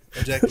minimum.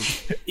 Ejected.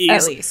 at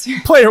Easy. least.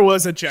 Player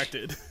was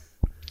ejected.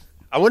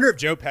 I wonder if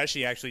Joe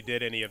Pesci actually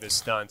did any of his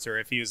stunts or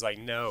if he was like,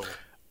 no.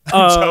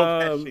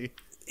 Joe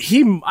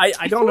Pesci.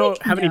 I don't know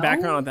have any no.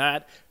 background on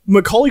that.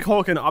 Macaulay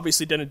Culkin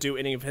obviously didn't do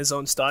any of his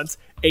own stunts.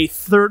 A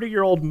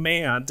 30-year-old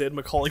man did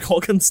Macaulay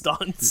Culkin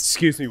stunts.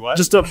 Excuse me, what?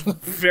 Just a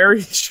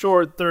very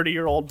short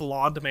 30-year-old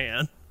blonde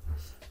man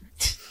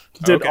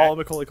did Okay. all of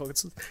Macaulay Culkin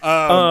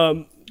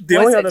stunts. The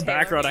Was only it other Taylor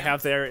background I Man?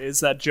 have there is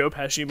that Joe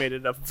Pesci made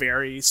it a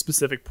very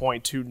specific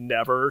point to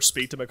never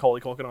speak to Macaulay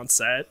Culkin on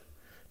set,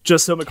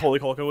 just so Macaulay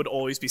Culkin would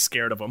always be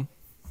scared of him.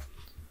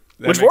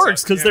 That Which makes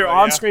works sense. because Yeah, their well,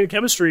 yeah. on-screen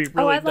chemistry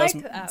really I like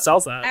does that.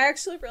 sells that. I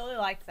actually really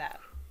like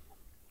that.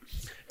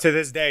 To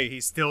this day,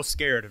 he's still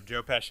scared of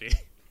Joe Pesci.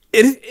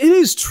 It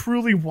is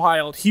truly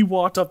wild. He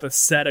walked off the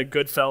set of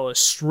Goodfellas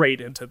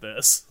straight into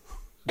this.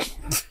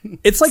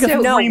 It's like a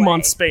So- No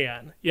 3-month way.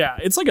 span. Yeah,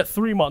 it's like a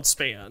 3-month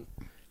span.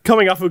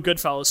 Coming off of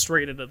Goodfellas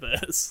straight into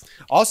this.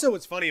 Also,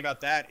 what's funny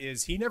about that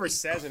is he never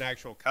says an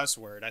actual cuss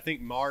word. I think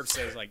Marv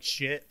says like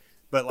shit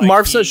But like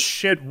Marv says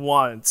shit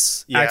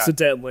once Yeah.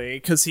 accidentally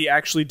because he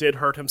actually did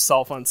hurt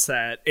himself on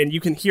set, and you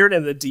can hear it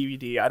in the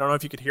DVD. I don't know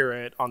if you could hear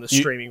it on the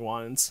streaming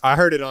ones. I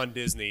heard it on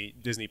Disney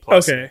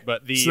Plus. Okay,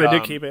 but so they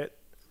did keep it.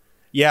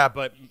 Yeah,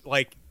 but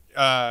like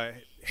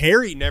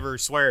Harry never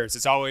swears.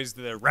 It's always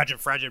the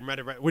Fragile,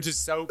 which is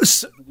so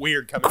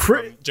weird coming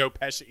from Joe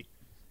Pesci.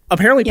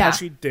 Apparently, Yeah.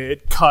 Pesci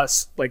did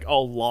cuss like a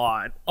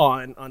lot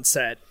on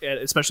set,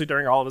 especially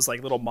during all of his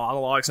like little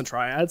monologues and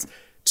triads,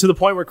 to the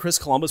point where Chris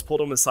Columbus pulled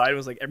him aside and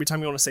was like, "Every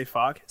time you want to say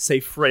fuck, say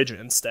fridge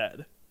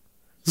instead."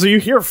 So you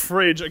hear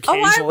fridge Oh,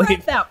 occasionally. I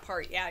read that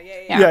part. Yeah.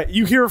 Yeah,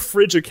 you hear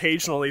fridge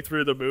occasionally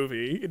through the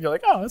movie, and you're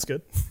like, "Oh, that's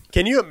good."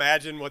 Can you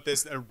imagine what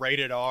this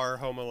rated R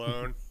Home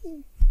Alone?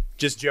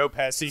 Just Joe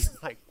Pesci,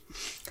 like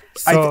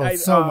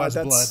So much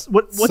blood.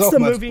 What's So the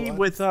much movie blood.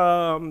 with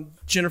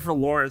Jennifer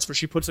Lawrence where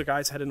she puts a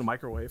guy's head in a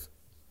microwave?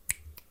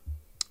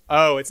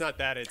 oh, it's not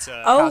that. It's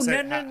Oh,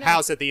 no.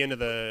 house at the end of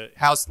the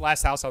house,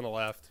 last house on the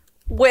left.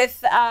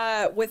 With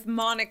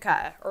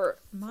Monica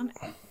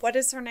what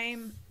is her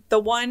name? The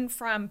one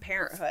from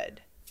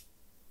Parenthood.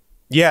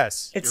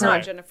 Yes, It's you're not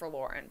right. Jennifer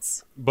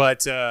Lawrence.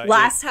 But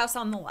Last House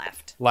on the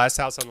Left. Last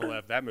House on the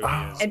Left. That movie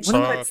is And she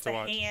tough puts to the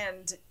watch.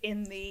 hand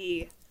in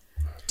the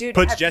dude.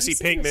 Puts have you Jesse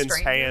seen The Pinkman's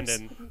hand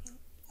Strangers?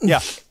 in. Yeah,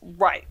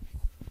 Right.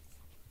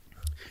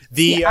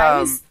 the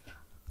Yeah,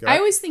 go I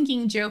ahead. was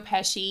thinking Joe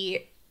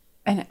Pesci,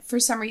 and for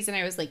some reason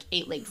I was like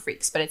 8-Legged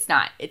Freaks, but it's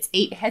not. It's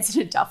 8 heads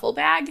in a duffel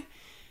bag.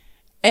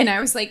 And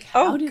I was like,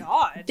 how Oh, did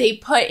God. they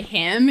put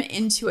him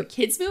into a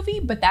kids movie?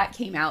 But that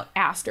came out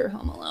after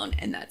Home Alone,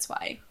 and that's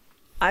why.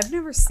 I've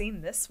never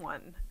seen this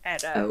one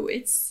at Oh,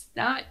 it's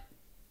not.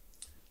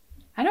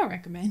 I don't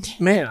recommend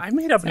it. Man, I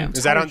made up an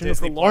Is that entire on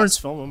Jennifer Disney Lawrence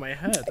Plus? film in my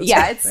head. That's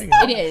Yeah, the it's thing.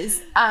 it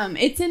is.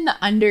 It's in the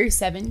under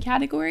 7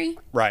 category.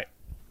 right.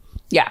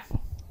 Yeah.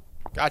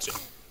 Gotcha.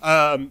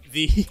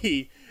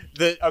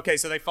 The okay,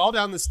 so they fall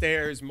down the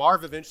stairs.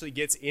 Marv eventually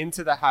gets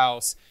into the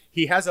house.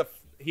 He has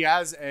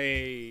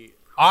a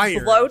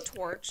iron.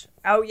 blowtorch.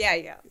 Oh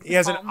yeah. He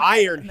has an Palm.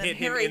 iron And then hit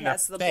him Harry in the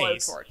has the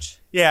face. blowtorch.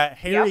 Yeah,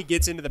 Harry Yep.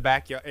 gets into the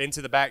back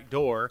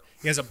door.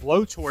 He has a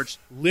blowtorch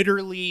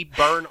literally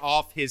burn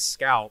off his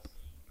scalp.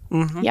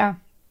 Yeah.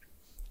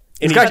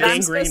 And got But I'm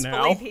gangrene supposed to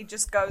now. believe he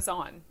just goes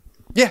on.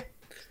 yeah,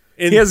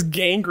 and He has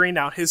gangrene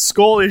now. His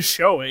skull is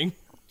showing.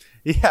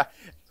 yeah.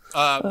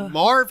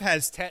 Marv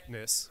has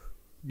tetanus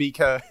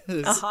because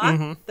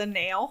The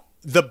nail.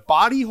 the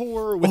body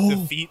horror with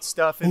the feet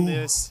stuff in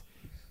this.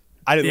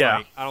 I didn't Yeah.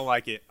 like. I don't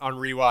like it on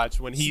rewatch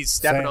when he's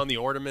stepping Same. on the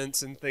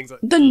ornaments and things like.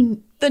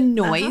 The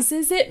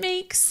noises it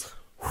makes.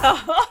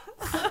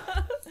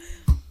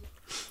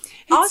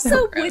 Also,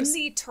 so when gross.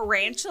 the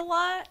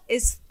tarantula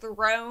is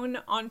thrown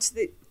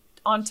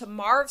onto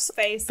Marv's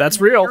face, That's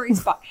and then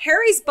real.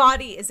 Harry's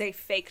body is a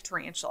fake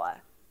tarantula.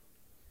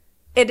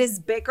 It is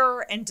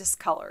bigger and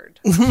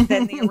discolored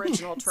than the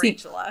original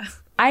tarantula.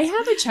 I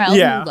have a child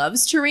Yeah. who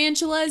loves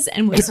tarantulas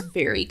and was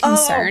very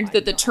concerned my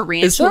that the Is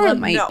tarantula there-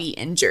 might No. be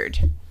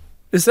injured.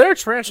 Is there a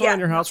tarantula Yeah. in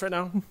your house right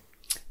now?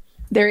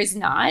 There is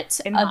not,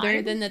 In other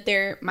mine? than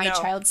that my No.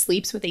 child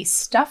sleeps with a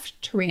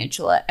stuffed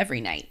tarantula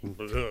every night.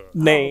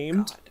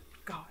 Named.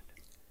 God.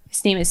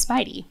 His name is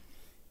Spidey.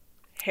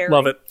 Harry.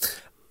 Love it.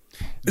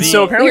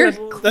 So apparently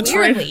Weird, that's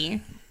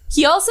clearly.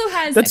 He also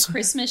has That's- a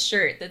Christmas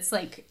shirt that's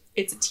like,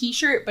 it's a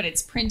t-shirt, but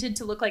it's printed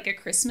to look like a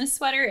Christmas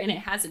sweater, and it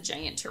has a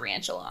giant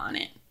tarantula on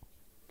it.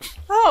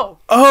 Oh,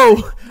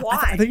 Oh, why?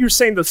 I think you're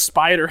saying the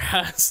spider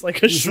has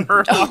like a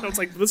shirt on. I was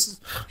like, this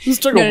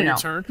took a No, weird no, no.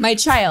 turn. My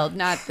child,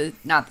 not the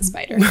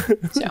spider.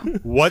 So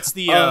What's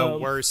the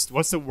worst?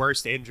 What's the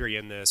worst injury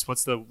in this?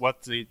 What's the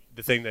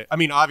thing that? I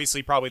mean,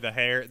 obviously, probably the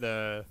hair.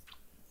 The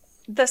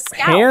the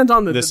scalp. Hand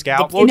on the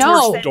scalp? blowtorch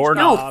no,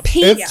 doorknob.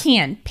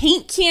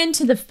 paint can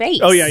to the face.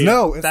 Oh yeah, yeah.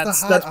 No, it's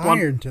that's the hot that's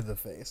blunt- iron to the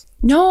face.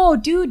 No,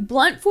 dude,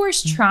 blunt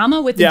force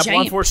trauma with Yeah, a blunt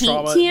giant force paint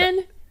trauma.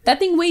 can. That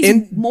thing weighs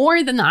In-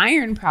 more than the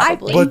iron,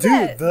 probably. But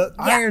that- dude, the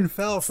yeah, iron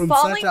fell from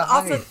falling such a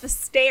off height. of the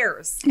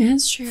stairs.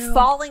 That's true.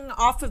 Falling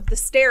off of the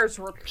stairs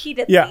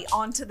repeatedly Yeah.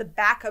 onto the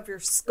back of your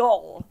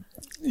skull.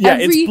 Yeah,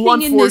 Everything it's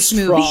blunt in force this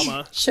movie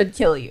trauma. should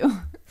kill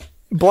you.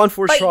 Blunt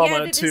force But trauma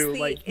yet it to is the,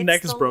 like it's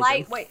neck is the broken.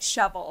 lightweight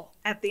shovel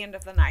at the end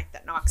of the night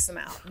that knocks them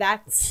out.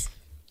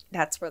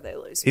 That's where they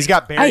lose. he's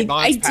got Barry I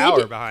Bonds did-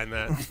 power behind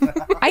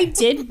that. I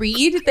did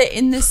read that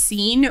in the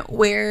scene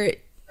where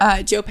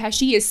Joe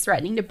Pesci is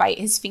threatening to bite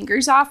his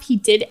fingers off, he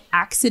did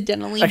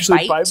accidentally Actually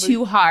bite bite-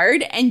 too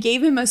hard and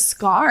gave him a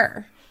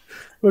scar.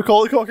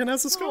 Macaulay Culkin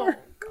has a scar.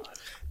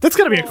 That's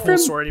gonna be a cool From-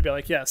 story to be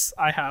like, yes,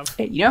 I have.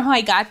 You know how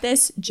I got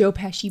this? Joe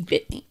Pesci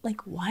bit me.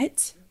 Like,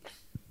 what?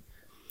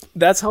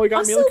 That's how we got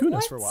Also, Mila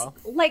Kunis for a while.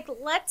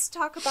 let's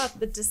talk about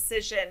the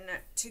decision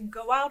to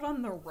go out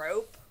on the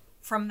rope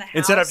from the house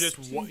Instead of just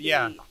to one- the-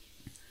 yeah.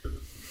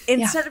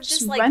 Instead of just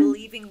just like run.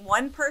 leaving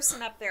one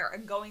person up there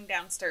and going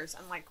downstairs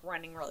and like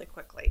running really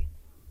quickly.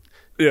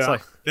 Yeah. It's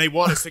like they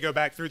want us to go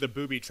back through the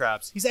booby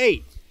traps. He's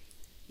 8.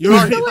 You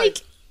already feel like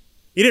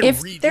he didn't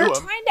if redo They're him.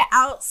 trying to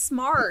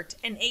outsmart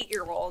an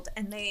 8-year-old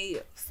and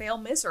they fail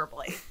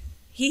miserably.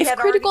 He if had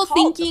already critical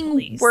called the thinking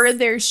police. were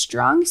their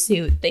strong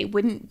suit, they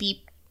wouldn't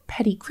be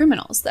petty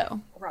criminals,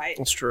 though. Right.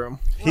 That's true.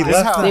 He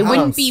left the They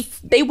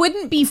house.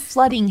 wouldn't be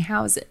flooding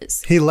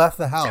houses. He left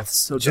the house. That's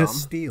so just dumb.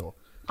 steal.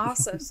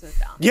 Also so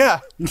dumb.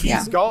 Yeah, he's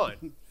Yeah.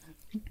 gone.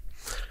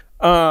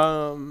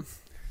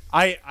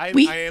 I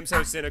am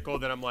so cynical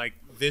that I'm like,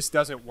 this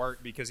doesn't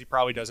work because he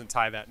probably doesn't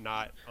tie that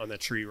knot on the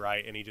tree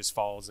right, and he just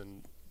falls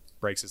and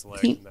breaks his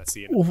leg, and that's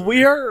the end of the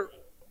movie.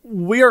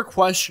 We are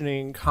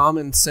questioning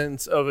common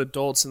sense of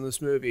adults in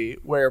this movie,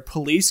 where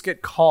police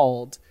get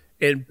called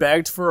and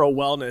begged for a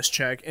wellness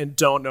check and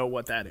don't know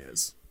what that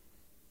is.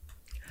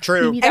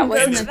 True. Maybe that And go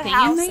wasn't to a the thing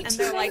house, in and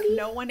they're like, 1990?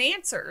 no one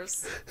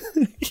answers.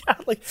 Yeah,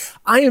 like,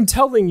 I am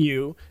telling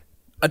you,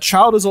 a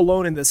child is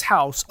alone in this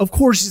house. Of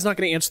course he's not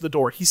going to answer the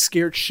door. He's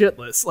scared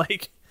shitless.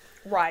 Like,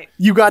 Right.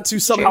 you got to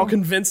somehow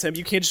convince him.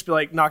 You can't just be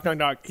like, knock, knock,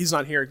 knock. He's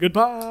not here.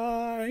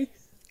 Goodbye.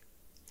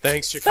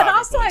 Thanks, Chicago But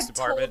also, Police I've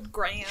Department.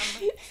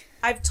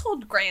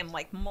 told Graham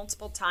like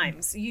multiple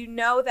times, you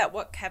know that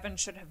what Kevin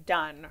should have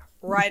done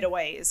right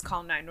away is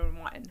call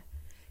 911.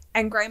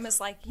 And Graham is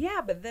like, yeah,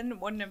 but then it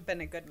wouldn't have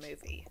been a good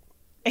movie.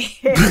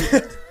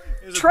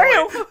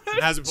 True.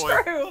 It has a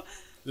point. True.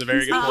 It's a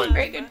very good point.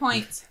 Very good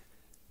point.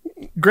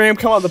 Graham,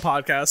 come on the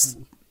podcast.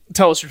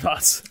 Tell us your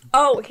thoughts.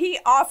 Oh, he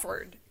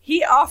offered.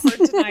 He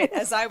offered tonight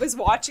as I was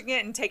watching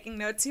it and taking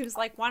notes. He was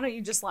like, why don't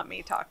you just let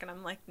me talk? And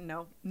I'm like,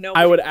 no.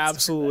 I would one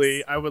wants to hear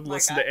this. I would My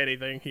listen God. to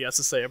anything he has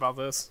to say about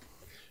this.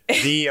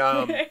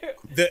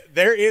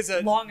 There is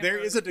Long and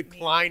a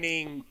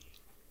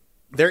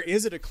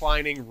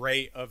declining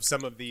rate of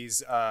some of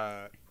these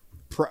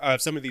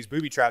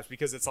booby traps,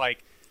 because it's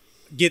like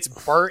gets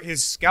burnt,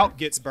 his scalp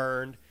gets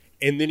burned,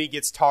 and then he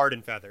gets tarred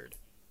and feathered.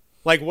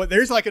 Like, what?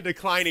 There's like a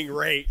declining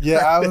rate. Yeah,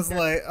 I was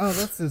like, oh,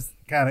 that's just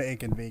kind of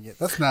inconvenient.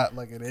 That's not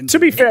like an injury. To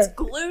be It's fair,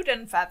 glued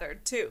and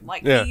feathered too.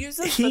 Like Yeah. he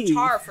uses the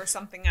tar for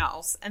something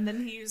else, and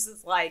then he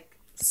uses like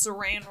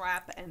saran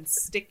wrap and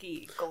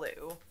sticky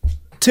glue.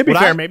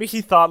 maybe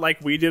he thought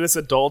like we did as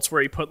adults,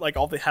 where he put like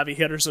all the heavy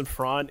hitters in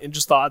front and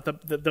just thought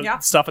the Yeah.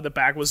 stuff in the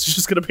back was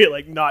just going to be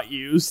like not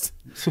used.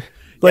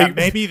 Like,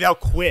 maybe they'll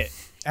quit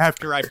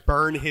after I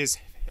burn his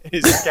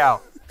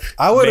scalp.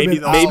 I would have maybe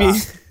been maybe-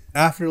 out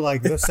after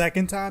like the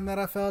second time that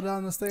I fell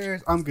down the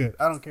stairs. I'm good.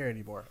 I don't care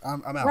anymore.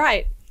 I'm out.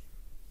 Right.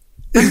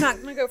 I'm not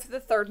gonna go for the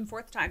third and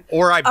fourth time.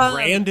 Or I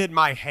branded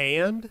my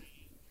hand.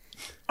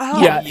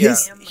 Oh, Yeah, yeah.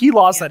 he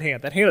lost that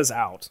hand. That hand is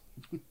out.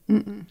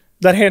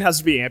 That hand has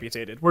to be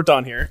amputated. We're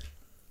done here.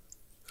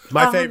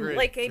 My favorite.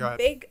 like Go a ahead.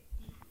 big.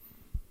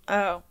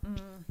 Oh,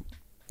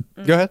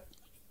 Go ahead.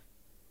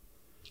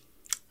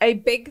 a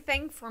big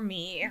thing for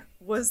me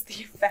was the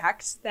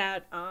fact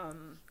that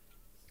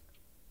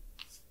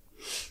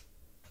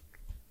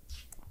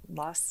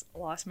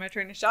lost my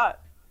train of shot.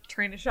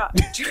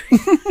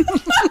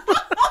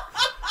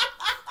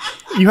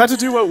 You have to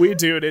do what we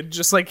do to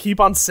just like keep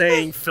on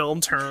saying film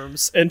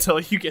terms until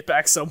you get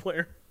back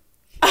somewhere.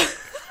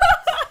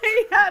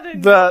 I had a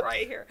The- note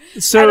right here.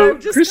 And So I've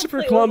just Christopher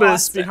completely Columbus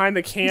lost it. behind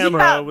the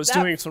camera Yeah, was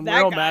that- doing some that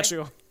real guy.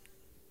 magical.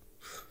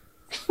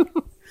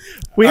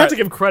 We have to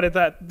give credit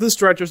that this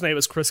director's name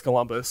is Chris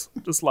Columbus.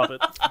 Just love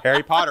it.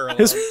 Harry Potter.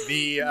 Alum.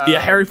 Yeah,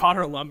 Harry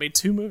Potter alum made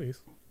 2 movies.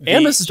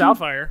 And Mrs.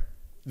 Doubtfire.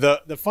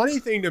 The funny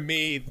thing to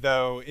me,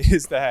 though,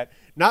 is that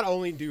not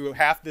only do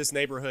half this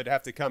neighborhood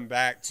have to come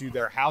back to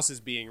their houses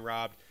being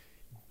robbed,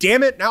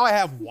 damn it, now I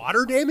have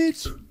water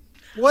damage?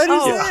 What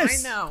is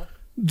this? I know.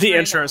 The I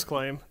insurance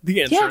claim.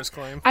 The insurance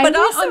claim. I But went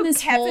also, on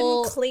this Kevin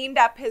whole cleaned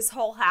up his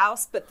whole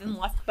house, but then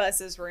left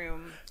Buzz's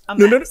room a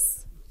No, no, no.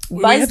 mess.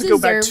 We Buzz have to go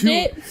back deserved to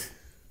it.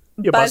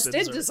 Yeah, Buzz did did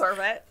deserve it. deserve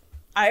it.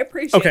 I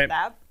appreciate Okay.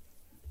 that.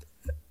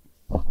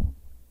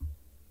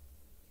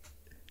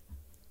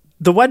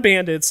 The Wet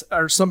Bandits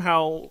are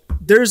somehow.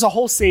 There's a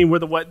whole scene where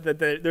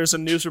there's a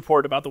news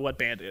report about the Wet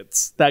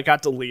Bandits that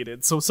got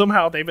deleted. So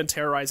somehow they've been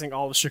terrorizing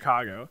all of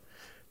Chicago.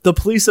 The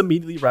police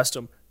immediately arrest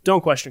them.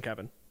 Don't question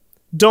Kevin.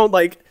 Don't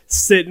like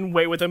sit and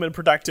wait with them in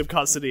productive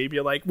custody. Be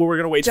like, well, we're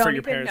gonna wait Don't for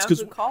your even parents know because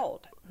who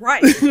called.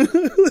 Right.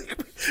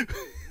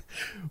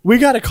 we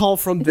got a call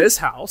from this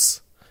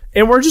house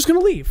and we're just gonna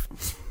leave.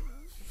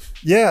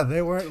 Yeah,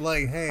 they weren't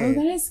like, Oh, hey,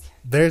 that is.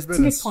 there's been a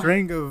good point.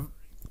 string of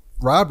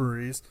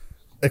robberies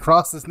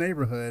across this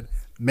neighborhood.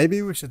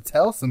 Maybe we should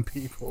tell some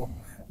people.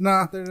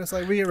 Nah, they're just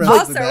like, we arrested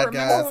Also, the bad remember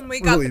guys. when we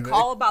We're got the leaving.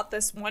 call about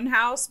this one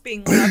house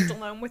being left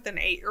alone with an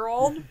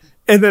 8-year-old?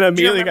 And then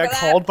immediately remember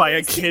got that, called by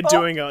a police kid people?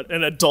 doing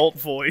an adult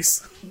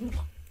voice.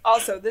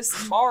 Also,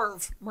 this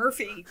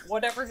Murphy,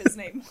 whatever his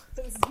name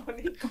was when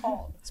he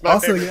called. It's my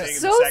Also, favorite yeah. thing in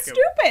So the second.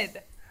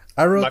 stupid.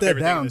 I My wrote that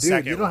favorite thing in down, the dude.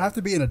 second You don't one. have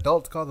to be an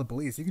adult to call the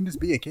police. You can just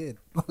be a kid.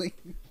 Like,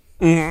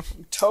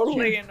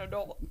 Totally an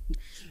adult.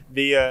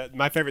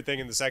 My favorite thing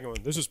in the second one.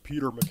 This is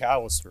Peter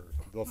McAllister,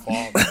 the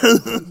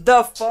father.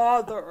 The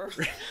father.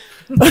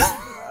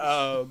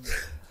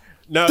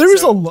 No, There was a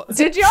so, lot.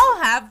 Did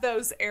y'all have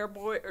those air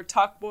boy or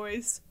talk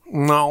boys?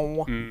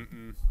 No.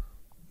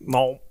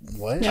 No.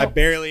 what? I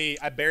barely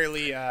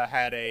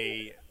had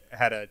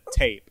a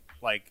tape.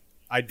 Like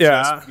I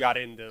Yeah. just got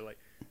into like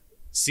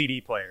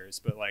CD players,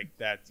 but like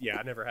that. Yeah,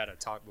 I never had a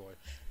Talk Boy.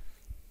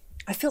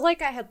 I feel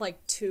like I had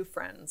like 2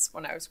 friends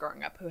when I was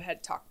growing up who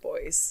had talk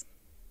boys.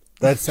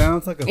 That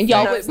sounds like a. And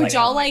y'all I was would like,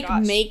 y'all oh my like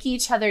gosh. make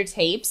each other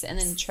tapes and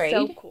then trade?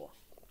 So cool.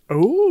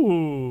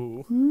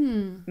 Ooh.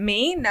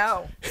 Me?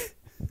 No.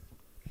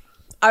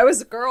 I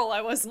was a girl.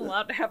 I wasn't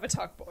allowed to have a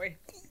talk boy.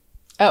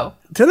 Oh,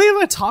 Did they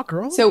have a talk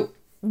girl? so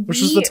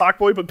Which is the talk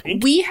boy but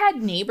pink? We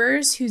had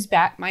neighbors whose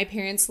back my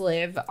parents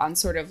live on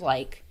sort of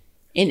like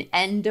an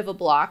end of a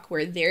block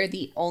where they're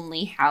the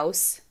only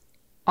house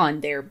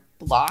on their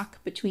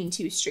block between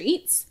 2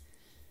 streets.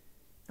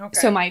 Okay.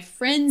 So my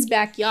friend's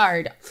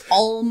backyard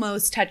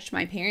almost touched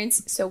my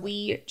parents, so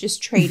we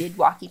just traded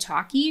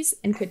walkie-talkies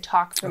and could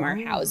talk from our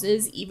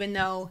houses, even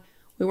though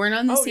we weren't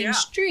on the same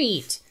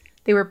street.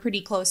 They were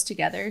pretty close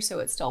together, so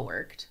it still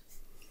worked.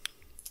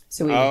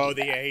 So we would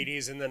do the that.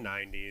 80s and the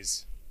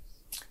 90s.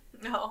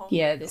 No.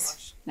 Yeah,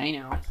 this I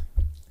know.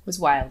 It was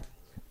wild.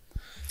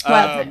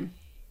 Wild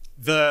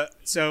time.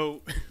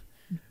 So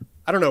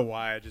I don't know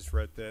why I just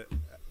wrote that.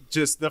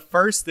 Just the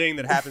first thing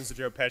that happens to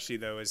Joe Pesci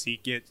though is he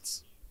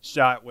gets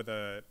shot with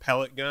a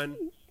pellet gun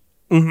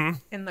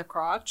In the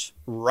crotch.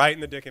 right in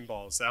the dick and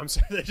balls. I'm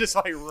sorry, they're just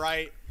like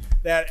right.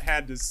 That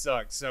had to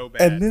suck so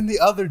bad. And then the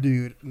other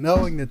dude,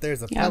 knowing that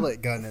there's a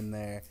pellet gun in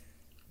there,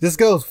 just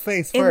goes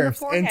face In the first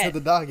forehead. into the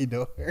doggy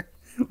door.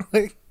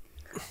 Like,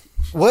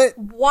 what?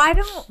 Why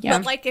don't? Yeah.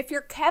 But like, if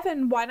you're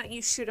Kevin, why don't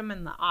you shoot him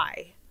in the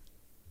eye?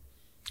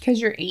 Because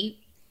you're 8.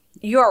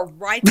 You're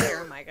right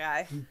there, my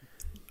guy.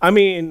 I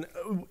mean,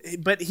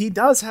 but he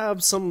does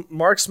have some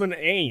marksman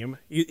aim.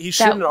 He's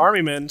shooting an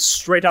army man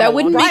straight out That of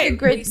wouldn't line.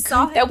 make a We good.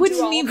 saw him That do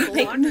wouldn't all even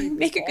the laundry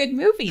make a before. good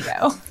movie,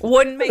 though.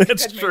 Wouldn't make a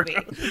That's good true. movie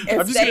if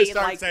I'm just gonna they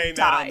start like saying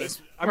that on died.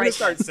 this. I'm gonna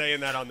start saying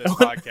that on this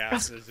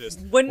podcast. It's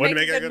just Wouldn't make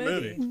a good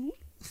movie.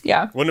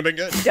 Yeah. Wouldn't have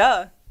been good.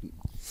 Duh.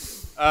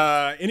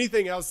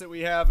 Anything else that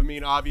we have? I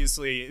mean,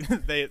 obviously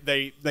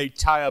they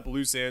tie up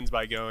loose ends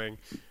by going,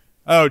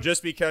 oh,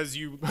 just because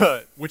you,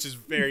 which is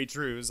very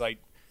true. Is like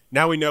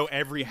now we know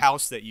every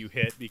house that you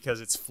hit because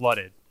it's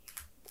flooded.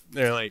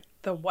 They're like,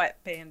 The wet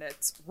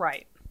bandits,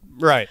 right?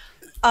 right.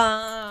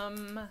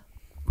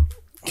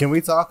 Can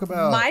we talk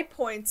about My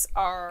points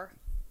are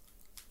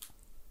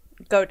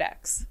go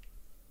Dex.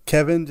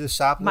 Kevin just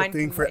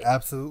shoplifting Mine- for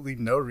absolutely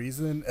no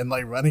reason and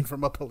like running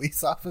from a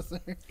police officer?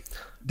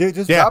 Dude,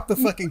 just Yeah. drop the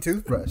fucking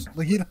toothbrush.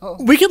 Like, you know,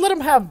 We can let him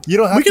have. you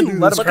don't have we to can do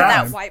let this him Look at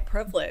crime. that white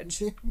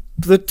privilege.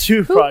 the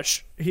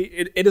toothbrush.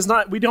 It is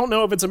not. We don't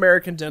know if it's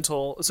American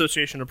Dental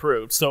Association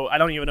approved, so I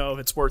don't even know if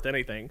it's worth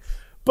anything.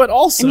 But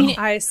also, I mean,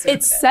 I assume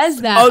it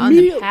says that on the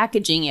Immediate-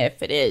 packaging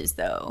if it is,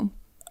 though.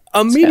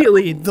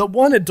 immediately the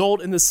one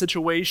adult in this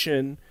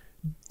situation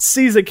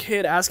sees a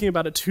kid asking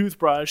about a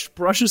toothbrush,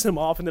 brushes him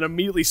off, and then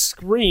immediately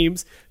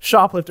screams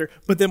shoplifter.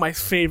 But then my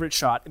favorite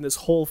shot in this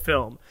whole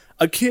film,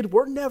 a kid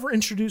we're never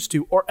introduced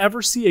to or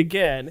ever see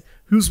again,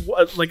 who's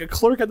like a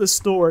clerk at the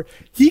store.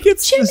 He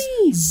gets this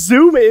Jimmy!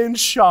 zoom in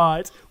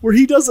shot where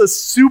he does a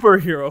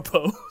superhero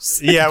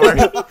pose. Yeah, where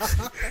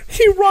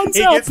He runs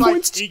he out, gets like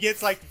points he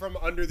gets like from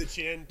under the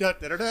chin, da,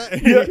 da, da, da.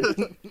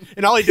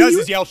 And all he does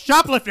is yell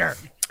shoplifter.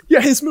 Yeah,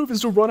 his move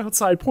is to run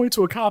outside, point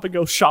to a cop, and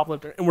go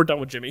shoplifter, and we're done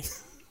with Jimmy.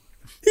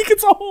 He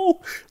gets a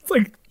whole, it's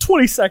like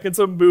 20 seconds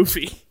of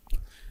movie.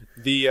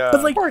 The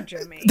But like, Poor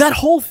Jimmy. that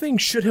whole thing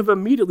should have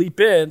immediately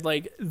been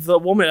like the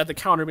woman at the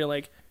counter being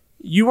like,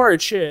 "You are a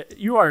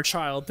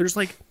child. There's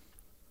like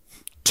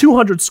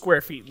 200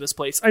 square feet in this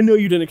place. I know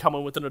you didn't come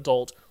in with an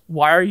adult.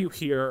 Why are you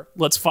here?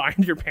 Let's find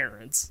your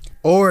parents."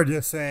 Or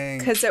just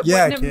saying, 'Cause it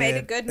yeah, wouldn't have made a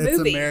kid, good it's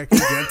movie." American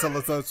Dental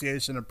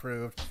Association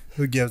approved.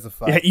 Who gives a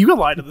fuck? Yeah, you can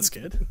lie to this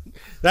kid.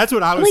 that's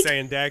what I was Like,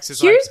 saying, Dex.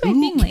 Is here's like, my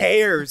who thing, like-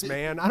 cares,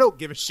 man? I don't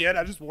give a shit.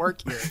 I just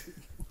work here.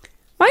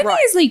 My thing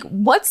is like,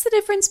 what's the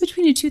difference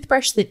between a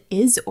toothbrush that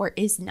is or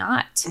is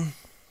not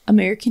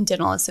American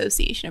Dental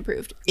Association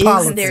approved? Is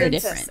Politics. there a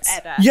Consensus, difference?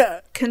 Edda. Yeah.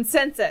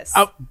 Consensus.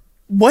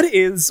 What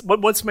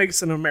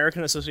makes an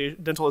American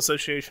Dental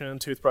Association and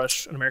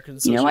toothbrush an American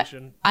You know what?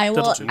 Association? I will.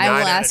 dental I tooth? will 9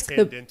 out of ask 10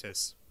 the.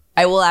 dentists.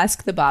 I will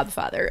ask the Bob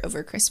Father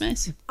over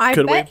Christmas. I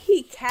Could we? bet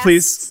he casts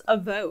Please? a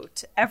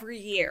vote every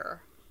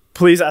year.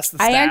 Please ask the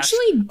stash. I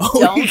actually Oh,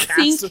 don't he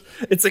cast think.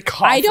 it's a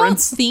I don't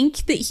conference.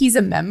 think that he's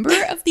a member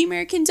of the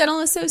American Dental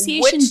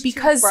Association Which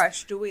because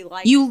toothbrush do we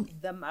like you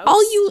the most?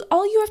 all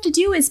you have to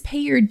do is pay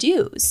your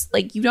dues.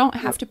 Like you don't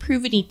have to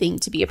prove anything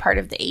to be a part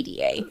of the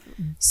ADA.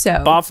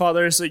 So Bob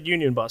Father is a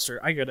union buster.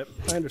 I get it.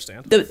 I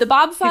understand. the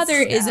Bob Father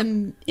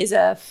is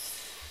a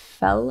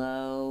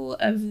fellow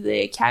of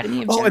the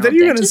Academy of Oh, General and then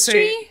you're going to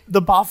Dentistry. say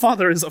the Bob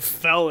Father is a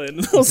felon.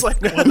 I was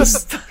like, what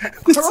is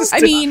this is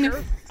I mean,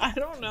 I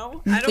don't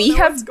know. I don't we know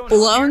have what's going on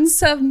blown here.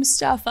 some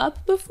stuff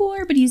up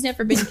before, but he's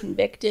never been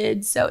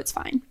convicted, so it's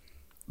fine.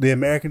 The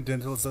American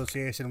Dental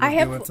Association was I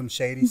have- doing some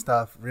shady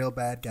stuff. Real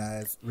bad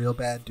guys, real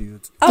bad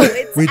dudes. Oh,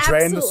 it's We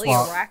drained the absolutely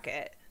swamp. a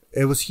racket.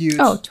 It was huge.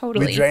 Oh,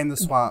 totally. We drained the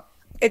swamp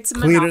It's a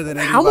cleaner than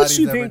monopoly. How much anybody's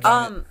do you ever think-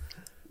 done it.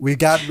 We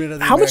got rid of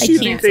the How much American do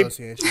you Dental think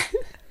Association.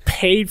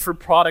 paid for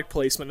product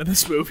placement in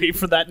this movie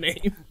for that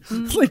name?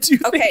 Like, do you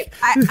Okay,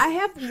 think I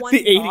have one the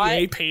thought,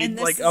 ADA and paid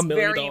this like is $1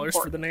 million very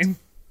for the important. name?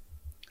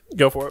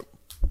 Go for it.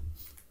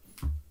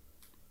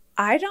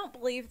 I don't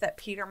believe that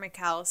Peter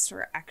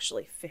McAllister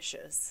actually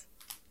fishes.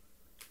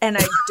 And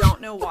I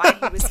don't know why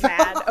he was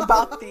mad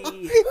about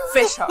the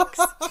fish hooks.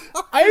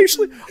 I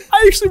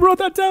actually wrote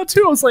that down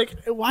too. I was like,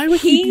 why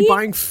would he be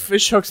buying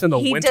fish hooks in the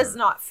He winter? does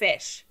not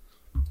fish.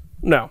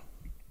 No.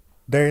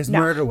 There's No.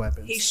 murder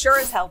weapons. He sure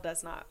as hell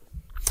does not.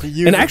 He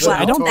uses And actually,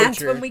 them I to don't- That's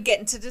torture. when we get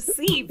into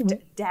Deceived,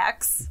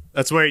 Dex.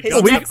 That's where he His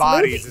dumps the next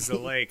bodies movie. is the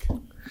lake.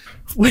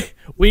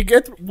 We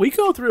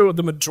go through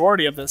the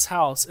majority of this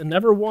house, and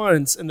never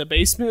once in the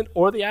basement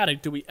or the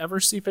attic do we ever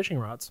see fishing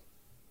rods.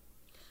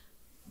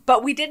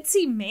 But we did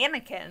see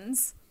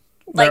mannequins.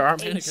 There Like are a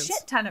mannequins.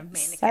 shit ton of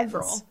mannequins.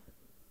 Several.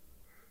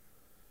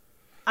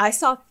 I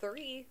saw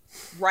 3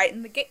 right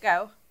in the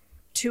get-go.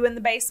 2 in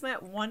the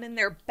basement, 1 in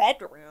their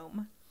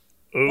bedroom.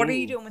 What are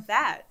you doing with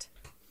that?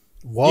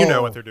 Whoa. You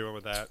know what they're doing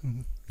with that.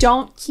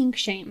 Don't kink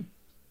shame.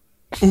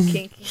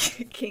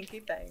 Kinky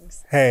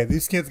things. Hey,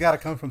 these kids got to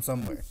come from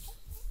somewhere.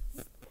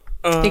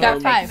 They got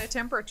Taking 5. a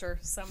temperature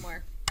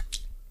somewhere.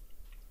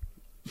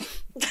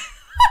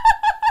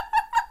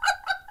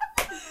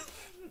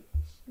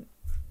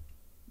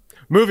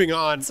 Moving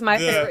on. It's my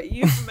favorite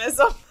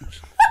euphemism.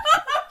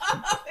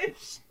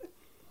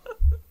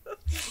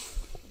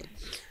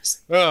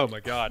 Oh my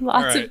God!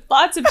 All right.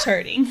 Lots of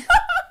turning.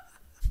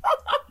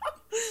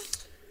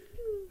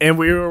 And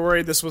we were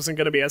worried this wasn't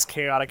going to be as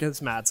chaotic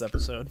as Matt's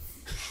episode.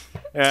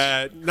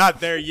 Not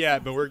there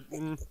yet, but we're.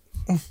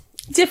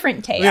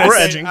 Different I chaos. We're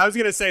edging. was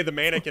gonna say the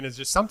mannequin is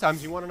just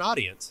sometimes you want an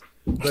audience,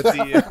 but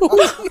the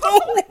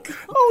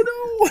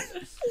Oh no!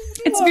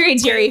 It's very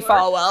Jerry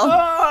Falwell.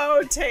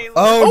 Oh, Taylor.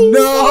 Oh,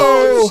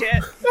 no!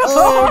 Shit.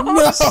 Oh,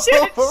 no!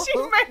 Shit, she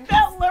made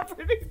that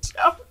Liberty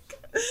joke.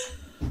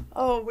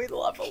 Oh, we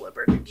love a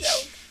Liberty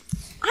joke.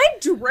 I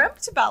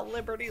dreamt about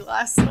Liberty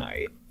last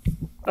night.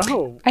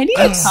 Oh, I need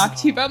to talk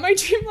to you about my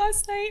dream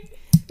last night.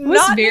 It was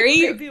Not very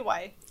in a creepy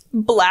way.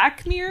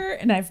 Black Mirror,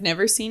 and I've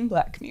never seen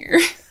Black Mirror.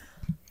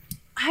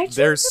 I dreamt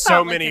There's about,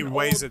 so like, many an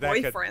ways old that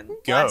could boyfriend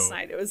go. last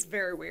night. It was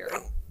very weird.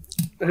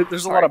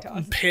 there's a lot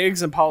of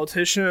pigs and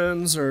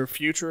politicians, or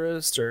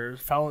futurists, or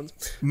felons.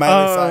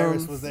 Miley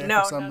Cyrus was there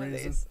No, for some none of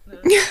reason.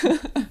 these. No.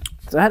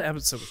 That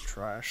episode was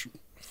trash.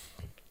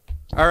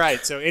 all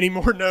right. So, any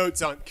more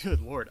notes on?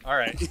 Good Lord! All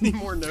right, any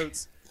more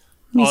notes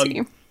Let me on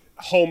see.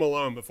 Home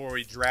Alone before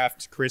we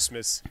draft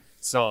Christmas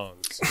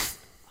songs?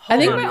 I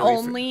think on.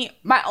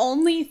 my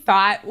only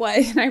thought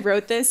was, and I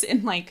wrote this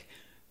in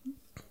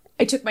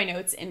I took my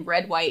notes in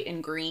red, white,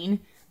 and green,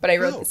 but I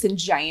wrote this in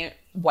giant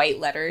white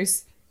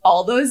letters.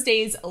 All those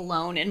days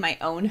alone in my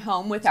own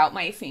home without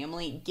my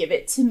family, give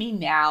it to me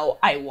now.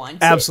 I want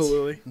it.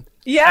 Absolutely.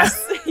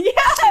 Yes,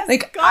 yes.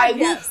 Like, God, I will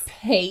yes.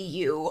 pay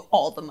you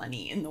all the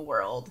money in the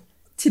world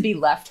to be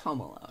left home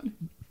alone.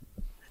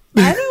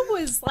 Anna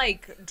was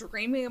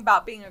dreaming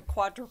about being a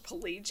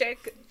quadriplegic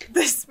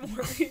this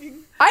morning.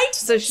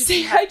 So She say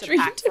didn't I have to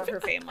pack dreamed for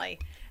her family.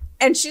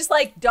 And she's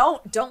like,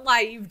 don't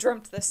lie, you've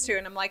dreamt this too.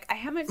 And I'm like, I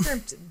haven't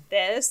dreamt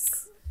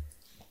this.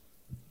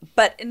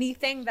 But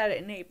anything that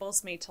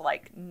enables me to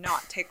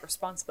not take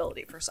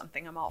responsibility for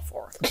something, I'm all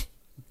for.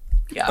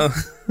 Yeah.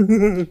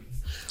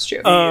 It's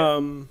true.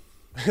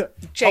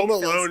 Jake Home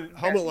feels Alone, very-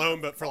 Home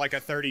Alone, but for a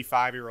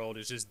 35-year-old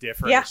is just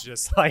different. Yeah. It's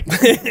just like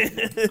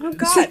Oh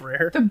God.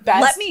 Rare. the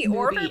best Let me movie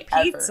order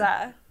ever.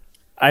 pizza.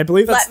 I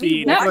believe that's Let me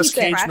the watch Nicolas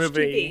the Cage trash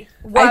movie.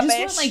 TV. I just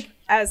Rubbish, want,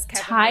 as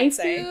Kevin Thai would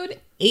say. food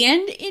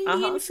and Indian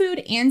Uh-huh. food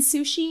and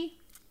sushi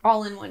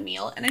all in one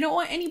meal, and I don't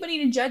want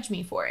anybody to judge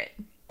me for it.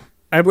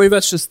 I believe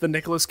that's just the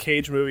Nicolas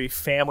Cage movie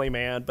Family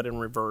Man, but in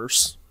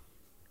reverse.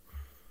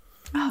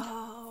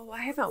 Oh,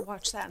 I haven't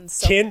watched that in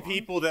so 10 long.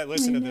 people that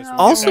listen to this. will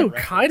Also, get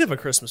that kind of a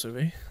Christmas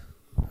movie.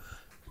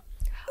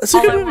 It's a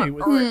All good I movie.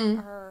 want-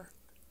 or-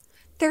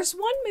 There's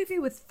one movie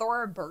with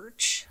Thora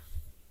Birch.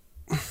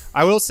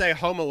 I will say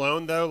Home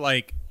Alone, though,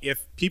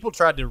 if people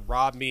tried to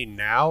rob me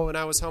now when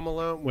I was home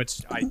alone,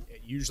 which I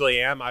usually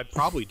am, I'd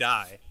probably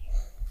die.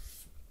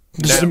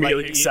 Just That,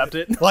 immediately accept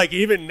it.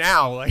 Even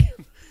now, You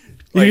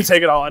can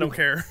take it all. I don't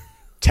care.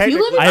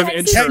 technically, in I have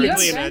Texas, insurance. you have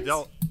technically an friends?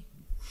 adult.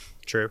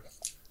 True.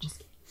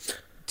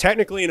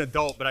 Technically an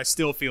adult, but I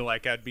still feel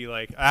like I'd be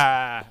like, all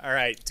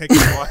right, take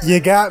it one. You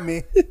got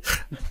me.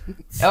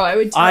 Oh, I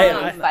would I-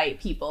 totally fight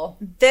people.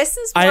 This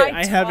is why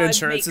I have Todd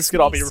insurance. makes This could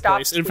all me be stop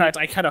replaced. In fact,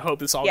 I kind of hope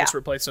this all Yeah. gets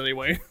replaced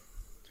anyway.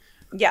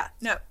 Yeah,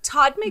 no.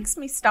 Todd makes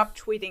me stop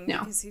tweeting No.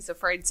 because he's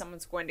afraid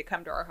someone's going to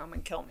come to our home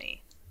and kill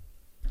me.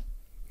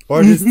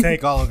 Or just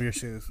take all of your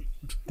shoes.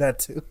 That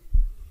too.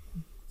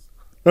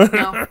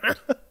 No.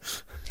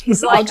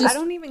 He's I'll like, just- I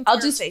don't even. I'll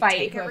care just if they fight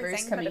take whoever's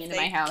everything, coming but if into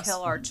they my house.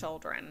 Kill our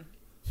children.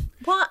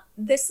 Well,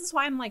 this is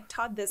why I'm like,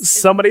 Todd. This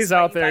isn't Somebody's why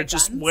out you buy there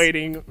just guns.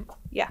 waiting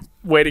Yeah.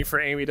 for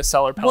Amy to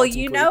sell her Well, pellets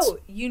and cleats.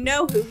 you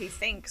know who he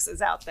thinks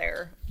is out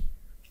there.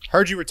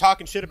 Heard you were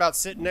talking shit about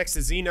sitting next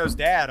to Zeno's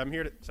dad. I'm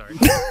here to. Sorry.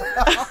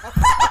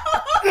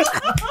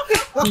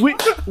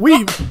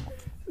 we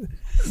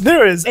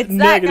there is It's that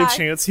negative guy.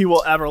 chance he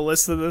will ever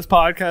listen to this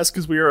podcast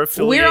because we are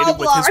affiliated all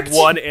with his blocked.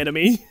 one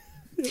enemy.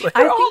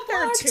 I think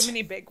there are too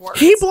many big words.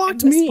 He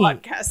blocked in this me.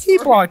 podcast He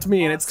for blocked him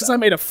me, and it's because I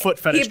made a foot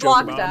fetish He joke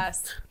blocked about him.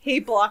 us. He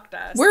blocked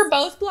us. We're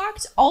both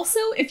blocked. Also,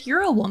 if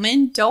you're a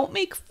woman, don't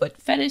make foot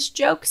fetish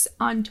jokes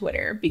on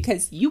Twitter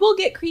because you will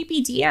get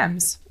creepy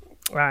DMs.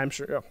 I'm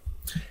sure. Yeah.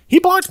 He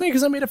blocked me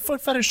because I made a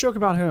foot fetish joke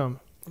about him.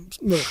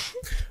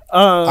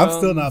 I'm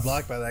still not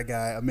blocked by that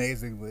guy,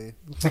 amazingly.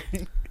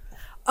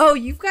 Oh,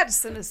 you've got to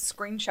send us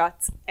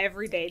screenshots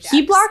every day. Dex.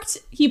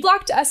 He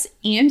blocked us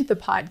and the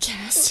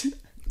podcast.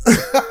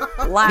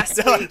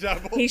 last week.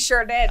 Double. He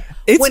sure did.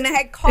 It's- when I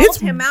had called it's-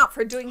 him out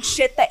for doing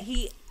shit that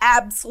he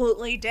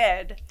absolutely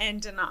did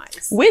and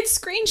denies. With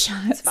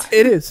screenshots.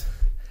 It is.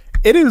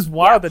 It is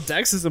wild that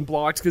Dex isn't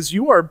blocked because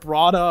you are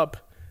brought up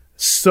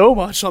so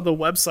much on the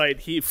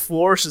website he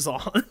flourishes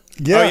on.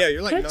 Yeah, Oh yeah,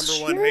 you're like That's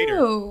number one hater.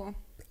 true.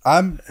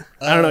 I'm.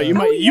 I don't know.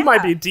 You yeah.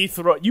 might be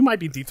dethroned. You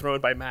might be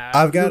dethroned by Matt.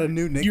 I've got a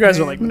new nickname. You guys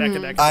are like neck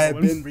and neck. I have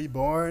been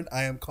reborn.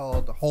 I am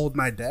called Hold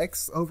My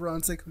Dex over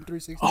on Sick'em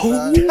 365.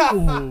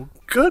 Oh,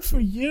 good for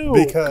you.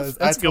 Because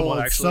That's I a good one, told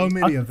actually. so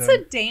many of them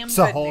That's a damn to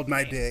good hold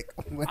my nickname.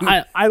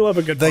 dick. I love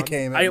a good They pun.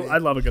 came at me. I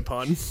love a good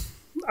pun.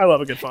 I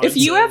love a good pun. If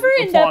you so ever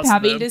end up applause to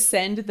having them. to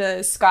send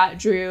the Scott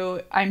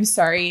Drew "I'm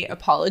sorry"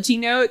 apology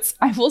notes,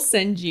 I will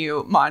send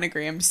you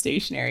monogrammed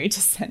stationery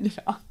to send it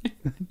on.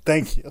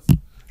 Thank you.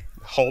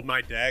 Hold my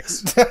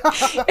decks.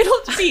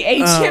 It'll be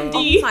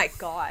HMD. Oh my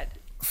god.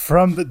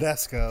 From the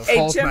Desco,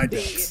 Hold My HMD.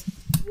 Dex.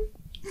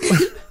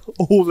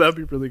 Oh, that'd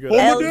be really good.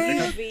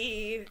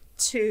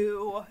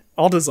 LUV2.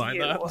 I'll design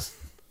you. that.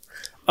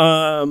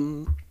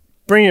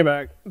 Bring it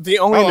back. The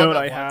only Oh, I'm note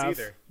not I blocked have.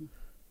 either.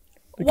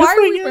 Why for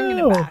are we bringing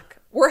you. it back?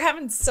 We're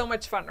having so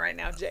much fun right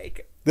now,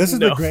 Jake. This is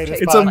No, the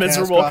greatest it's a podcast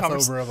miserable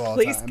crossover of all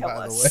Please time, kill by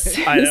us.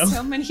 the way. I know.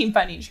 So many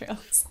bunny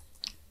trails.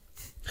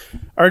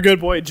 Our good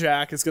boy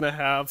Jack is gonna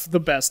have the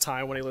best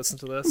time when he listens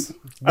to this.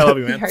 I love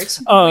you, We man. heart,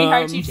 we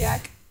heart you, Um,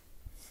 Jack.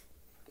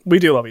 We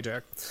do love you,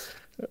 Jack.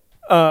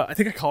 I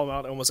think I call him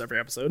out almost every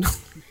episode.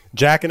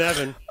 Jack and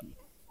Evan.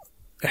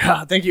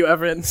 Yeah, thank you,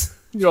 Evan.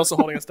 You're also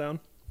holding us down.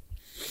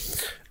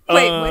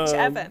 Wait, which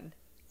Evan?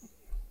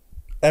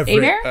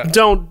 Aver?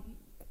 Don't.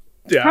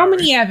 Yeah. How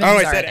many Evans Oh,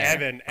 I are said there?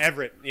 Evan.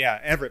 Everett. Yeah,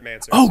 Everett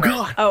Manser. Oh Sorry.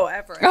 God. Oh,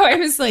 Everett. Oh, I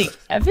was like,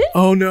 Evan?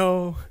 Oh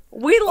no.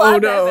 We Oh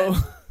love no.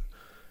 Evan.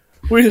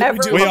 We do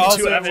Everett. We love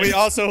you too, also Evan. we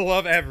also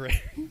love Everett.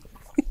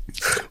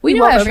 We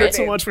know love Everett. Everett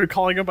so much for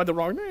calling him by the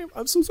wrong name.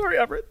 I'm so sorry,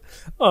 Everett.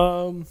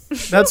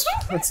 That's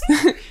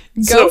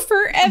Go so-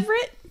 for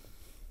Everett.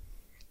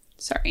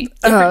 Sorry.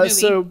 Different movie.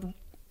 so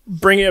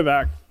bringing it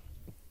back.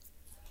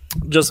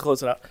 Just to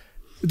close it out.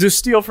 To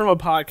steal from a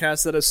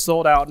podcast that is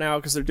sold out now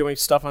because they're doing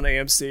stuff on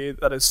AMC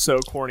that is so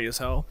corny as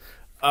hell.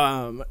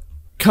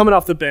 Coming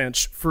off the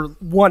bench for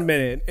 1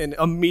 minute and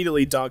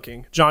immediately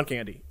dunking John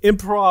Candy.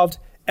 Improv'd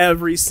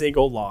every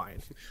single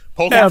line.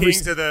 Polka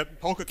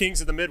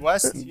Kings of the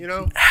Midwest. You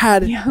know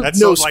Had that's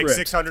no sold like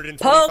script.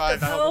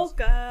 625 albums.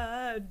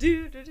 Polka.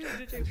 Do, do, do,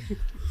 do, do.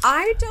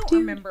 I don't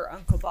remember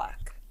Uncle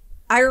Buck.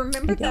 I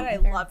remember that I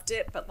loved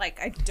it, but like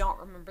I don't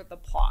remember the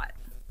plot.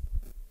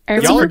 I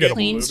Y'all remember are good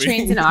planes, movie.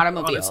 trains, and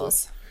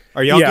automobiles.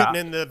 Are y'all Yeah.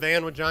 getting in the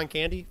van with John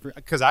Candy?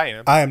 Because I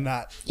am. I am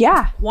not.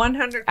 Yeah.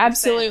 100%.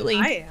 Absolutely.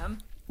 I am.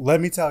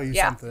 Let me tell you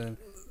Yeah. something.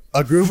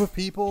 A group of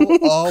people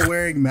all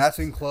wearing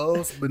matching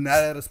clothes, but not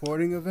at a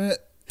sporting event,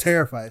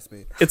 terrifies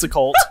me. It's a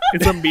cult.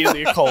 It's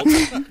immediately a cult.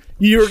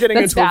 You're getting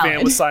That's into a van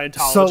valid. with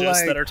Scientologists So,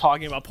 like- that are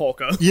talking about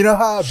polka. You know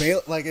how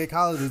like at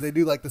colleges they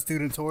do like the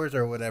student tours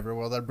or whatever,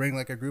 where they'll bring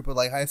like a group of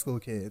like high school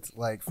kids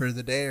like for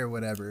the day or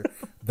whatever.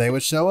 They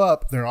would show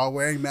up. They're all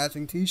wearing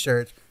matching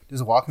T-shirts,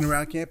 just walking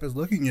around campus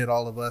looking at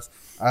all of us.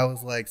 I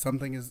was like,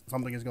 something is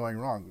going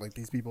wrong. Like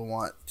these people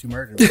want to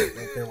murder me.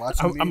 Like they're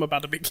watching me. I'm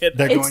about to be kidnapped.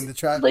 They're It's going to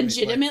traffic me. Like,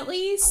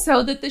 legitimately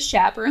so that the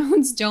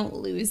chaperones don't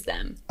lose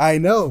them. I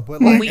know,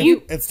 but like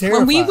it's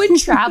terrifying. When we would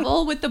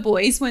travel with the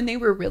boys when they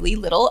were really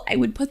little, I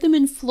would put them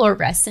in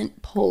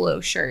fluorescent polo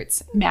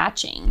shirts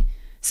matching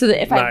so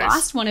that if I Nice.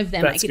 lost one of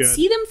them, That's I could good.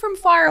 see them from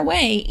far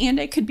away and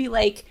I could be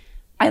like,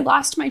 I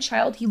lost my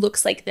child. He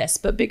looks like this,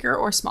 but bigger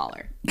or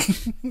smaller.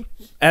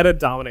 Edda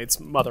dominates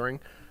mothering.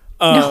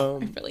 No,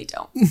 I really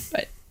don't.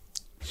 But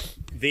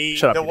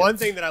Shut up, The you one did.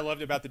 thing that I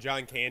loved about the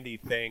John Candy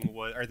thing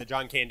was, or the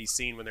John Candy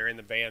scene when they're in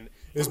the van,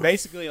 it was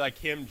basically like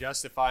him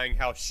justifying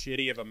how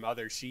shitty of a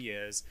mother she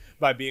is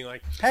by being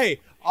like, "Hey,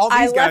 all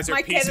I these guys left are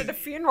my kid pieces. at a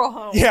funeral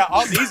home. Yeah,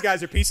 all these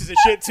guys are pieces of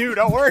shit too.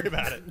 Don't worry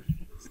about it."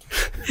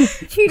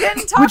 He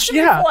didn't talk to me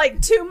yeah. for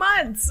like 2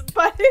 months,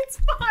 but it's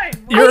fine.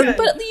 We're You're- good.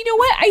 but you know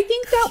what? I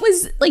think that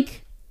was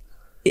like,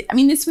 I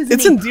mean, this was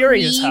It's in a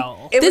endearing as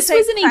hell. It This was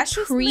was a in a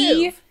precious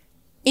move.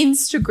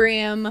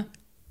 pre-Instagram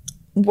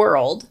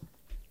world,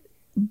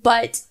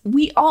 but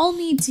we all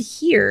need to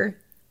hear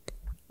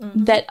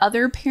that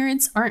other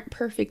parents aren't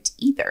perfect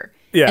either,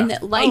 Yeah. and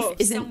that life Oh, so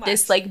isn't much.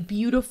 this like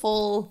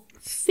beautiful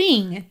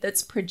thing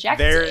that's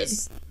projected.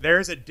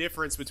 There's a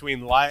difference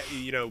between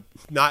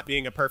not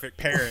being a perfect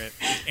parent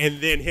and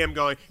then him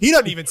going, he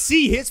doesn't even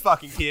see his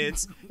fucking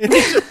kids. And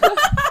he's just-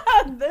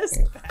 This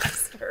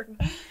bastard.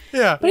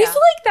 yeah. But I feel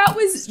like that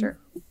was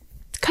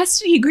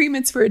custody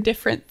agreements were a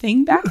different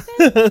thing back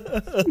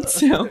then.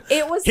 So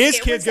His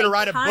kid's going to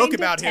write a book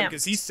about him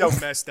because he's so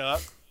messed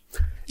up.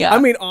 yeah, I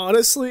mean,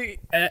 honestly,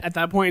 at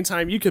that point in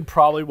time, you could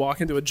probably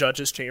walk into a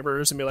judge's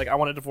chambers and be like, I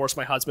want to divorce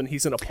my husband.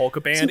 He's in a polka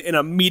band, and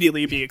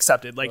immediately be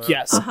accepted. Like,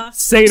 yes,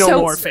 say no So-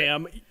 more,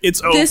 fam.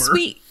 It's over.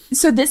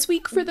 this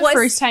week for the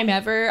first time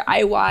ever,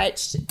 I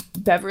watched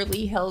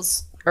Beverly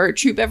Hills or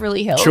True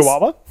Beverly Hills.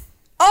 Chihuahua?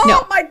 Oh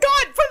No. my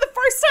god! For the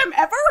first time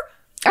ever.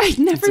 I'd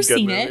never It's a good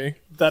seen movie. it.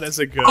 That is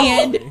a good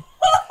And- movie.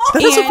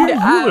 That is a and,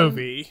 good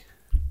movie.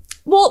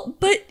 Well,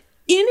 but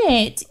in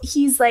it,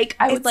 he's like,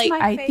 It's my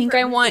I think favorite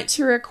I want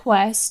to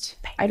request.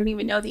 I don't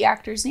even know the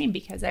actor's name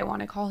because I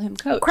want to call him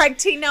Coach. Craig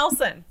T.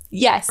 Nelson.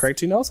 Yes. Craig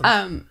T.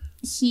 Nelson.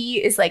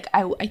 He is like,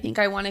 I think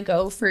I want to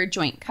go for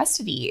joint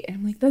custody. And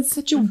I'm like, that's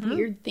such a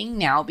weird thing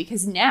now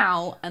because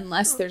now,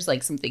 unless there's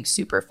like something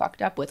super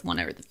fucked up with one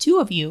or the two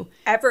of you,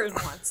 Everyone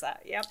wants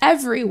that. Yep.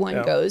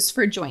 everyone goes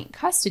for joint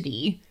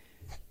custody.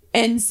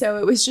 And so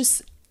it was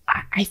just,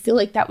 I feel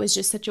like that was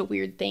just such a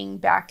weird thing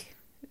back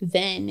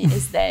then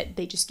is that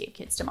they just gave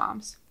kids to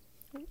moms.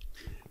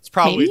 It's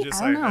probably Maybe?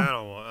 just I like, don't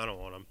know. I don't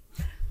want him.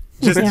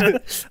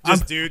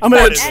 Just dude. I'm in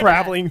a that is-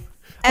 traveling.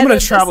 I'm Emma, in a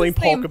this traveling is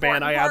the polka band.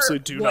 important I part.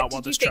 absolutely do What not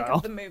want did this you think child.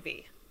 of the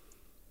movie?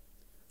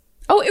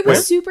 Oh, it was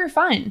Where? super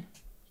fun.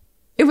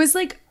 It was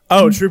like,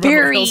 Oh, True Beverly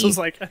very- Hills was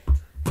like,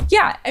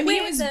 yeah, I mean,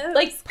 it Where was those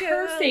like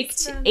girls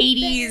perfect from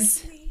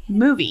 80s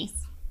movie.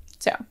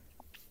 So,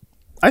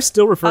 I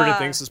still refer to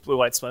things as blue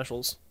light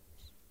specials.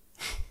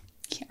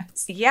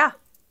 yes. Yeah.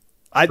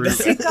 I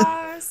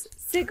Cigars,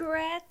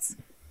 cigarettes,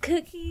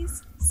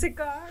 cookies,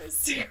 cigars,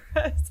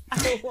 cigarettes.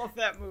 I love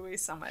that movie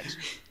so much.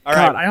 All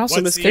God, right. I also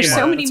what's miss the, There's Kmart.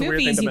 so many That's a weird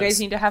thing movies to you guys miss.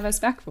 need to have us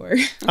back for.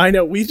 I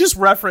know. We just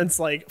referenced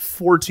like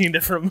 14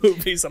 different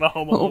movies on a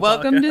Home Alone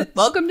podcast.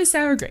 welcome to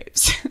Sour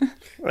Grapes.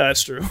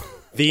 That's true.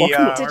 The, Welcome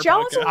to uh, Did y'all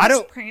also podcast. I don't-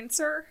 watch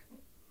Prancer?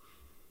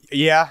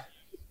 yeah,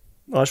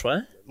 Watch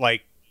what?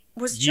 like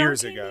Was John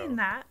years Candy ago. in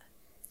that?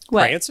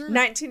 What? Prancer?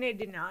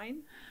 1989?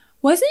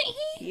 Wasn't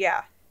he?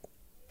 Yeah.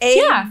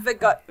 Yeah. That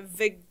That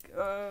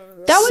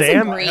was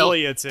Sam a great.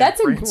 Elliott's in That's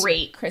a Prancer.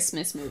 great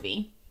Christmas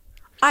movie.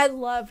 I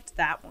loved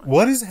that one.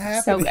 What is So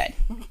happening?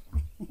 good.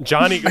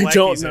 Johnny I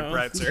don't Galecki's in know.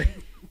 Prancer.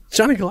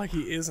 Johnny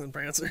Galecki is in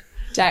Prancer.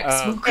 Dex,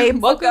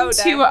 Abe welcome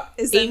Vigoda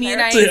to is in Amy and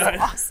there. I's. He's Yeah.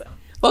 awesome.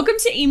 Welcome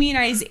to Amy and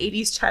I's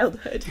 80s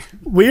childhood.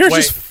 We are Wait.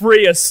 just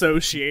free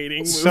associating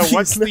movies So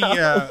what's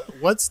now.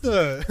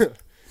 the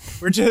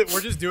we're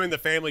just doing the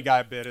Family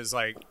Guy bit is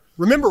like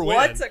remember when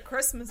What's a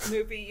Christmas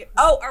movie?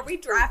 Oh, are we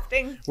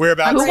drafting? we're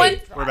about Who, to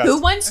won, we're about who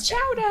to, wants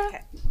chowder?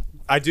 Okay.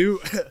 I do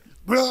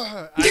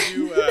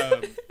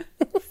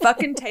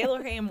Fucking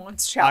Taylor Ham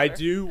wants chowder. I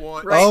do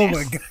want Right Oh now.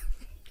 my god.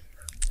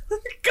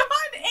 God,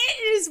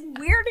 it is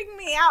weirding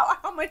me out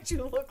how much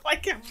you look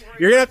like him.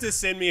 you're gonna have to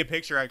send me a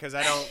picture because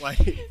I don't like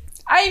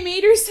I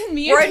made her send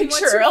me a Royden, what's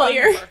picture your phone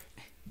earlier. number?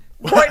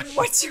 Royden,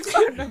 what's your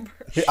phone number?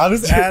 I'll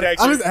just add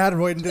Actually-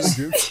 Royden to the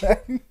group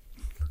chat.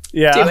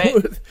 Yeah. Do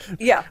it.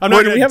 Yeah. I'm Wait,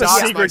 not we gonna have a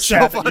dox secret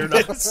myself chat that on you're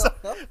not- this.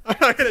 I'm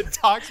not gonna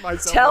dox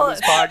myself Tell on us.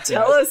 this podcast.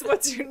 Tell us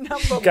what's your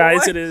number,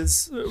 Guys, boy. it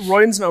is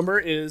Royan's number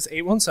is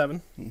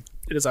 817.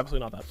 It is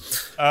absolutely not that.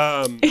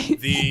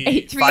 The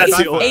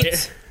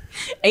 838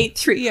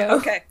 830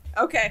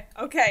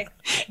 Okay.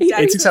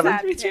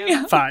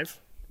 867 5.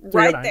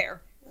 Right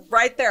there.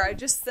 Right there.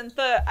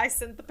 I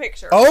sent the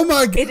picture. Oh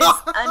my It is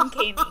god.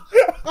 uncanny.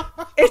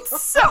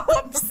 It's so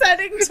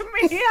upsetting to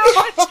me how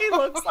much he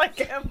looks like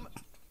him.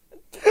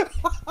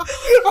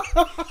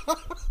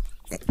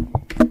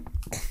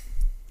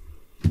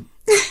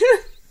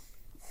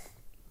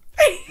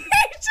 He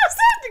just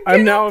had to get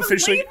I'm now up and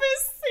officially- leave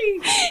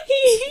his seat.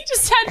 he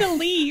just had to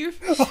leave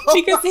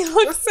because he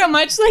looks so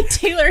much like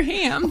Taylor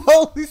Ham.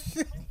 Holy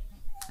shit.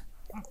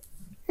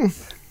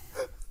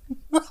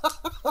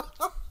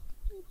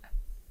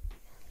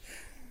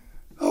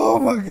 Oh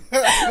my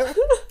god.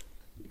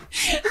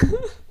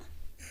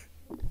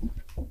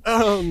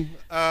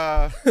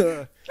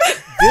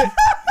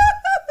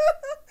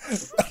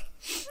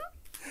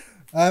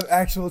 I have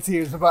actual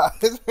tears about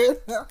it right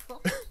now.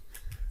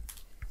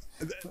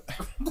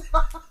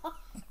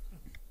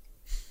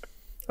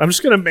 I'm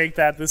just going to make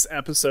that this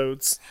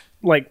episode's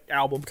like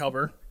album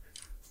cover.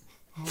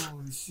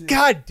 Holy shit.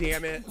 God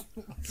damn it!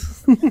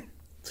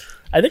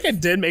 I think I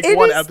did make It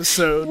one is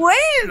episode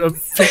twins.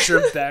 of picture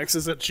of Dex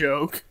as a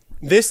joke.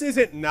 This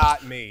isn't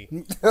not me.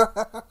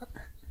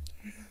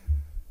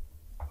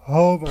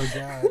 Oh my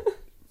god.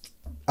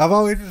 I've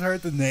always just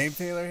heard the name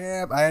Taylor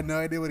Ham. I had no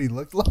idea what he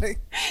looked like.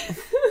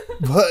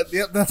 But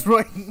yep, that's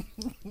right.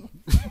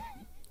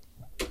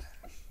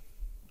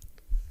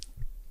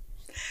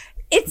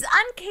 It's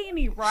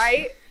uncanny,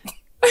 right?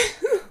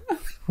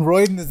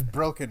 Royden is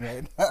broken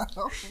right now.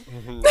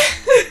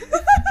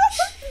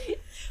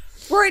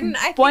 Royden,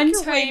 I think One you're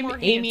way time, more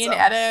Amy and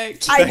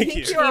handsome. Etta I Thank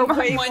think you. you're came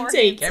way on more one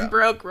take handsome. and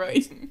broke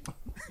Royden.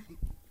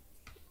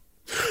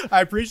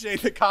 I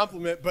appreciate the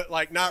compliment, but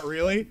like not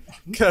really.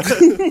 'Cause-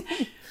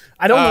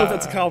 I don't know if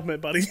that's a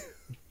compliment, buddy.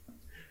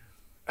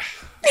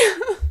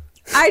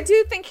 I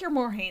do think you're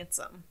more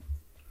handsome.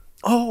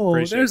 Oh,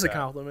 Appreciate there's a that.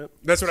 compliment.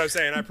 That's what I'm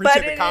saying. I appreciate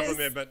But the it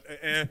compliment, but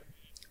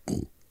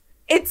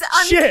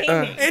It's shit.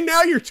 uncanny. And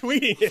now you're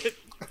tweeting it.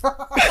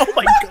 Oh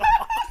my god.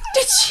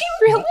 Did she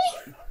really?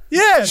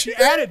 Yeah, she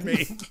added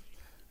me.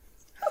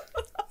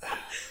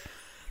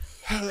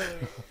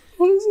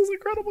 What is this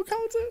incredible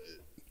content?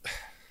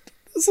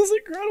 This is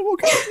incredible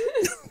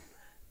content.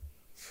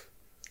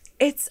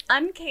 It's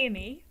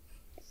uncanny.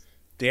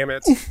 Damn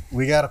it.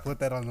 We gotta put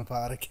that on the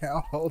pod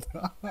account. Hold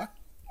on.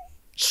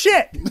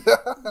 Shit. You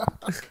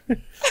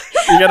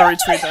gotta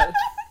retweet that.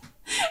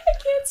 I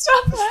can't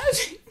stop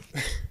laughing.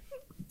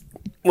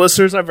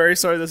 Listeners, I'm very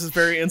sorry. This is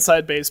very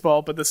inside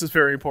baseball, but this is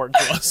very important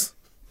to us.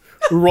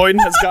 Royden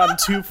has gotten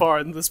too far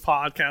in this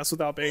podcast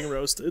without being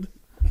roasted.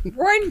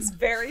 Royden's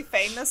very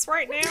famous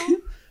right now.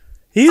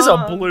 He's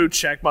a blue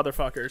check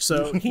motherfucker,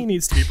 so he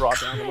needs to be brought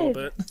down a little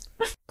bit.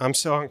 I'm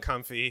so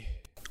uncomfy.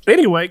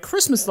 Anyway,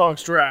 Christmas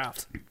songs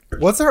draft.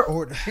 What's our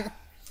order?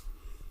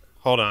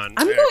 Hold on.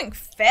 I'm going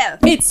fifth.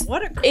 It's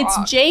what a crock.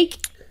 It's Jake,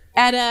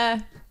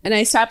 Etta, and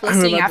I stopped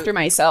listening about after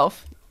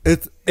myself.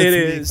 It's It me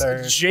is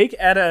third. Jake,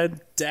 Etta,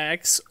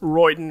 Dex,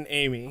 Royden,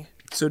 Amy.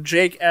 So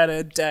Jake,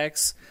 Etta,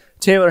 Dex,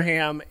 Taylor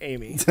Ham,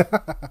 Amy.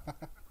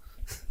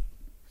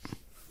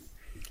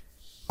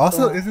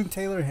 Also, isn't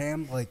Taylor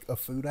ham like a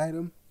food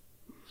item?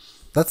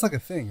 That's like a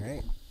thing,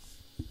 right?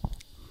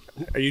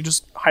 Are you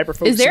just hyper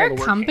focusing Is there on a the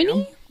word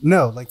company? ham?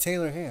 No, like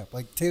Taylor ham.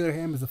 Like Taylor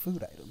ham is a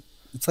food item.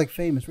 It's like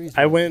famous reason.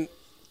 I went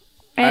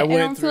I went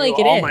don't through feel like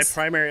it all is. my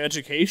primary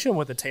education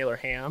with a Taylor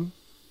Ham.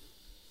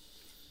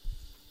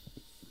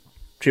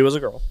 She was a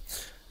girl.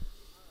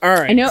 All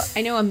right.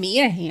 I know a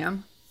Mia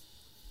ham.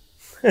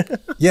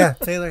 Yeah,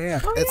 Taylor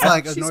ham. It's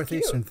like a she's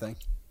northeastern thing.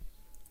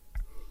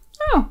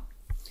 Oh.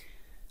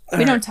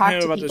 We don't talk I'm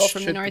to about people shit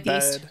from the the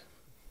Northeast. bed.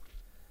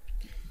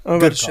 I'm about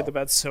Good to shit call. the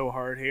bed so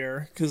hard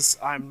here because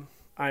I'm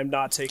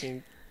not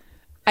taking.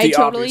 I the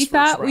totally obvious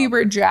thought first we round.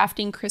 were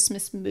drafting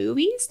Christmas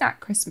movies, not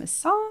Christmas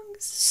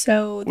songs.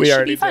 So We this should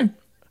already be fun. did.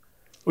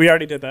 We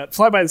already did that.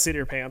 Fly by the seat of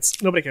your pants.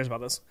 Nobody cares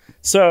about this.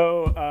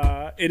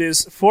 So it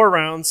is 4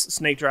 rounds,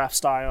 snake draft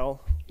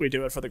style. We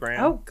do it for the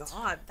gram. Oh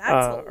God, that's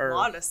a or-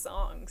 lot of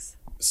songs.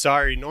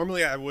 Sorry,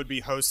 normally I would be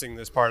hosting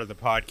this part of the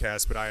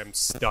podcast, but I am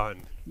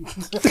stunned.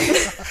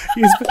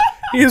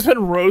 He's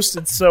been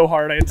roasted so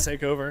hard I had to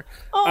take over.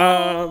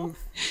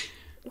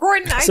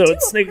 Gordon, I So do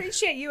it's snake-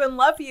 appreciate you and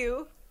love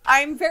you.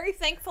 I'm very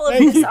thankful of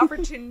this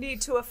opportunity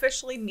to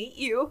officially meet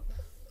you.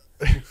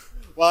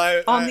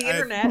 Well, On the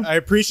internet. I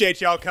appreciate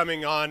y'all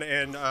coming on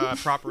and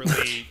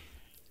properly.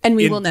 And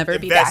we will never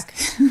be invest-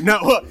 back. No,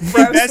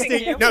 Roasting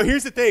investing. you. No,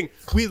 here's the thing.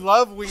 We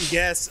love when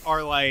guests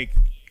are like,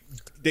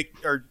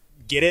 or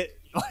get it,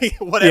 like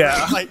whatever.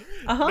 Yeah. Like,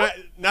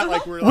 not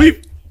like we're We've-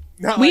 like.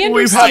 Not We like we're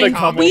understand. high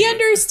comedy. We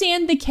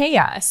understand the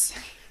chaos.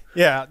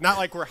 Yeah, not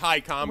like we're high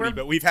comedy,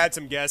 but we've had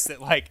some guests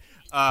that like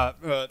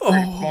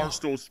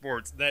Barstool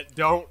Sports that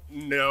don't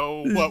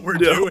know what we're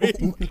doing.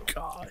 Oh my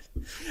god.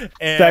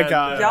 And, That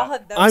guy. Y'all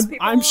had those people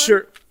I'm on?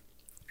 sure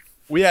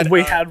we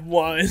had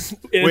one. And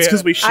it's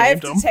because we I have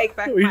shamed to him. take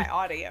back We- my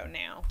audio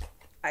now.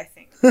 I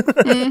think.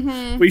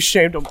 We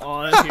shamed him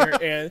on here,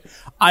 and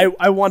I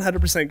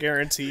 100%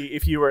 guarantee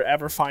if you were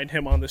ever find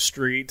him on the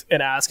street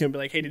and ask him, be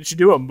like, "Hey, did you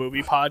do a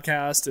movie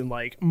podcast in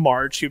like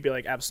March?" He'd be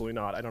like, "Absolutely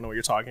not. I don't know what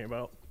you're talking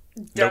about."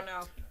 Don't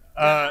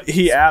know.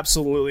 He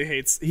absolutely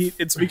hates.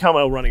 It's become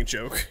a running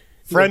joke.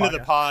 Friend of the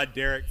pod,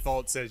 Derek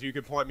Folt, says you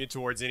could point me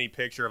towards any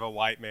picture of a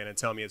white man and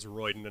tell me it's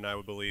Royden, and I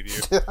would believe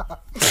you.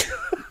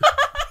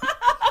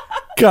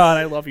 God,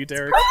 I love you,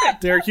 Derek.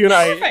 Derek, you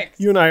Perfect.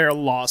 and I are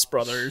lost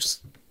brothers.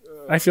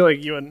 I feel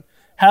like you and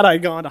had I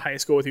gone to high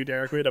school with you,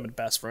 Derek, we'd have been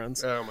best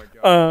friends. Oh my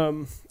god!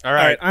 All All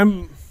right,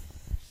 I'm.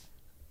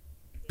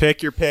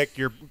 pick your pick.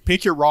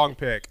 Pick your wrong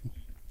pick.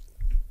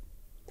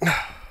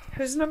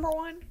 Who's number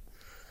one?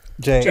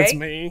 Jay. Jay? It's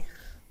me.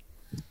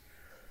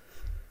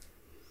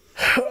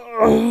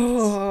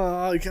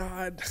 Oh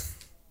God.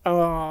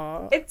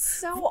 It's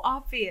so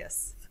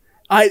obvious.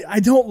 I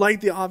don't like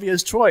the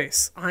obvious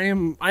choice.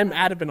 I'm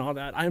adamant on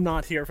that. I'm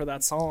not here for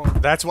that song.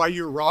 That's why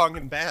you're wrong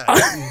and bad.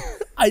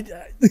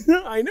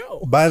 I know.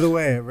 By the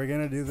way, we're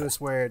gonna do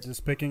this where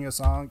just picking a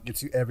song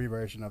gets you every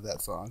version of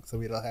that song, so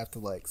we don't have to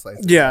like slice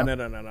it. Yeah, up.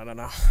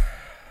 no.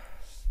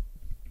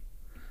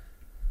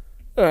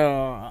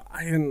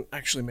 I didn't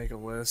actually make a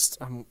list.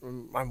 I'm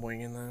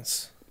winging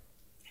this.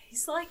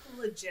 He's like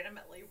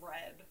legitimately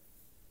red.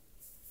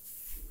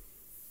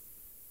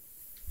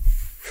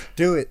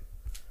 Do it.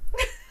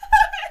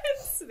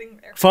 Sitting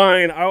there.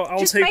 Fine, I'll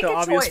Just take make the a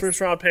obvious choice.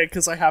 first round pick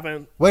because I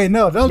haven't. Wait,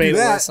 no, don't Made do a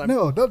that. list.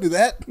 No, don't do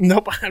that.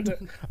 Nope.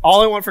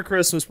 All I want for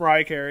Christmas,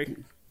 Mariah Carey.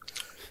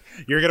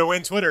 You're gonna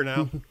win Twitter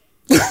now.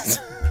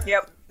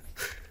 Yep.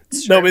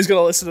 Nobody's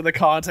gonna listen to the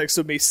context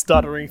of me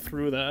stuttering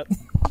through that.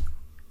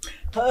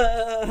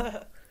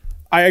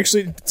 I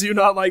actually do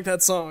not like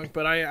that song,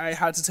 but I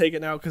had to take it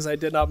now because I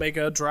did not make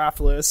a draft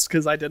list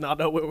because I did not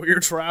know what we were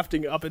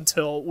drafting up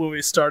until when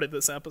we started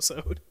this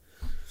episode.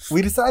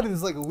 We decided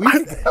this like a week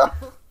ago.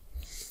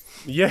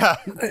 Yeah.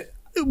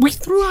 We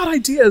threw out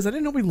ideas. I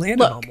didn't know we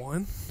landed Look. on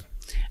one.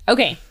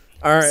 Okay,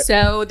 All right.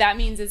 So that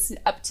means it's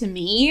up to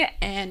me,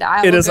 and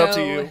I It will is go up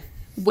to you.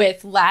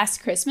 with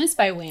Last Christmas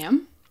by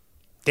Wham.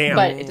 Damn.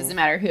 But it doesn't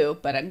matter who,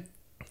 but I'm,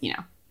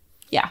 yeah,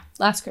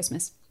 Last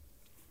Christmas.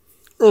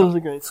 It was a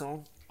great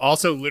song.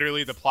 Also,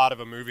 literally the plot of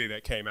a movie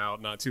that came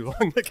out not too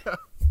long ago.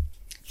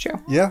 True.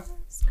 Yeah.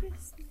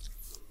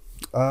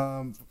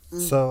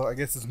 So I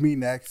guess it's me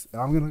next.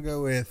 I'm gonna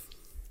go with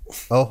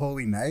 "Oh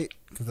Holy Night"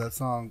 because that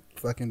song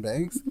fucking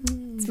bangs.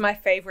 It's my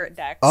favorite,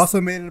 Dex.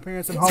 Also made an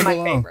appearance in Home my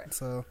Alone. favorite.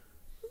 So,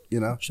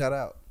 shout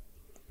out.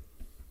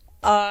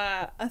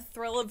 A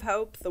Thrill of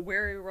Hope, The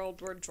Weary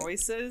World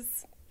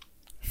Rejoices.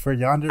 For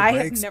yonder I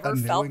have breaks never a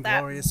new felt and that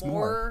glorious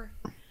more.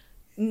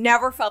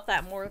 Never felt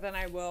that more than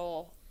I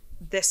will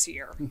this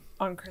year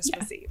on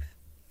Christmas Eve.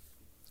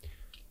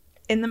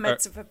 In the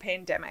midst of a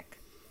pandemic,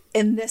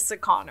 in this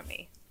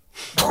economy.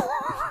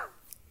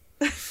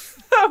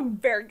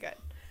 Very good.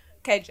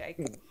 Okay, Jake.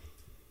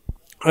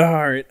 All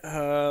right.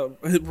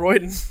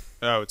 Royden.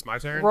 Oh, it's my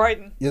turn?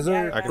 Royden. Yes,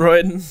 sir. Yeah, yeah.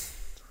 Royden.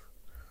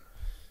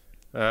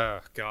 Oh,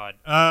 God.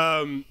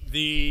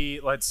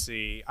 Let's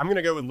see. I'm going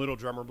to go with Little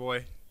Drummer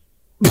Boy.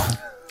 I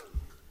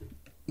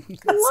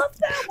love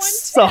that one too.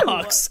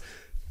 Sucks.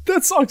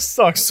 That song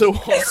sucks so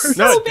hard.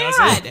 No, So it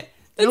doesn't. bad.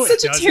 No, That's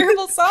it such a doesn't.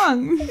 terrible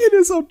song.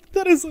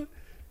 That is a.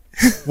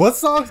 What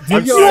songs do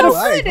I'm y'all so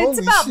like? Good. It's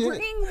Holy about shit.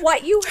 bringing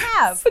what you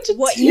have. Such a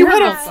What you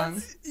terrible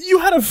have. song. You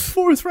had a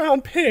 4th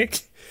round pick.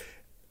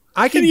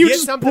 I can You get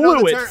just something blew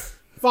on the it. turn.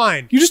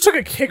 Fine. You just took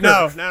a kicker.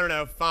 No.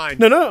 Fine.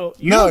 No.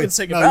 You No, can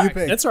take it no, you back.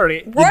 pick. It's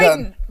already.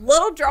 Royden,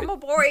 Little Drummer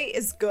Boy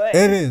is good.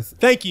 It is.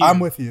 Thank you. I'm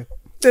with you.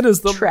 It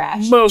is the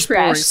Trash. most Trash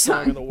boring song.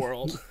 song in the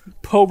world.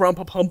 Po rum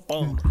pa pum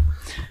bum.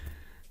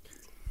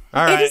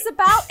 All right. It is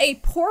about a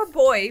poor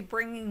boy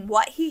bringing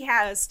what he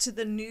has to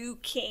the new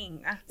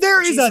king.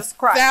 There is Jesus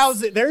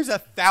Christ. There's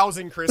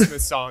 1,000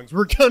 Christmas songs.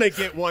 We're gonna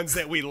get ones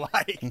that we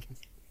like.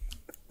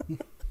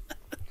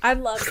 I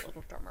love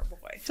Little Drummer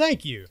Boy.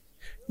 Thank you.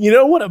 You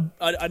know what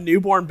a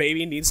newborn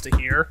baby needs to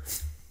hear?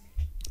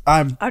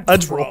 I'm A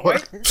drum.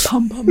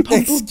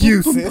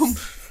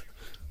 excuses.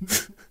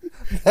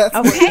 That's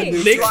Okay,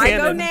 Nick do I go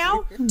Cannon.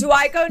 now? Do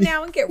I go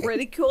now and get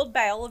ridiculed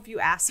by all of you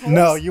assholes?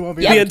 No, you won't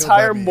be. The able to kill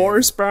entire that man.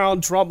 Morris Brown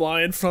drum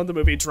line from the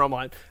movie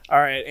Drumline. All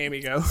right,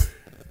 Amy, go.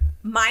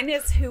 Mine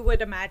is Who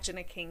Would Imagine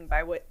a King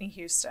by Whitney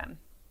Houston.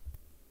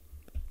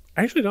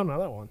 I actually don't know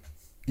that one.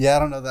 Yeah, I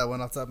don't know that one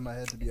off the top of my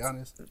head, to be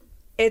honest.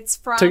 It's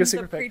from Take a the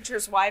secret pick.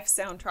 Preacher's Wife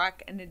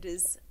soundtrack, and it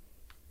is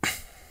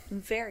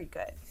very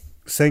good.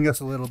 Sing us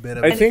a little bit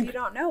of I it. And think- if you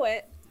don't know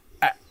it,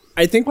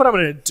 I think what I'm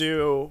going to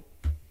do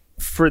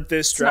for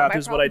this not draft my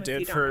is what I problem if did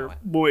you don't for know it.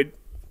 Boyd.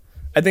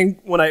 I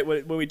think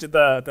when we did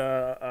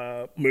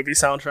the movie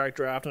soundtrack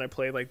draft and I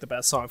played like the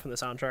best song from the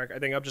soundtrack, I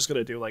think I'm just going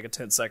to do like a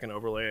 10-second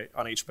overlay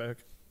on each pick.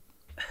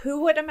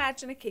 Who Would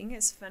Imagine a King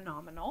is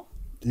phenomenal.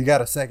 You got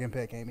a second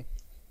pick, Amy.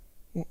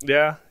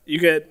 Yeah, you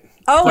get.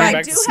 Oh, Bring I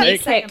back do the have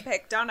snake. a second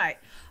pick, don't I?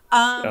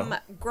 Yeah.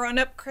 Grown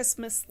Up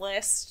Christmas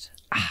List.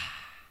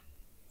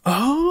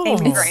 Oh,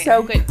 Amy Grant.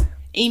 So good.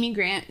 Amy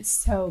Grant is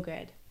so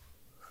good.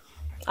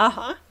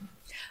 Uh-huh.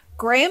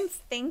 Graham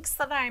thinks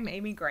that I'm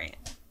Amy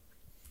Grant.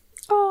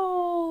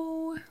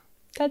 Oh,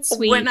 that's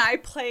sweet. When I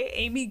play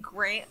Amy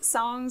Grant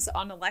songs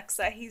on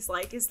Alexa, he's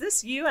like, "Is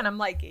this you?" And I'm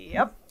like,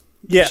 "Yep."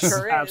 yes,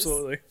 Sure is.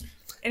 absolutely.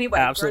 Anyway,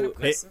 Absolutely. Grown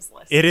Up Christmas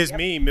List. It is Yep.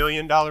 me, $1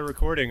 million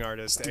recording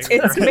artist. Amy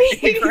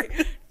It's Grant.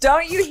 me.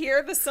 Don't you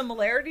hear the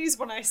similarities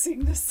when I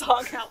sing this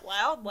song out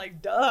loud?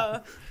 Like, duh.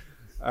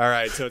 All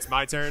right, so it's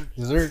my turn.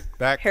 Is there?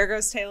 Back. Here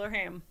goes Taylor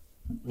Ham.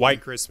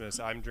 White Christmas.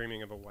 I'm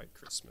dreaming of a white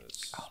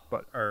Christmas.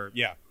 But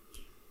Yeah.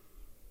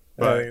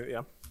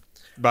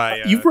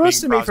 by You Bing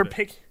roasted me for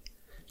Crosby.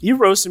 You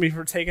roasted me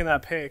for taking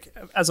that pick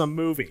as a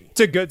movie.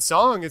 It's a good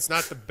song. It's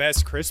not the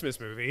best Christmas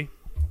movie.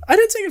 I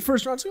didn't take it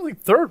first round. I took it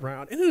like 3rd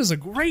round, and it is a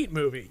great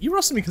movie. You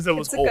roasted me because it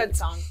was It's a old. good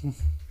song.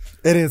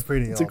 It is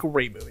pretty It's a old.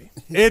 great movie.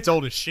 It's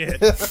old as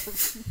shit.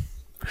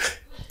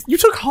 You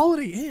took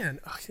Holiday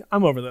Inn. Ugh,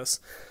 I'm over this.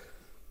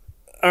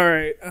 All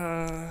right,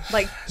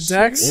 Like,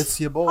 Dex. It's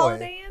your boy.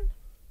 Holiday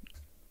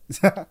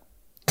Inn?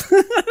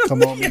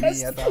 Come on, meet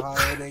me at the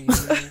Holiday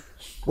Inn.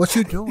 What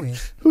you doing?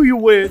 Who you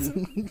with?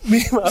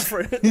 Me and my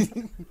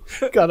friend.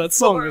 God, that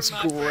song is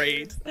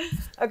great.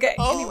 Okay,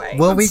 anyway.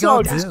 What we That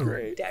song gonna is do?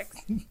 great. Dex.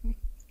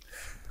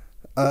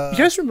 You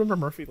guys remember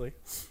Murphy Lee?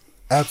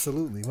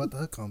 Absolutely. What the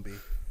hook gonna be?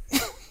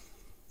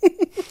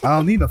 I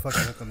don't need no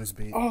fucking hook on this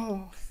beat.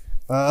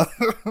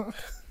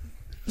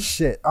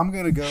 Shit. I'm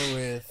gonna go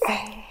with.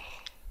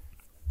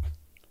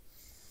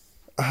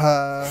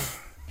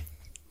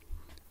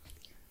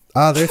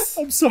 There's.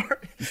 I'm sorry.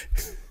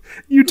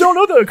 You don't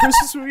know the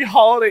Christmas movie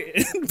Holiday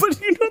Inn, but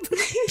you know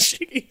the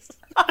Chickies.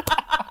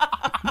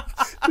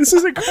 This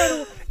is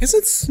incredible. Is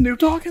it Snoop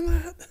Dogg in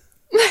that?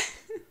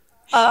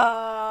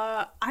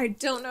 I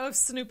don't know if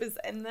Snoop is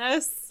in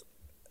this.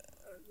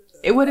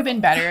 It would have been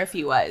better if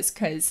he was,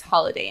 because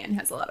Holiday Inn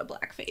has a lot of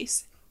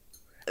blackface.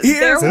 There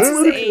Yes,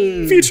 was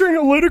a featuring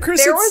a Ludacris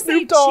there and was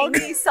Snoop a Dogg.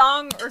 Chingy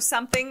song or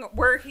something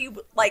where he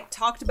like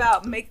talked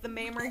about make the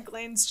mammary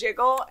glands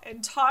jiggle,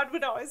 and Todd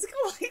would always go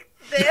like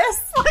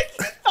this, like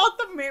he thought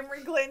the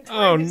mammary gland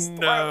Oh in his throat.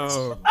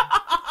 no!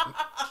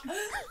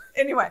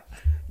 Anyway,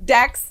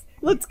 Dax,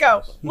 let's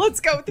go. Let's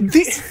go with the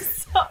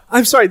Christmas song.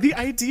 I'm sorry. The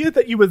idea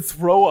that you would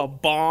throw a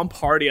bomb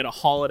party at a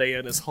Holiday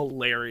Inn is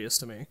hilarious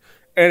to me.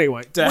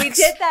 Anyway, Dex. We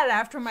did that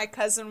after my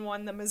cousin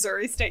won the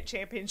Missouri State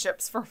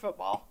Championships for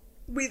football.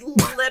 We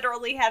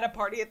literally had a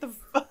party at the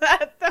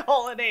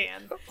Holiday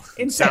Inn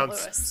in St.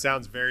 Louis.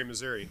 Sounds very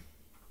Missouri.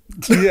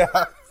 Yeah.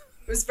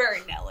 It was very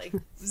Nelly.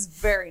 It was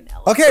very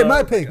Nelly. Okay,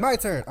 my pick, my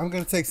turn. I'm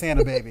gonna take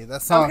Santa Baby.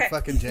 That song Okay,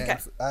 fucking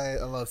jams. okay.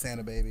 I love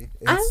Santa Baby.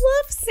 I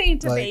love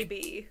Santa like-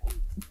 Baby.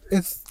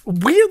 It's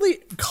Weirdly,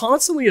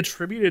 constantly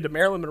attributed to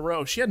Marilyn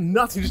Monroe. She had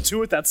nothing to do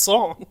with that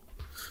song.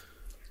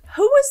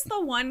 Who was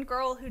the one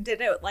girl who did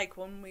it like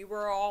when we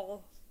were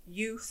all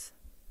youth?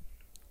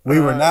 we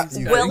were not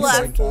using Willa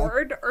same time.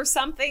 Ford or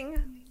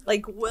something?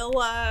 Like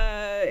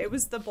Willa, it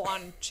was the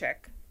blonde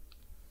chick.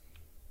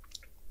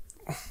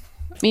 I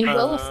mean,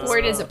 Willa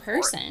Ford is a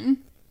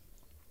person.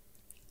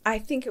 I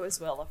think it was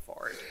Willa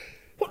Ford.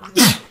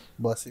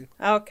 Bless you.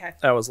 Okay.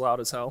 That was loud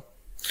as hell.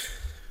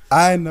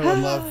 I know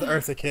and love the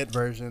Eartha Kitt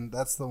version.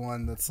 That's the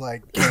one that's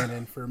like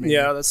canon for me.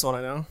 Yeah, that's the one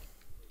I know.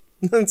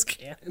 That's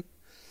canon.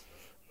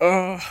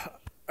 All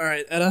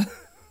right, Edda.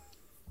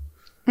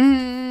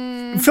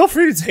 Feel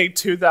free to take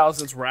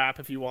 2000s rap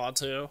if you want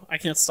to. I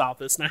can't stop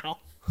this now.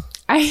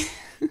 I'm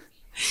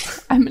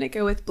gonna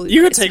go with Blue.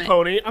 You can Christmas. take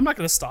Pony. I'm not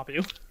going to stop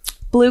you.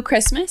 Blue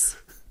Christmas.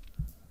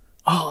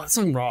 Oh, that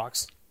song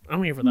rocks.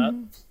 I'm here for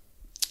that.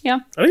 Yeah.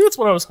 I think that's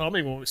what I was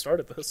humming when we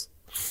started this.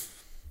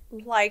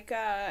 Like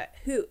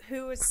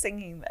who is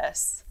singing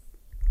this?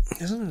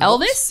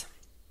 Elvis.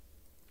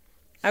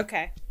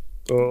 Okay.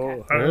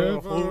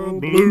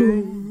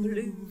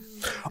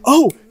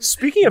 Oh,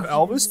 speaking of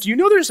Elvis, do you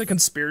know there's a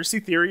conspiracy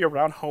theory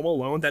around Home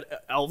Alone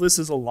that Elvis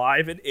is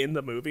alive and in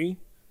the movie?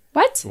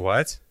 What?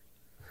 What?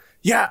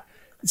 Yeah.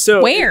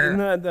 So Where?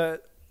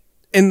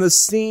 in the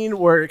scene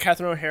where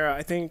Catherine O'Hara,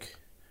 I think,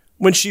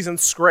 when she's in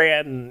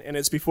Scranton and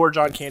it's before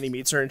John Candy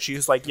meets her and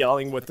she's like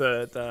yelling with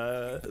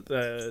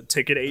the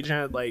ticket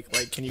agent, like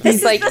can you?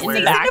 He's like in where-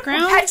 the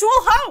background. Perpetual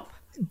Hope.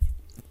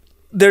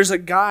 There's a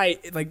guy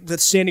like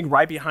that's standing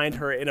right behind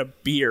her in a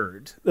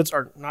beard.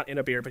 Or not in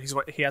a beard,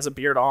 but he has a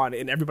beard on,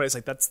 and everybody's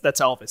like, "That's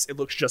Elvis. It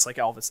looks just like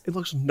Elvis. It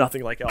looks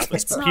nothing like Elvis."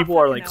 It's But not people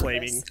are fucking like Elvis.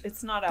 claiming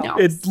It's not No. Elvis.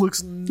 it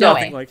looks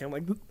nothing way. like him.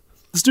 Like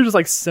this dude is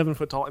like 7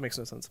 foot tall. It makes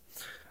no sense.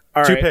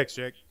 All Two right. picks,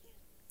 Jake.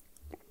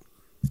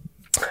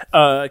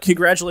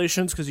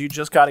 Congratulations, because you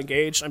just got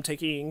engaged. I'm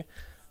taking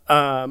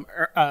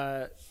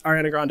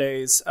Ariana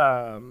Grande's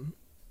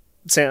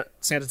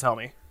Santa Tell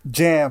Me.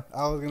 Jam.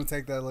 I was gonna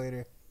take that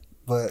later,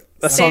 but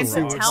That Santa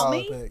song rocks. Tell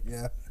Me? Pick,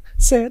 yeah.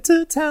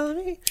 Santa Tell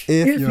Me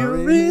If you're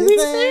really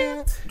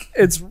there.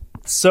 It's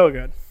so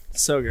good.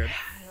 So good.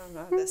 I don't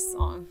know this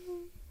song.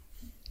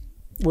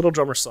 Little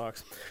Drummer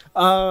sucks.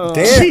 Damn.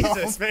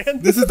 Jesus, man.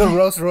 This is the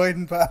Roast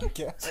Royden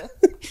podcast.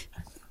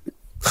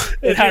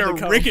 It had Your to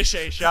come.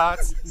 ricochet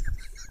shots.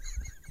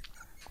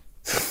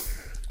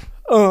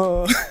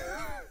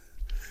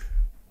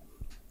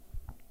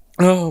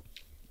 Oh,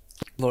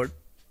 Lord.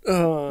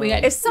 We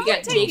got, Is someone we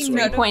got Jake taking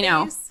note of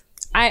 3.0. these?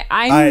 I'm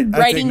I take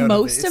writing note of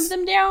most these. of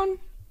them down.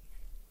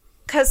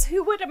 Because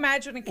who would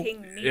imagine a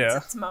king needs Yeah.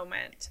 its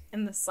moment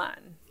in the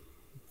sun?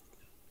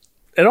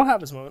 It'll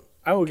have its moment.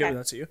 I will give Okay.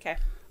 that to you. Okay.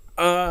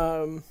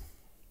 I'm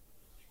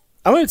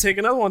going to take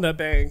another one that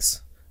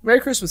bangs. Merry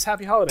Christmas,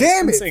 Happy Holidays.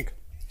 Damn it. NSYNC.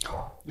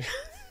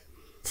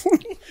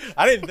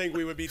 I didn't think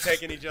we would be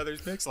taking each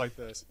other's picks like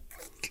this.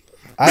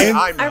 I'm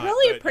I not,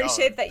 really but y'all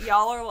appreciate are. that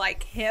y'all are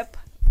like hip,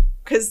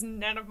 because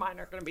none of mine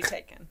are going to be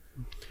taken.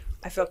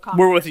 I feel confident.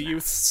 We're with the in that.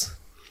 youths.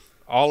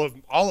 All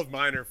of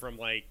mine are from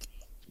like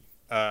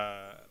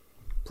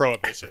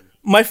Prohibition.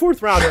 My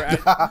fourth rounder.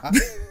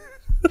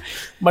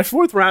 My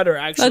fourth rounder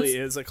actually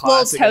is a Little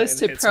classic. toast and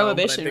to hits home, but I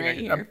Prohibition think right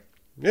here.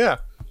 Yeah,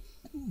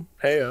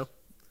 Hey-o.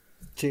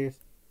 cheers.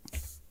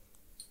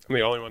 I'm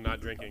the only one not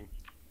drinking,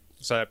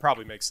 so that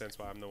probably makes sense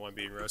why I'm the one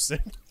being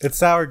roasted. It's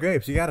sour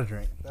grapes. You gotta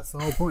drink. That's the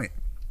whole point.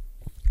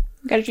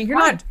 Gotta drink your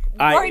Come nod.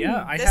 on, Gordon,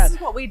 I this had- is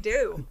what we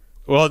do.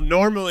 Well,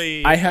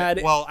 normally I had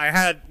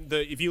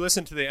the. If you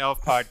listen to the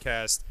Elf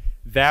podcast,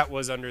 that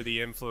was under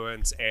the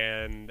influence,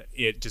 and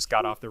it just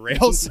got off the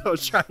rails. So I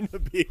was trying to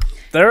be.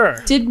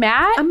 There. Did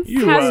Matt have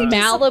disappointed.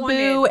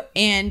 Malibu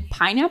and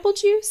pineapple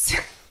juice?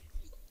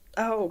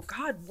 Oh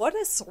God, what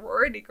a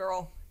sorority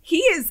girl! He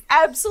is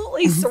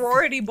absolutely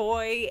sorority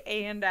boy,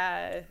 and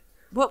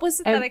what was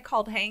it that And- I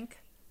called Hank?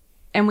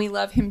 And we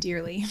love him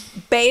dearly.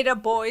 Beta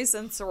boys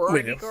and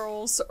sorority We do.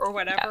 girls, or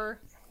whatever.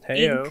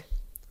 Hey-o. Ink.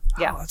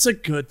 Yeah. Oh, that's a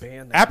good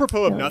band.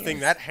 Apropos of nothing,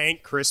 that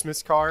Hank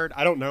Christmas card.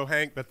 I don't know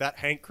Hank, but that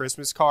Hank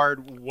Christmas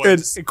card It's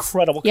was.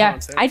 incredible Yeah,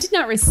 content. I did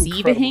not receive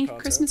Incredible a Hank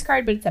content. Christmas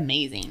card, but it's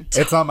amazing.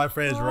 It's on my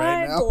fridge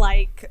right Todd, now.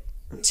 like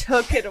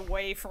took it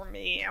away from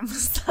me. I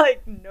was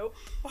like, nope,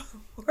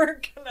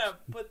 we're gonna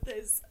put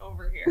this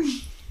over here.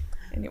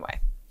 Anyway,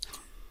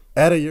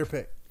 Edda, your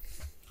pick.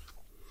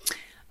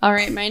 All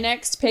right, my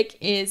next pick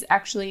is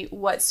actually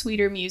What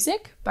Sweeter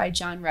Music by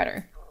John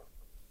Rutter.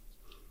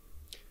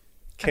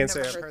 Can't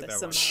say never I've heard heard this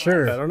that in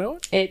one. my I life. don't know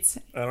it. It's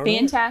I don't know.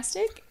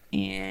 fantastic,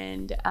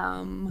 and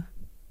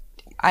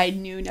I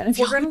knew none of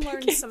you We're gonna would learn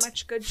pick it. so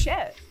much good shit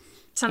I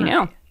tonight.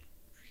 know.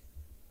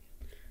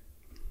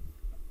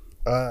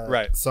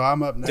 Right. So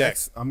I'm up Dex.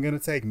 next. I'm gonna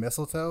take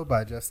 "Mistletoe"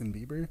 by Justin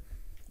Bieber.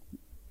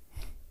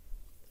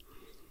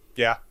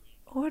 Yeah.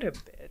 What a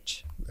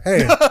bitch.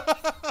 Hey,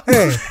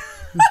 hey.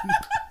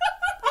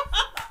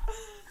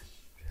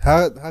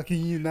 How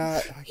can you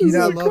not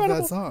love incredible.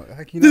 that song?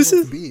 How can you not This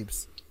love is- the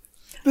Biebs?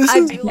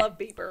 I do love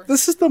Bieber.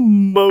 This is the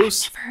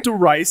most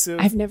derisive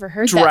I've never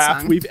heard that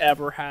draft song. we've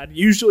ever had.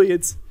 Usually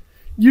it's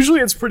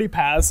pretty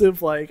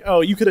passive, like,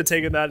 oh, you could have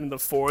taken that in the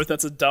fourth.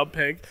 That's a dumb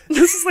pick.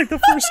 This is like the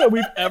first time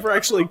we've ever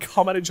actually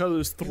come at each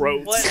other's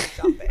throats. What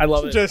a dumb bitch. I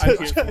love it. Just- I'm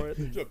here for it.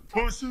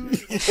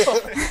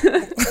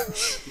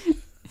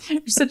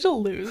 You're such a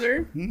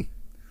loser.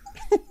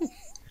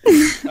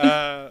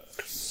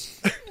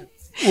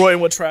 Roy,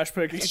 what trash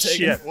pick are you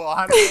taking? Shit. Well,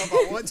 I don't know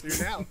if I want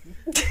to now.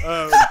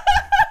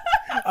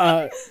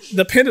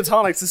 The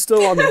Pentatonics is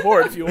still on the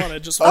board if you want to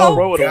just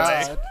throw it away.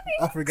 God,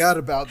 I forgot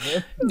about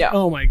that. No.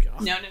 Oh my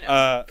god.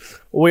 No.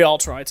 We all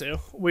try to.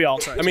 We all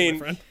try to, I mean, my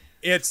friend.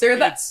 it's They're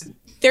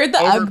the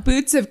over- Ugg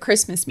boots of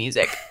Christmas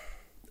music.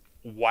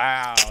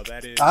 wow.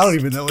 That is. I don't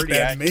even know what pretty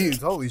that accurate.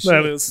 means. Holy shit!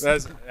 That is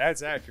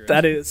That's accurate.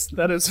 that is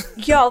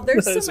Y'all,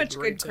 there's That so is a much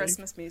great good take.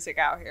 Christmas music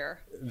out here.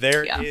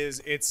 There Yeah.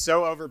 is. It's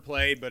so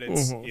overplayed, but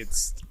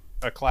it's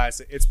a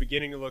classic. It's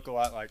beginning to look a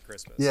lot like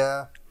Christmas.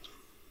 Yeah.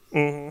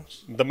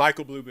 The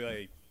Michael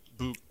Bublé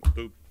boop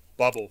boop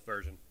bubble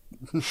version.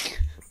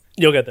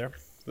 you'll get there.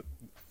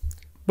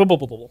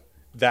 Bubble.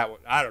 That one,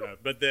 I don't know,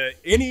 but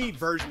any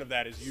version of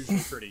that is usually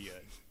pretty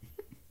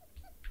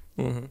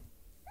good.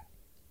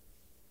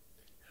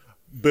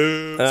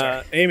 Boo!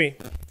 Sorry. Amy.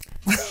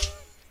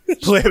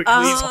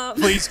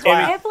 please I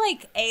clap. have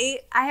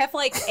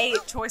like eight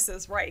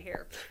choices right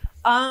here.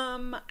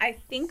 I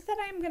think that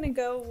I'm gonna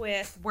go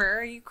with "Where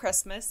Are You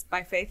Christmas"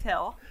 by Faith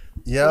Hill.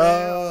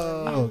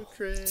 Yo.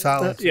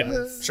 Solid.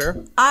 Yeah,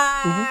 sure.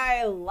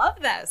 I love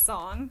that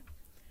song.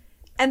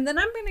 And then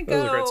I'm gonna That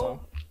was a great go song.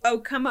 "Oh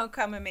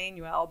Come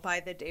Emmanuel" by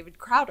the David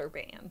Crowder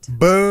Band.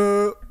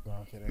 Boo. No,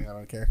 I'm kidding. I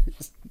don't care.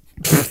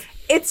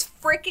 It's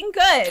freaking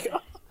good.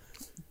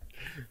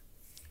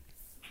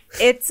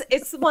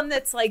 It's the one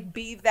that's like,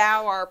 "Be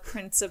thou our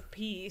Prince of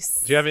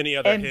Peace." Do you have any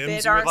other and hymns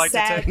bid you would our like to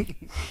sad,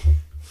 take?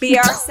 be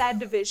our sad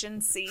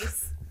division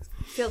cease.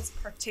 Feels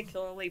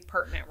particularly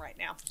pertinent right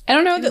now. I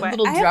don't know Anyway, that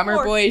little I have drummer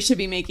more- boy should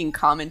be making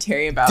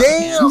commentary about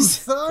Damn, hymns.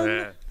 son.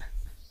 Yeah.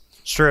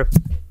 It's true.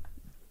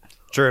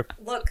 True.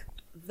 Look,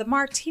 the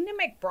Martina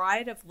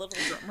McBride of Little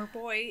Drummer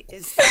Boy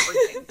is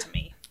everything to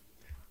me.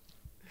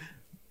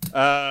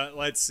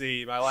 Let's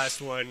see. My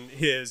last one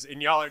is,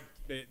 and y'all are.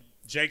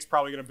 Jake's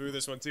probably gonna boo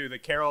this one too. The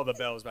Carol of the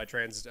Bells by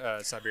Trans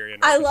Siberian.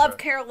 I Orchestra. love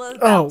Carol of the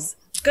Bells.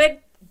 Good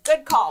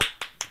call.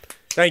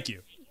 Thank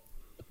you.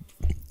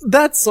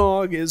 That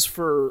song is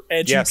for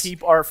edgy Yes.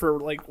 people, or for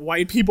like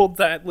white people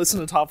that listen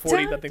to Top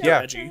 40 that think Yeah.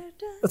 they're edgy.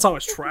 That song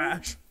is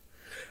trash.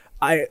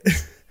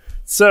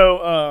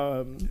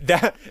 So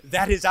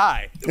That is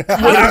I.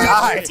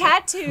 Where's your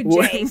tattoo,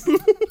 Jake?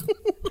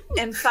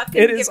 And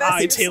fucking It give is us I,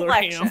 your Taylor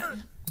selection.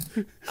 Ham.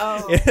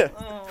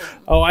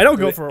 Oh, I don't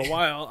go for a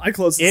while. I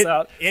close this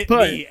out. It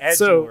But, me, Ed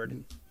so,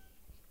 Lord.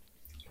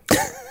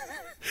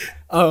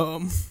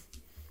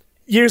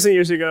 years and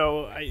years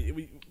ago,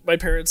 my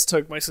parents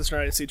took my sister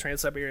and I to see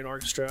Trans-Siberian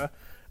Orchestra,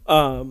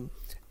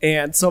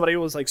 and somebody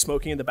was like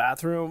smoking in the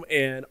bathroom,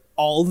 and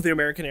all of the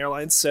American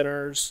Airlines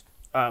centers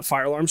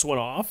fire alarms went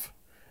off,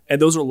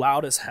 and those are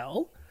loud as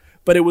hell.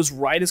 But it was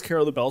right as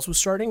Carol of the Bells was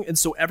starting, and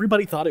so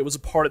everybody thought it was a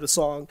part of the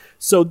song.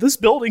 So this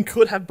building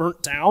could have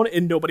burnt down,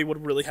 and nobody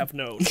would really have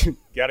known.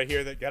 Gotta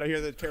hear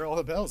the Carol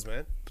of the Bells,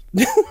 man.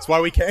 That's why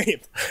we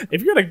came.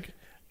 If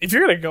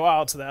you're gonna go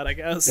out to that, I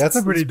guess That's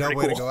a pretty it's dope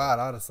way to cool. go out,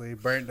 honestly.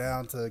 Burnt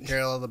down to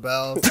Carol of the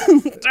Bells.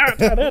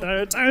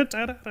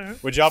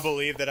 Would y'all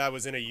believe that I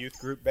was in a youth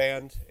group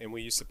band and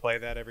we used to play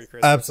that every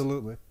Christmas?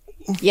 Absolutely.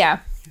 Yeah,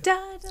 da,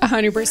 da.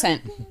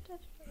 100%.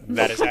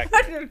 That is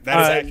accurate.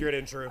 That is accurate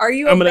and true. Are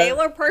you a I'm gonna-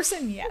 Baylor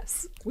person?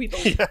 Yes, we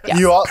believe. Yes.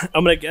 You all.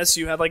 I'm gonna guess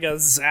you had like a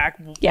Zach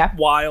Yeah.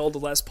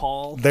 Wild Les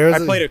Paul. There's I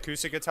a, played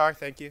acoustic guitar,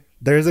 thank you.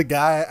 There's a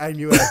guy I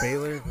knew at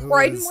Baylor who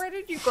Brayden, was, where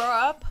did you grow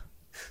up?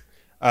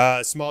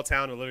 Small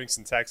town of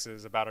Livingston,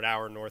 Texas, about an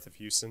hour north of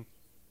Houston.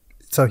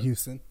 so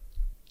Houston.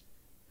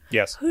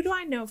 Yes. Who do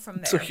I know from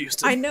there? So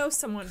Houston. I know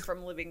someone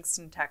from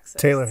Livingston,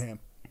 Texas. Taylor Ham.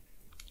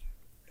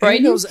 He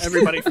Brayden? knows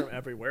everybody from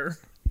everywhere.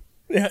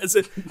 Yeah, is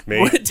it Me?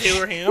 What,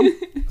 Taylor Ham?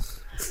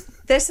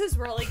 This is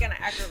really going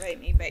to aggravate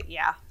me, but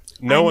yeah.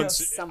 No I know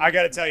one's. someone I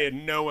gotta from tell you,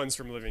 no one's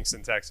from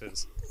Livingston,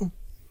 Texas.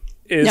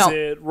 Is No.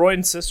 it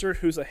Roy's sister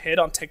who's a hit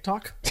on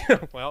TikTok?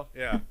 Well,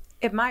 yeah.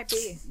 It might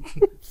be.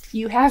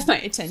 You have my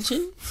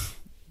attention.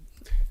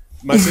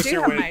 My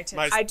sister have went. my attention.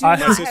 I do my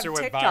not sister have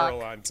went TikTok.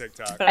 viral on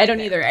TikTok. But I don't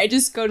either. I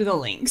just go to the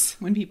links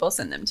when people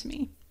send them to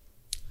me.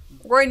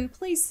 Brayden,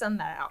 please send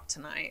that out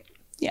tonight.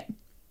 Yeah.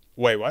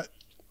 Wait, what?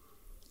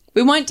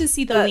 We want to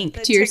see the link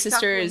the to your TikTok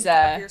sister's. link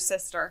of your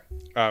sister.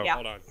 Oh, Yeah.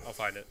 hold on. I'll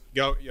find it.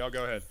 Y'all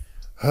go ahead.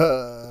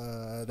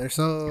 There's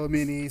so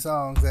many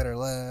songs that are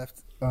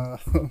left.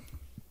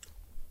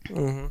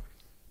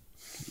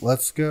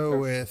 Let's go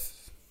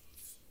with.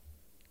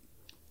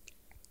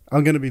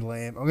 I'm gonna be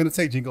lame. I'm gonna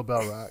take Jingle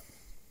Bell Rock.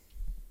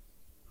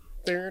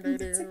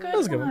 It's a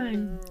good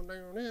one.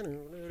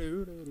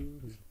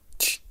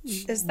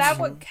 Is that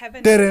what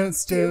Kevin Dun, did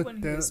too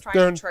when he was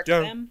trying to trick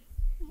them?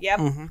 Yep.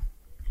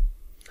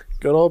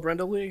 Good old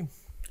Brenda Lee.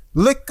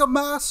 Lick 'em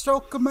out,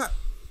 stroke 'em out.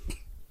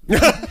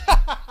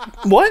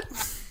 What?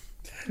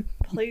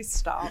 Please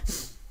stop.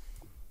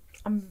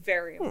 I'm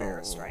very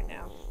embarrassed right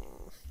now.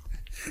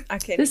 I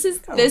can't. This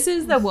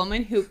is the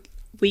woman who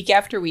week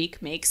after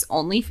week makes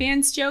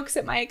OnlyFans jokes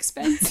at my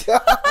expense.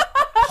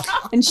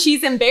 And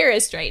she's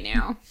embarrassed right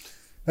now.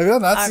 Have y'all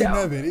not seen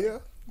know. that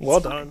video? Well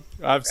done.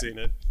 I've seen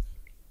it.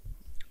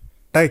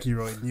 Thank you,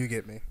 Roy. You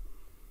get me.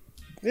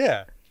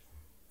 Yeah.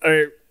 All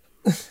right.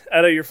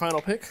 Out of your final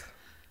pick?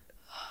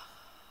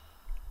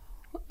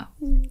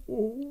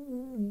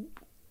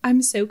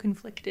 I'm so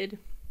conflicted.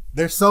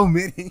 There's so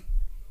many.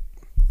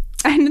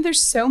 I know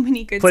there's so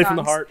many good Play songs. from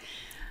the heart.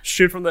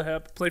 Shoot from the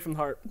hip. Play from the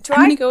heart.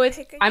 I'm gonna go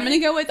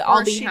with I'll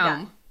Or Be she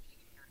Home.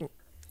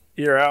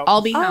 You're out.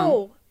 I'll Be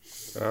Home.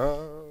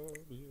 Oh,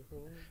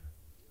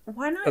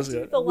 why not That's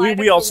do good. the Light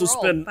We of also the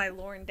World spend- by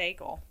Lauren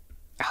Daigle?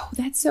 Oh,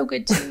 that's so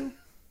good too.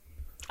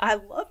 I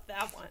love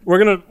that one.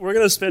 We're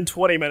gonna spend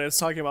 20 minutes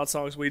talking about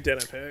songs we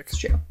didn't pick. It's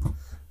true.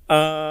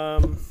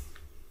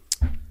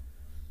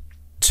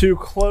 To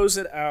close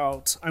it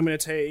out, I'm gonna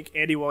take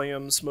Andy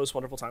Williams' Most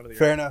Wonderful Time of the Year.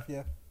 Fair enough,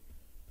 yeah.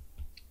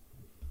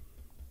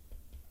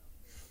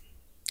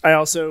 I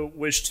also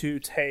wish to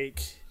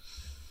take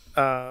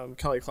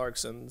Kelly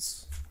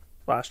Clarkson's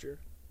Last Year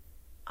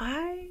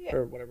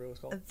or whatever it was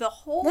called. The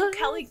whole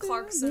Kelly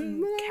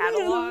Clarkson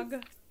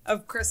catalog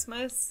of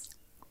Christmas.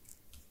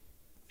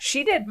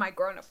 She did my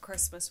grown-up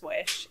Christmas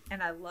wish,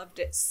 and I loved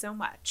it so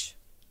much.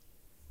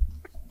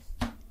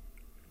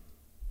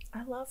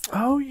 I love her.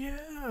 Oh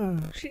yeah.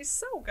 She's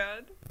so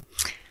good.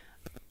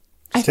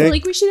 I feel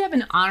like we should have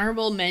an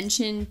honorable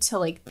mention to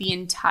like the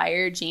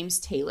entire James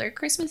Taylor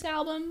Christmas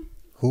album.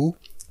 Who?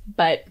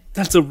 But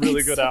That's a really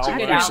It's good such a album.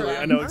 good Actually,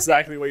 album. I know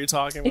exactly what you're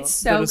talking about. it's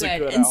so That good. is a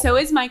good And album. so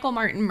is Michael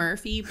Martin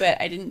Murphy, but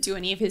I didn't do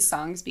any of his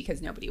songs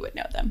because nobody would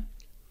know them.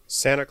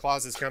 Santa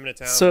Claus is Coming to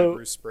Town So- by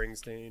Bruce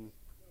Springsteen.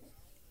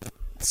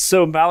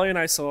 So Mally and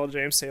I saw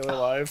James Taylor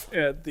live.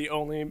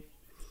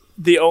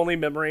 The only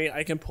memory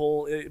I can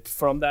pull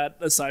from that,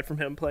 aside from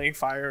him playing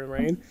Fire and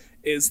Rain,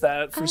 is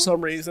that for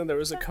some reason there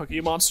was a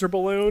Cookie Monster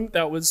balloon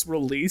that was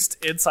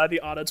released inside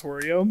the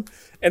auditorium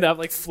and that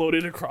like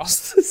floated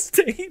across the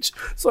stage.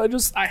 So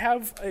I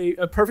have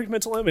a perfect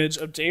mental image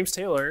of James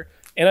Taylor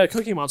and a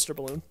Cookie Monster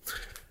balloon.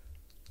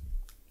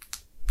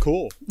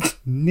 Cool.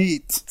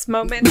 Neat. It's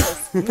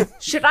momentous.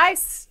 Should I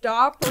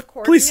stop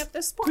recording Please- at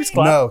this point? please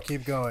clap. No,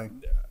 keep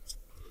going.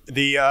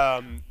 The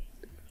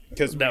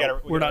because No,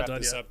 we're we're not not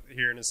done this yet. up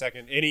here in a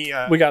second. Any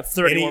We got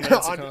 30 any, more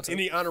minutes of content.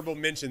 any honorable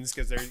mentions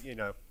because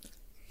they're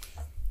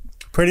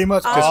Pretty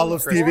much all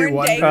of Stevie Lauren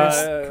Wonder's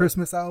Daigle.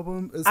 Christmas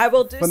album is I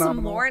will do some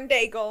phenomenal. Lauren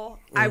Daigle.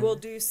 I will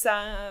do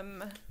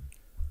some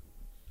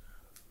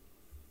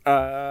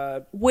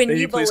When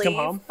Baby You Please Come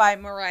Believe Home. by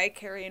Mariah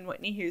Carey and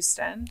Whitney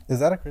Houston Is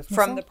that a Christmas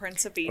from song? The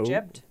Prince of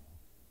Egypt.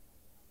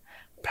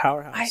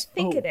 Powerhouse. I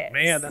think it is.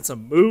 Man, that's a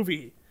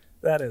movie.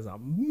 That is a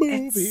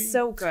movie. It's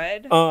so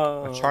good.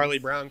 Charlie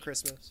Brown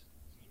Christmas.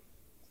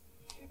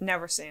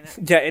 Never seen it.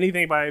 Yeah,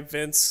 anything by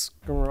Vince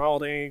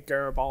Garibaldi.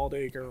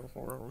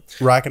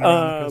 Rocking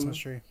around the Christmas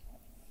tree.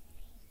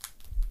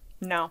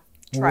 No.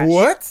 Trash.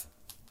 What?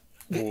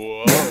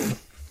 Whoa.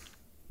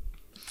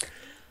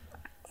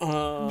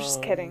 I'm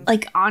just kidding.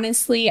 Like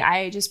honestly,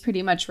 I just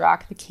pretty much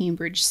rock the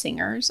Cambridge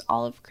Singers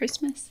all of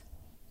Christmas,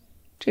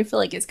 which I feel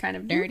like is kind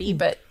of nerdy,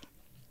 but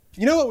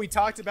You know what we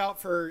talked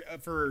about for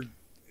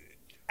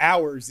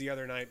hours the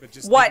other night, but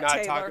just What, did not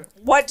Taylor? talk.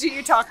 What do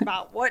you talk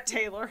about? What,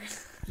 Taylor?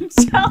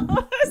 Tell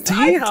us.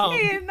 Damn. I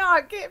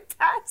cannot get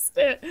past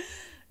it.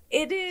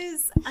 It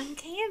is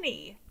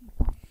uncanny.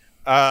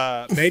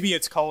 Maybe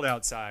it's cold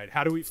outside.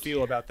 How do we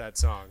feel about that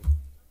song?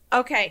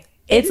 Okay.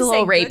 It's it a is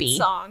little good rapey.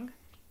 song.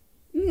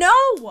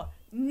 No.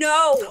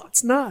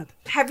 It's not.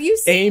 Have you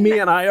seen Amy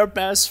and I are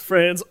best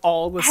friends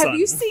all of a sudden. Have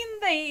you seen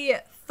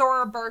the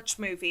Thora Birch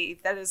movie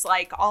that is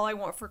like All I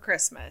Want for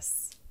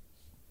Christmas?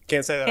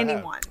 Can't say that. I have.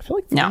 Anyone? I feel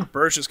like No.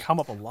 Birch has come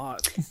up a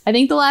lot. I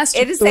think the last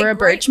It is a Thora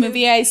great Birch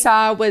movie I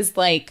saw was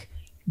like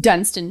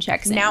Dunstan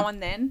Checks In. Now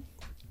and Then?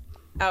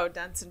 Oh,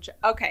 Dunstan.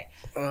 Okay.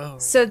 Oh.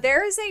 So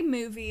there is a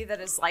movie that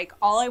is like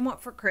All I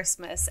Want for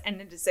Christmas, and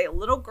it is a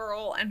little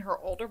girl and her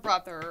older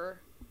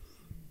brother,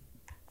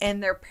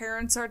 and their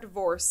parents are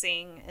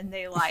divorcing, and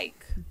they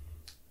like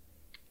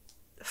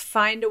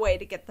find a way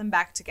to get them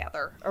back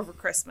together over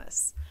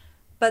Christmas.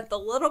 But the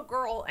little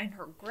girl and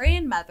her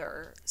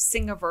grandmother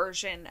sing a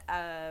version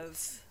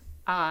of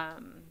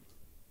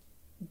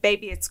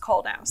Baby It's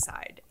Cold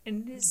Outside,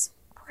 and it is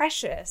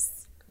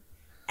precious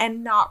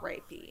and not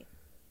rapey.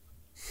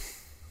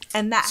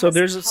 And that So has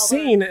there's a colored-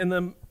 scene in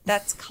the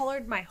that's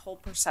colored my whole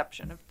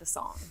perception of the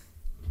song.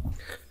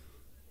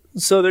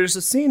 So there's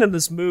a scene in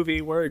this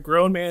movie where a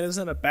grown man is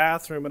in a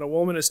bathroom and a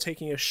woman is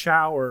taking a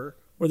shower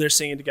where they're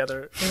singing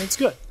together, and it's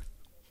good.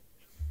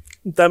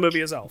 That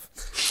movie is Elf.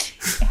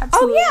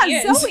 Oh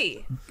yeah, is.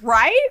 Zoe,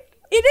 right?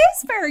 It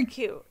is very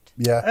cute.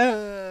 Yeah.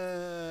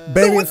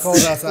 Baby, it's cold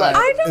outside.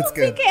 I don't it's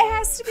think good. it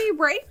has to be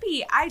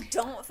rapey. I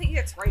don't think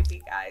it's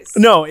rapey, guys.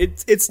 No,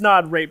 it's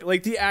not rape.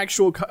 Like the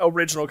actual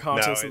original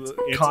context of the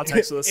it's-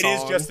 context of the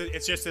song.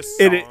 It's just a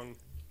It- song.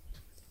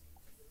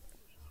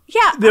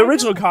 Yeah, The I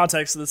original don't-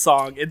 context of the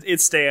song, it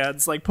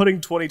stands. Like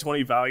putting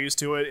 2020 values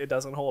to it, it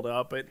doesn't hold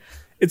up. But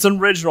it's an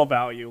original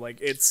value. Like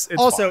it's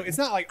Also, fine. it's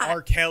not like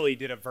R. Kelly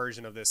did a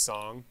version of this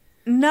song.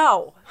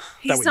 No, That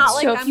he's we not know.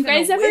 like. So I'm if you gonna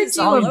guys ever whiz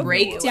do all a over you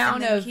breakdown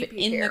and then of keep you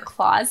In here. the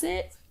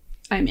Closet,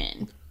 I'm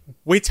in.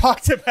 We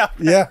talked about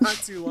that Yeah. not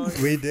too long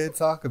ago. We did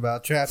talk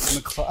about Trapped in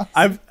the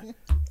Closet.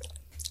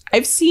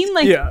 I've seen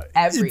like Yeah,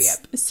 every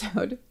it's-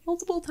 episode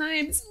multiple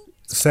times.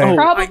 Same.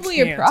 Probably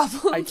I a can't.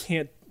 problem. I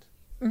can't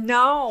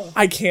No,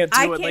 I can't do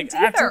I it. can't Like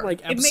after either.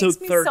 like It makes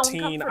episode me so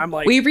 13, I'm uncomfortable.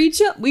 like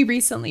We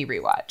recently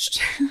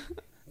rewatched.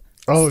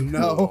 Oh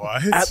no.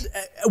 What?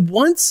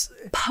 once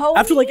Pony?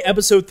 after like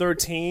episode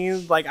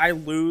 13, like I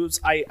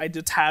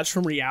detach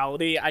from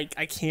reality. I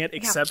can't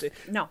accept it.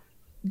 No,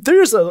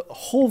 There's a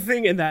whole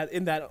thing in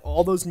that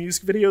all those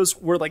music videos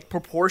where like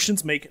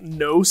proportions make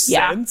no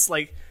Yeah. sense.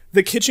 Like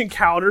the kitchen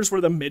counters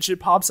where the midget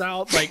pops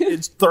out, like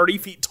it's 30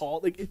 feet tall.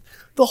 Like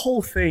the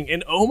whole thing.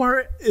 And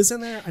Omar is in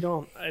there.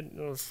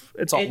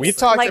 It's all We've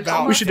talked Like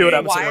about We should do an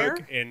James episode.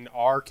 Cook and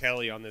R.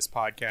 Kelly on this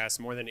podcast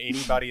more than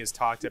anybody has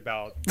talked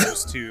about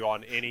those two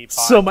on any podcast.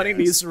 Somebody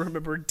needs to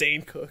remember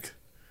Dane Cook.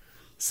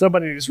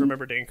 Somebody needs to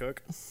remember Dane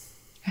Cook.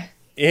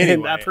 Anyway,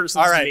 and that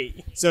person's all right.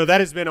 me. So that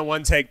has been a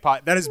one take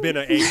pod. That has been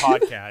a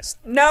podcast.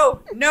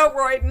 no,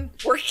 Royden,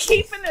 we're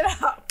keeping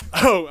it up.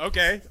 Oh,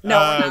 okay. No,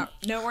 we're not.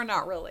 No, we're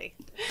not really.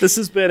 This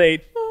has been a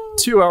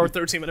 2-hour,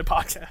 13-minute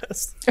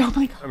podcast. Oh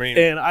my god. I mean,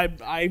 And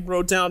I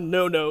wrote down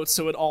no notes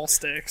so it all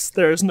sticks.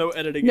 There's no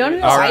editing. No, in no,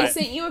 it. no. All I right.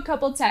 sent you a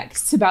couple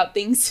texts about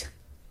things.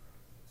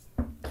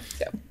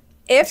 So,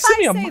 If Send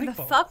me I a say the mic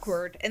ball. fuck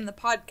word in the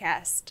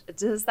podcast,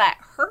 does that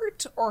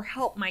hurt or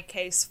help my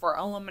case for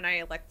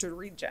alumni elected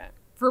regent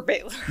for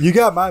Baylor? You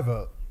got my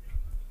vote.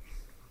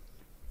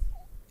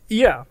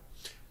 Yeah.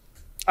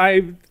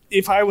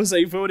 If I was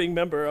a voting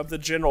member of the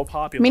general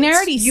populace. I mean, I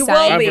already You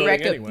signed will be. a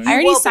Anyway. I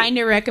already will be. signed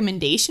a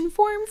recommendation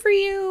form for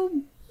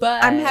you,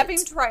 but I'm having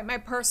to write my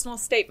personal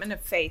statement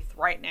of faith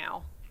right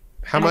now.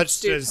 how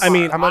much does I-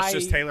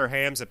 Taylor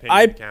Ham's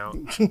opinion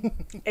count?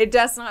 It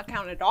does not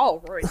count at all,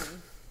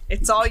 Royden.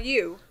 It's all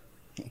you.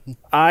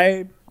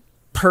 I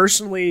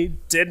personally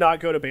did not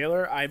go to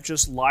Baylor. I've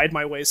just lied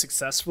my way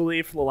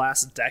successfully for the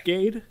last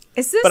decade.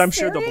 Is this But I'm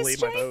sure they'll serious,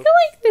 believe my Jake? I vote. feel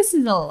like this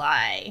is a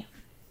lie.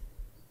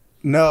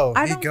 No,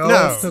 I he don't goes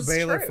think to this is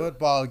Baylor true.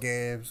 football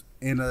games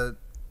in a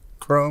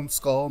chrome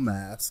skull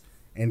mask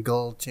and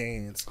gold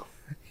chains.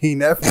 He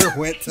never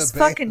went to He's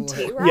Baylor. fucking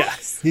T-Rex.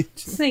 Yes. He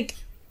It's just- like,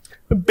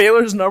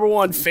 Baylor's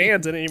 #1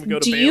 fan didn't even go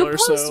to do you Baylor.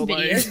 post So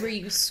videos like, where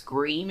you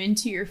scream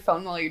into your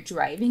phone while you're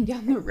driving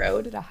down the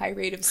road at a high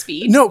rate of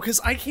speed? no, because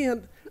I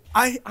can't.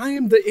 I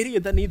am the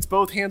idiot that needs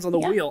both hands on the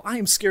Yeah. wheel. I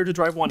am scared to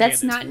drive one-handed.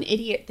 That's not an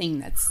idiot thing.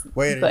 That's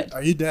Wait, good.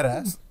 are you dead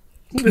ass?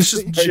 It's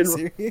just Are you general.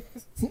 serious?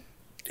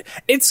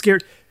 It's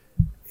scared.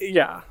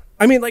 Yeah.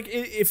 I mean, like,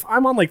 if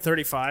I'm on, like,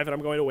 35 and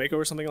I'm going to Waco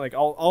or something, like,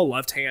 I'll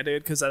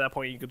left-handed, because at that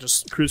point you can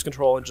just cruise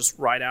control and just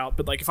ride out.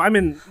 But, like, if I'm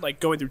in, like,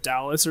 going through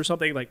Dallas or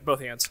something, like, both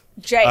hands.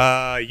 Jake,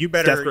 You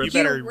better Death grips.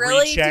 you better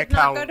really recheck did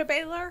not how go to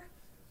Baylor?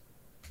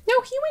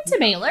 No, he went to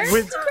Baylor. He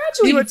With-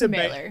 graduated he went to from Ba-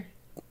 Baylor.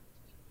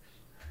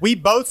 we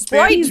both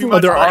spent Royden, too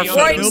much there are money on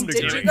a Royden, film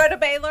did degree. you go to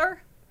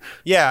Baylor?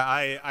 Yeah,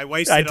 I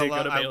wasted I a did go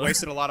lot. to I Baylor.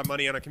 wasted a lot of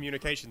money on a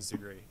communications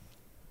degree.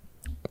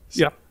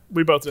 Yeah,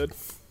 we both did.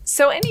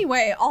 So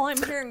anyway, all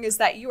I'm hearing is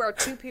that you are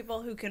two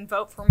people who can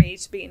vote for me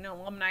to be an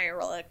alumni or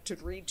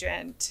elected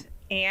regent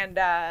and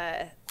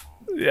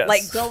Yes.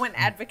 like go and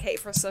advocate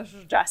for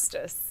social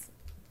justice.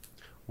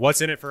 What's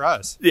in it for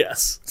us?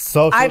 Yes.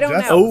 Social I don't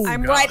justice. know. Oh,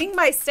 I'm God. writing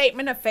my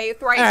statement of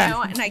faith right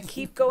now, and I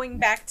keep going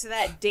back to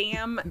that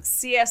damn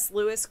C.S.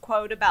 Lewis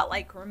quote about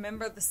like,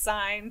 remember the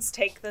signs,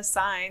 take the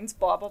signs,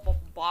 blah blah blah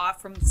blah, blah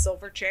from the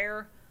silver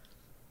chair,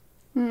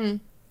 I know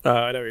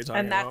what you're talking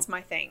and about. that's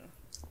my thing.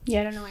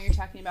 Yeah, I don't know what you're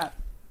talking about.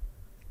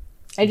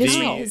 I just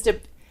The- read his.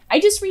 I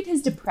just read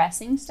his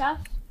depressing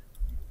stuff.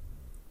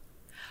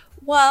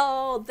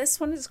 Well, this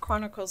one is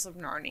Chronicles of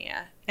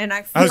Narnia, and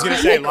I I was feel going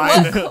to say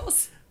Lion,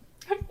 Chronicles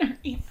of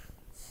Narnia.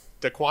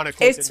 the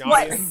Chronicles it's of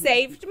what Narnia.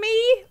 saved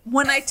me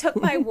when I took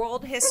my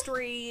world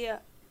history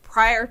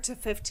prior to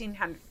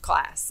 1500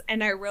 class,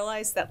 and I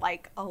realized that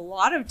like a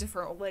lot of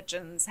different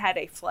religions had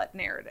a flood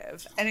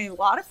narrative, and a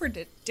lot of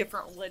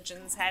different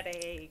religions had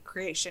a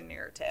creation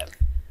narrative,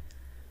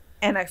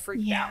 and I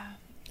freaked out.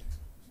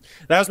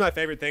 That was my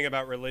favorite thing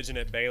about religion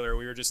at Baylor.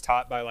 We were just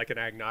taught by like an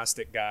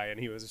agnostic guy, and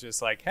he was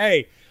just like,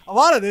 "Hey, a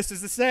lot of this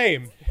is the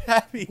same."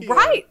 Happy,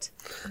 Right.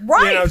 You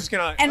know, just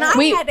kinda like, And oh. I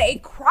Wait. had a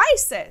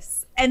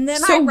crisis, and then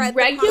So I read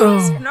regular- the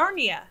Chronicles of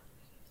Narnia.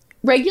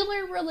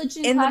 regular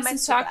religion In the classes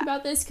midst of talk that.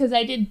 about this because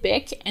I did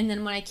BIC, and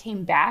then when I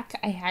came back,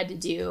 I had to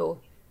do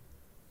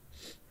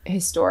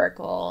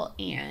historical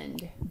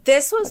and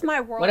This was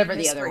my world Whatever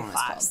the history other one was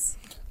class.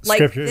 Like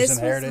Scriptures this and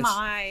was heritage.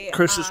 my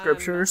Christian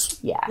scriptures.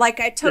 yeah. Like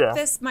I took Yeah.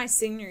 this my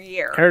senior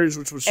year, Heritage,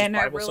 which was just and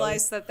I Bible study.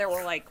 realized that there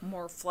were like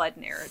more flood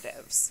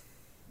narratives,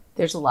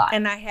 There's a lot.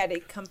 and I had a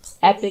complete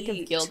Epic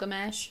of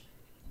Gilgamesh.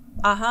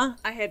 I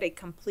had a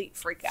complete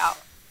freak out.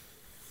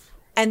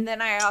 And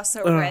then I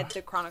also read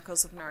the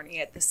Chronicles of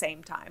Narnia at the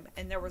same time.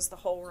 And there was the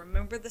whole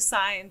remember the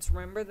signs,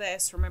 remember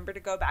this, remember to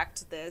go back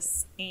to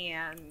this.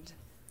 And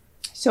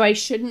So I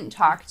shouldn't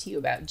talk to you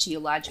about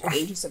geological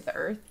ages of the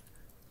Earth.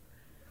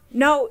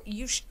 no,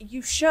 you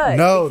should.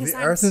 No, because the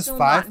I'm Earth is still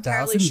not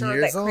entirely 5,000 sure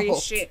years that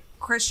old.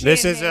 Christian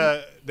This is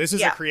a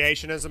Yeah.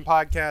 creationism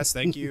podcast.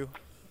 Thank you.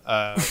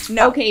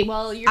 no. Okay,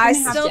 well, you're I going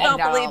to have still to edit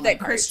don't out all believe my that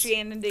parts.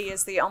 Christianity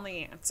is the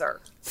only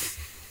answer.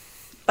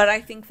 But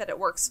I think that it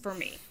works for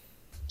me.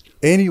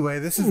 Anyway,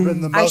 this has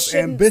been the most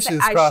shouldn't ambitious say-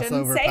 I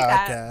shouldn't crossover say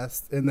that.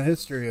 podcast in the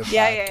history of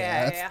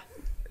Yeah.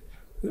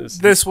 podcasts.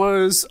 This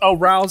was a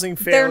rousing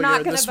failure. They're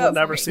not going This to will vote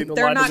never for see me. the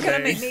They're light not of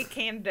going to day. make me a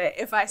candidate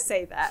if I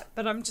say that.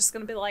 But I'm just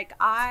going to be like,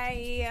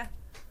 I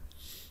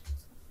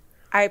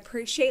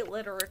appreciate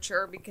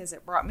literature because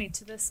it brought me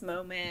to this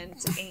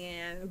moment,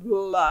 and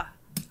blah.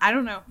 I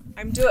don't know.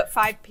 I'm due at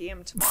 5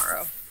 p.m.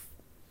 tomorrow.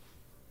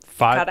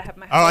 Gotta have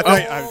my Oh,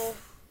 I whole,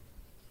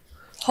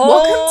 thought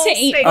Welcome to,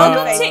 state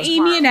welcome face to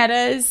tomorrow. Amy and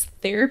Etta's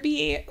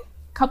therapy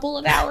couple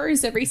of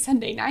hours every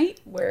Sunday night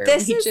where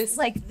This we is just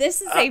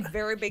this is a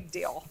very big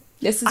deal.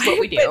 this is what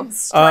we I've do. been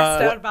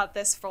stressed out about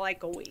this for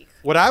like a week.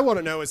 What I want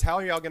to know is how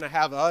are y'all going to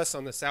have us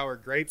on the Sour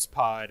Grapes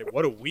pod?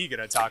 What are we going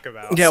to talk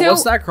about? Yeah, So,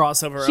 what's that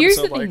crossover Here's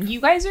the episode thing: like?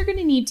 you guys are going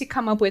to need to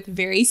come up with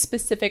very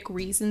specific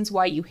reasons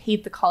why you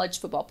hate the college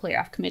football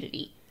playoff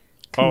committee,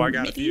 Oh, I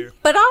got a few.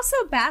 But also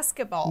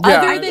basketball. Yeah,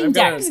 other than I'm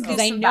gonna Dex, do because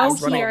I some know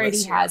basketball he already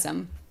this year. has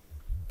them.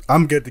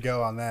 I'm good to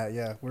go on that.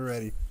 Yeah, we're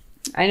ready.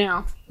 I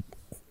know.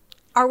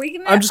 Are we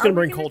gonna? I'm just gonna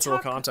are we bring cultural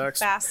talk context.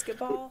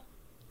 Basketball,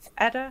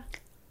 Etta.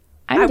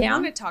 I'm I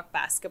down. want to talk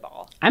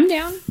basketball. I'm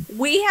down.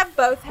 We have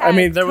both had. I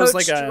mean, there was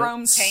Coach like a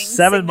Jerome Tang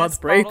 7-month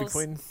break bottles.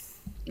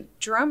 between.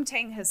 Jerome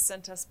Tang has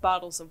sent us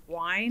bottles of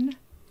wine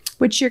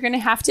Which you're going to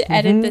have to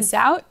edit this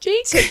out,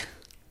 Jake.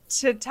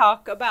 to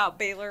talk about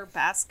Baylor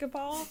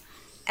basketball,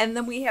 and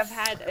then we have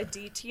had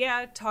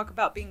Aditya talk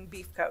about being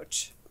beef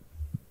coach.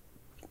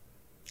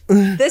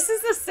 This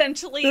is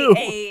essentially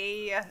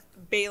a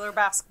Baylor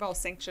basketball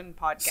sanctioned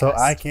podcast. So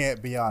I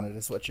can't be on it,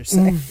 is what you're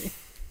saying.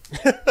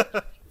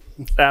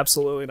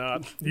 Absolutely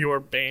not. You are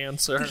banned,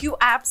 sir. You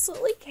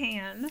absolutely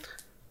can,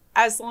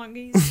 as long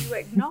as you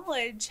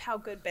acknowledge how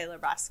good Baylor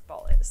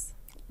basketball is.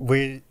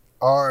 We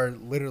are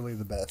literally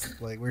the best.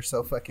 Like, we're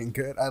so fucking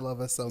good. I love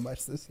us so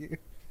much this year.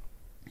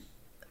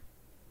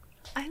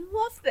 I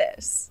love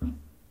this.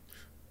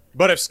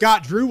 But if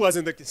Scott Drew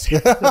wasn't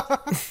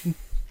the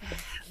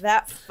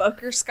That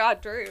fucker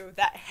Scott Drew,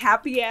 that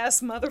happy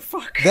ass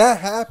motherfucker. That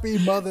happy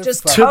motherfucker.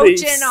 Just To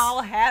these- coaching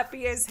all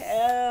happy as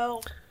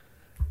hell.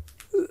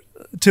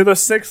 To the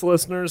 6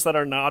 listeners that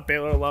are not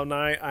Baylor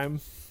alumni,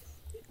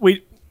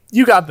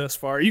 you got this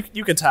far. You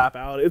can tap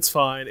out. It's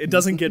fine. It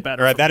doesn't get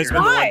better. All right, from that has here.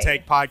 been the Why? One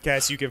Take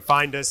Podcast. You can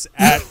find us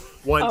at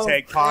One Oh,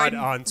 Take Pod Gordon-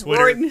 on Twitter.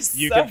 Gordon is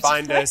You so can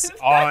find us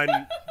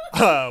on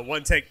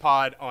One Take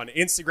Pod on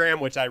Instagram,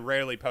 which I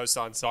rarely post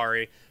on.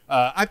 Sorry.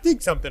 I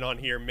think something on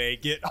here may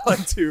get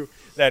onto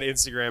that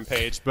Instagram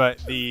page, but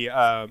you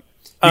can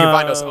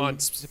find us on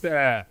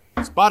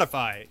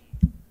Spotify,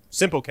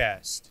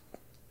 Simplecast,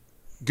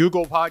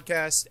 Google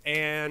Podcast,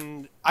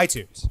 and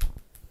iTunes.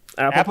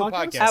 Apple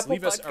Podcasts. Apple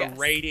Leave us a Podcasts.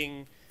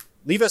 rating.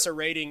 Leave us a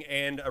rating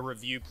and a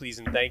review, please,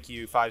 and thank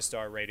you.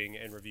 5-star rating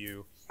and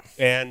review.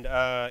 And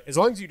as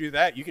long as you do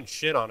that, you can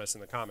shit on us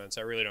in the comments.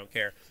 I really don't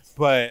care.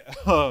 But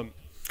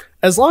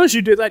As long as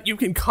you do that, you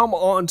can come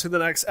on to the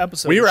next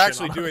episode. we and were shit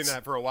actually on doing us.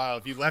 that for a while.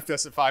 If you left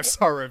us a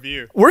 5-star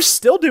review, We're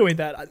still doing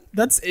that.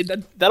 That's it.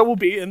 That will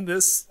be in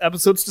this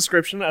episode's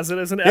description, as it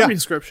is in every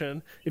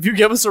description. If you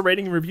give us a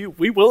rating and review,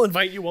 we will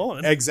invite you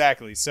on.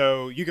 exactly.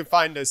 So you can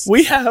find us.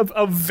 We have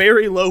a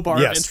very low bar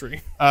Yes. of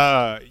entry.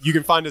 You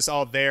can find us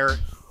all there.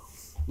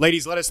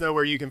 Ladies, let us know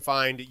where you can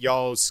find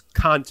y'all's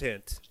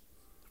content,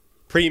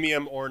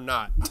 premium or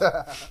not.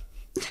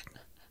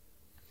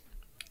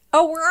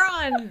 Oh, we're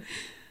on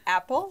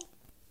Apple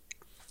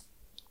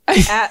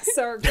at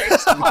Sour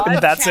Grapes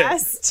Podcast. That's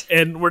it.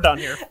 And we're done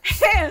here.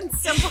 And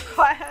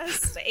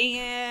Simplecast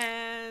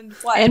and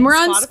what? And we're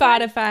on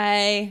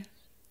Spotify.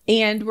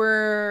 And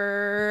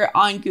we're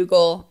on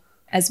Google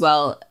as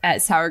well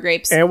at Sour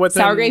Grapes. And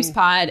within- Sour Grapes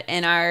Pod.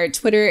 And our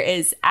Twitter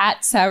is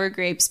at Sour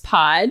Grapes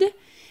Pod.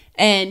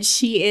 And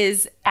she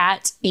is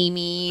at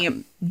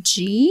Amy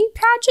G.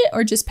 Paget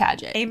or just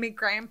Paget? Amy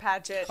Graham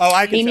Paget. Oh,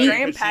 I can Amy tell you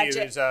Graham because she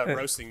Paget. was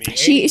roasting me.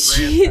 She- Amy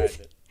she- Graham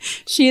Paget.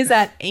 She is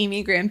at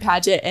Amy Graham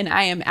Paget, and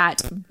I am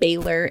at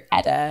Baylor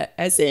Etta,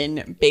 as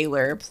in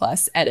Baylor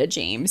plus Etta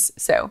James.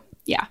 So,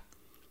 yeah.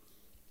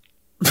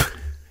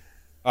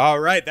 All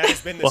right, that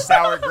has been the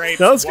Sour Grapes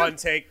that was good. One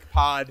Take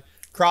Pod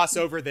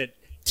crossover that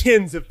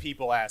tens of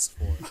people asked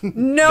for.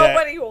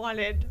 Nobody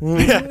wanted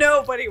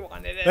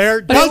it. There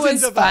are But it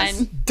dozens was of us.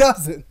 fun.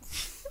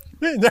 Dozens.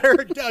 There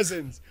are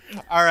dozens.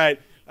 All right.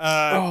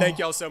 Thank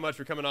y'all so much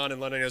for coming on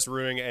and letting us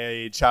ruin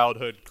a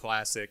childhood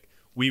classic.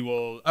 We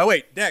will. Oh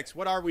wait, Dex,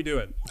 what are we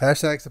doing?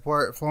 Hashtag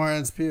support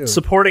Florence Pugh.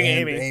 Supporting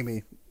and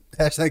Amy.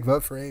 Hashtag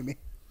vote for Amy.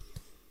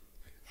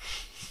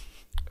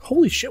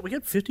 Holy shit, we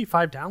got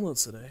 55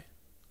 downloads today.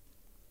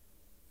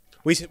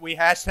 We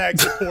hashtag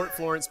support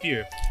Florence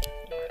Pugh.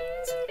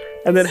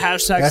 And then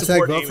hashtag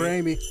support vote Amy. for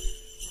Amy.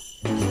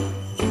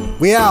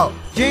 We out.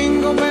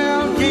 Jingle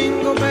bell,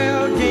 jingle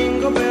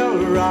bell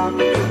rock.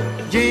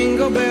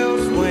 Jingle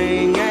bells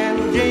swing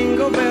and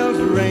jingle bells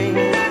ring.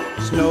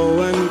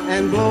 Snowing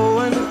and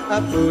blowing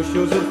up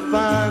bushels of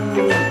fun.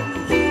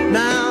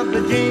 Now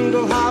the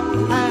jingle hop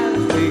has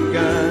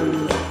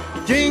begun.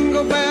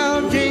 Jingle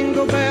bell,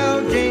 jingle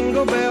bell,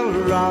 jingle bell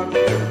rock.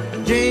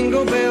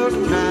 Jingle bells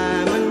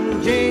time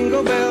and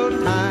jingle bell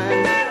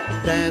time.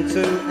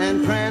 Dancing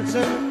and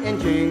prancing in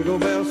Jingle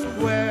Bell Square.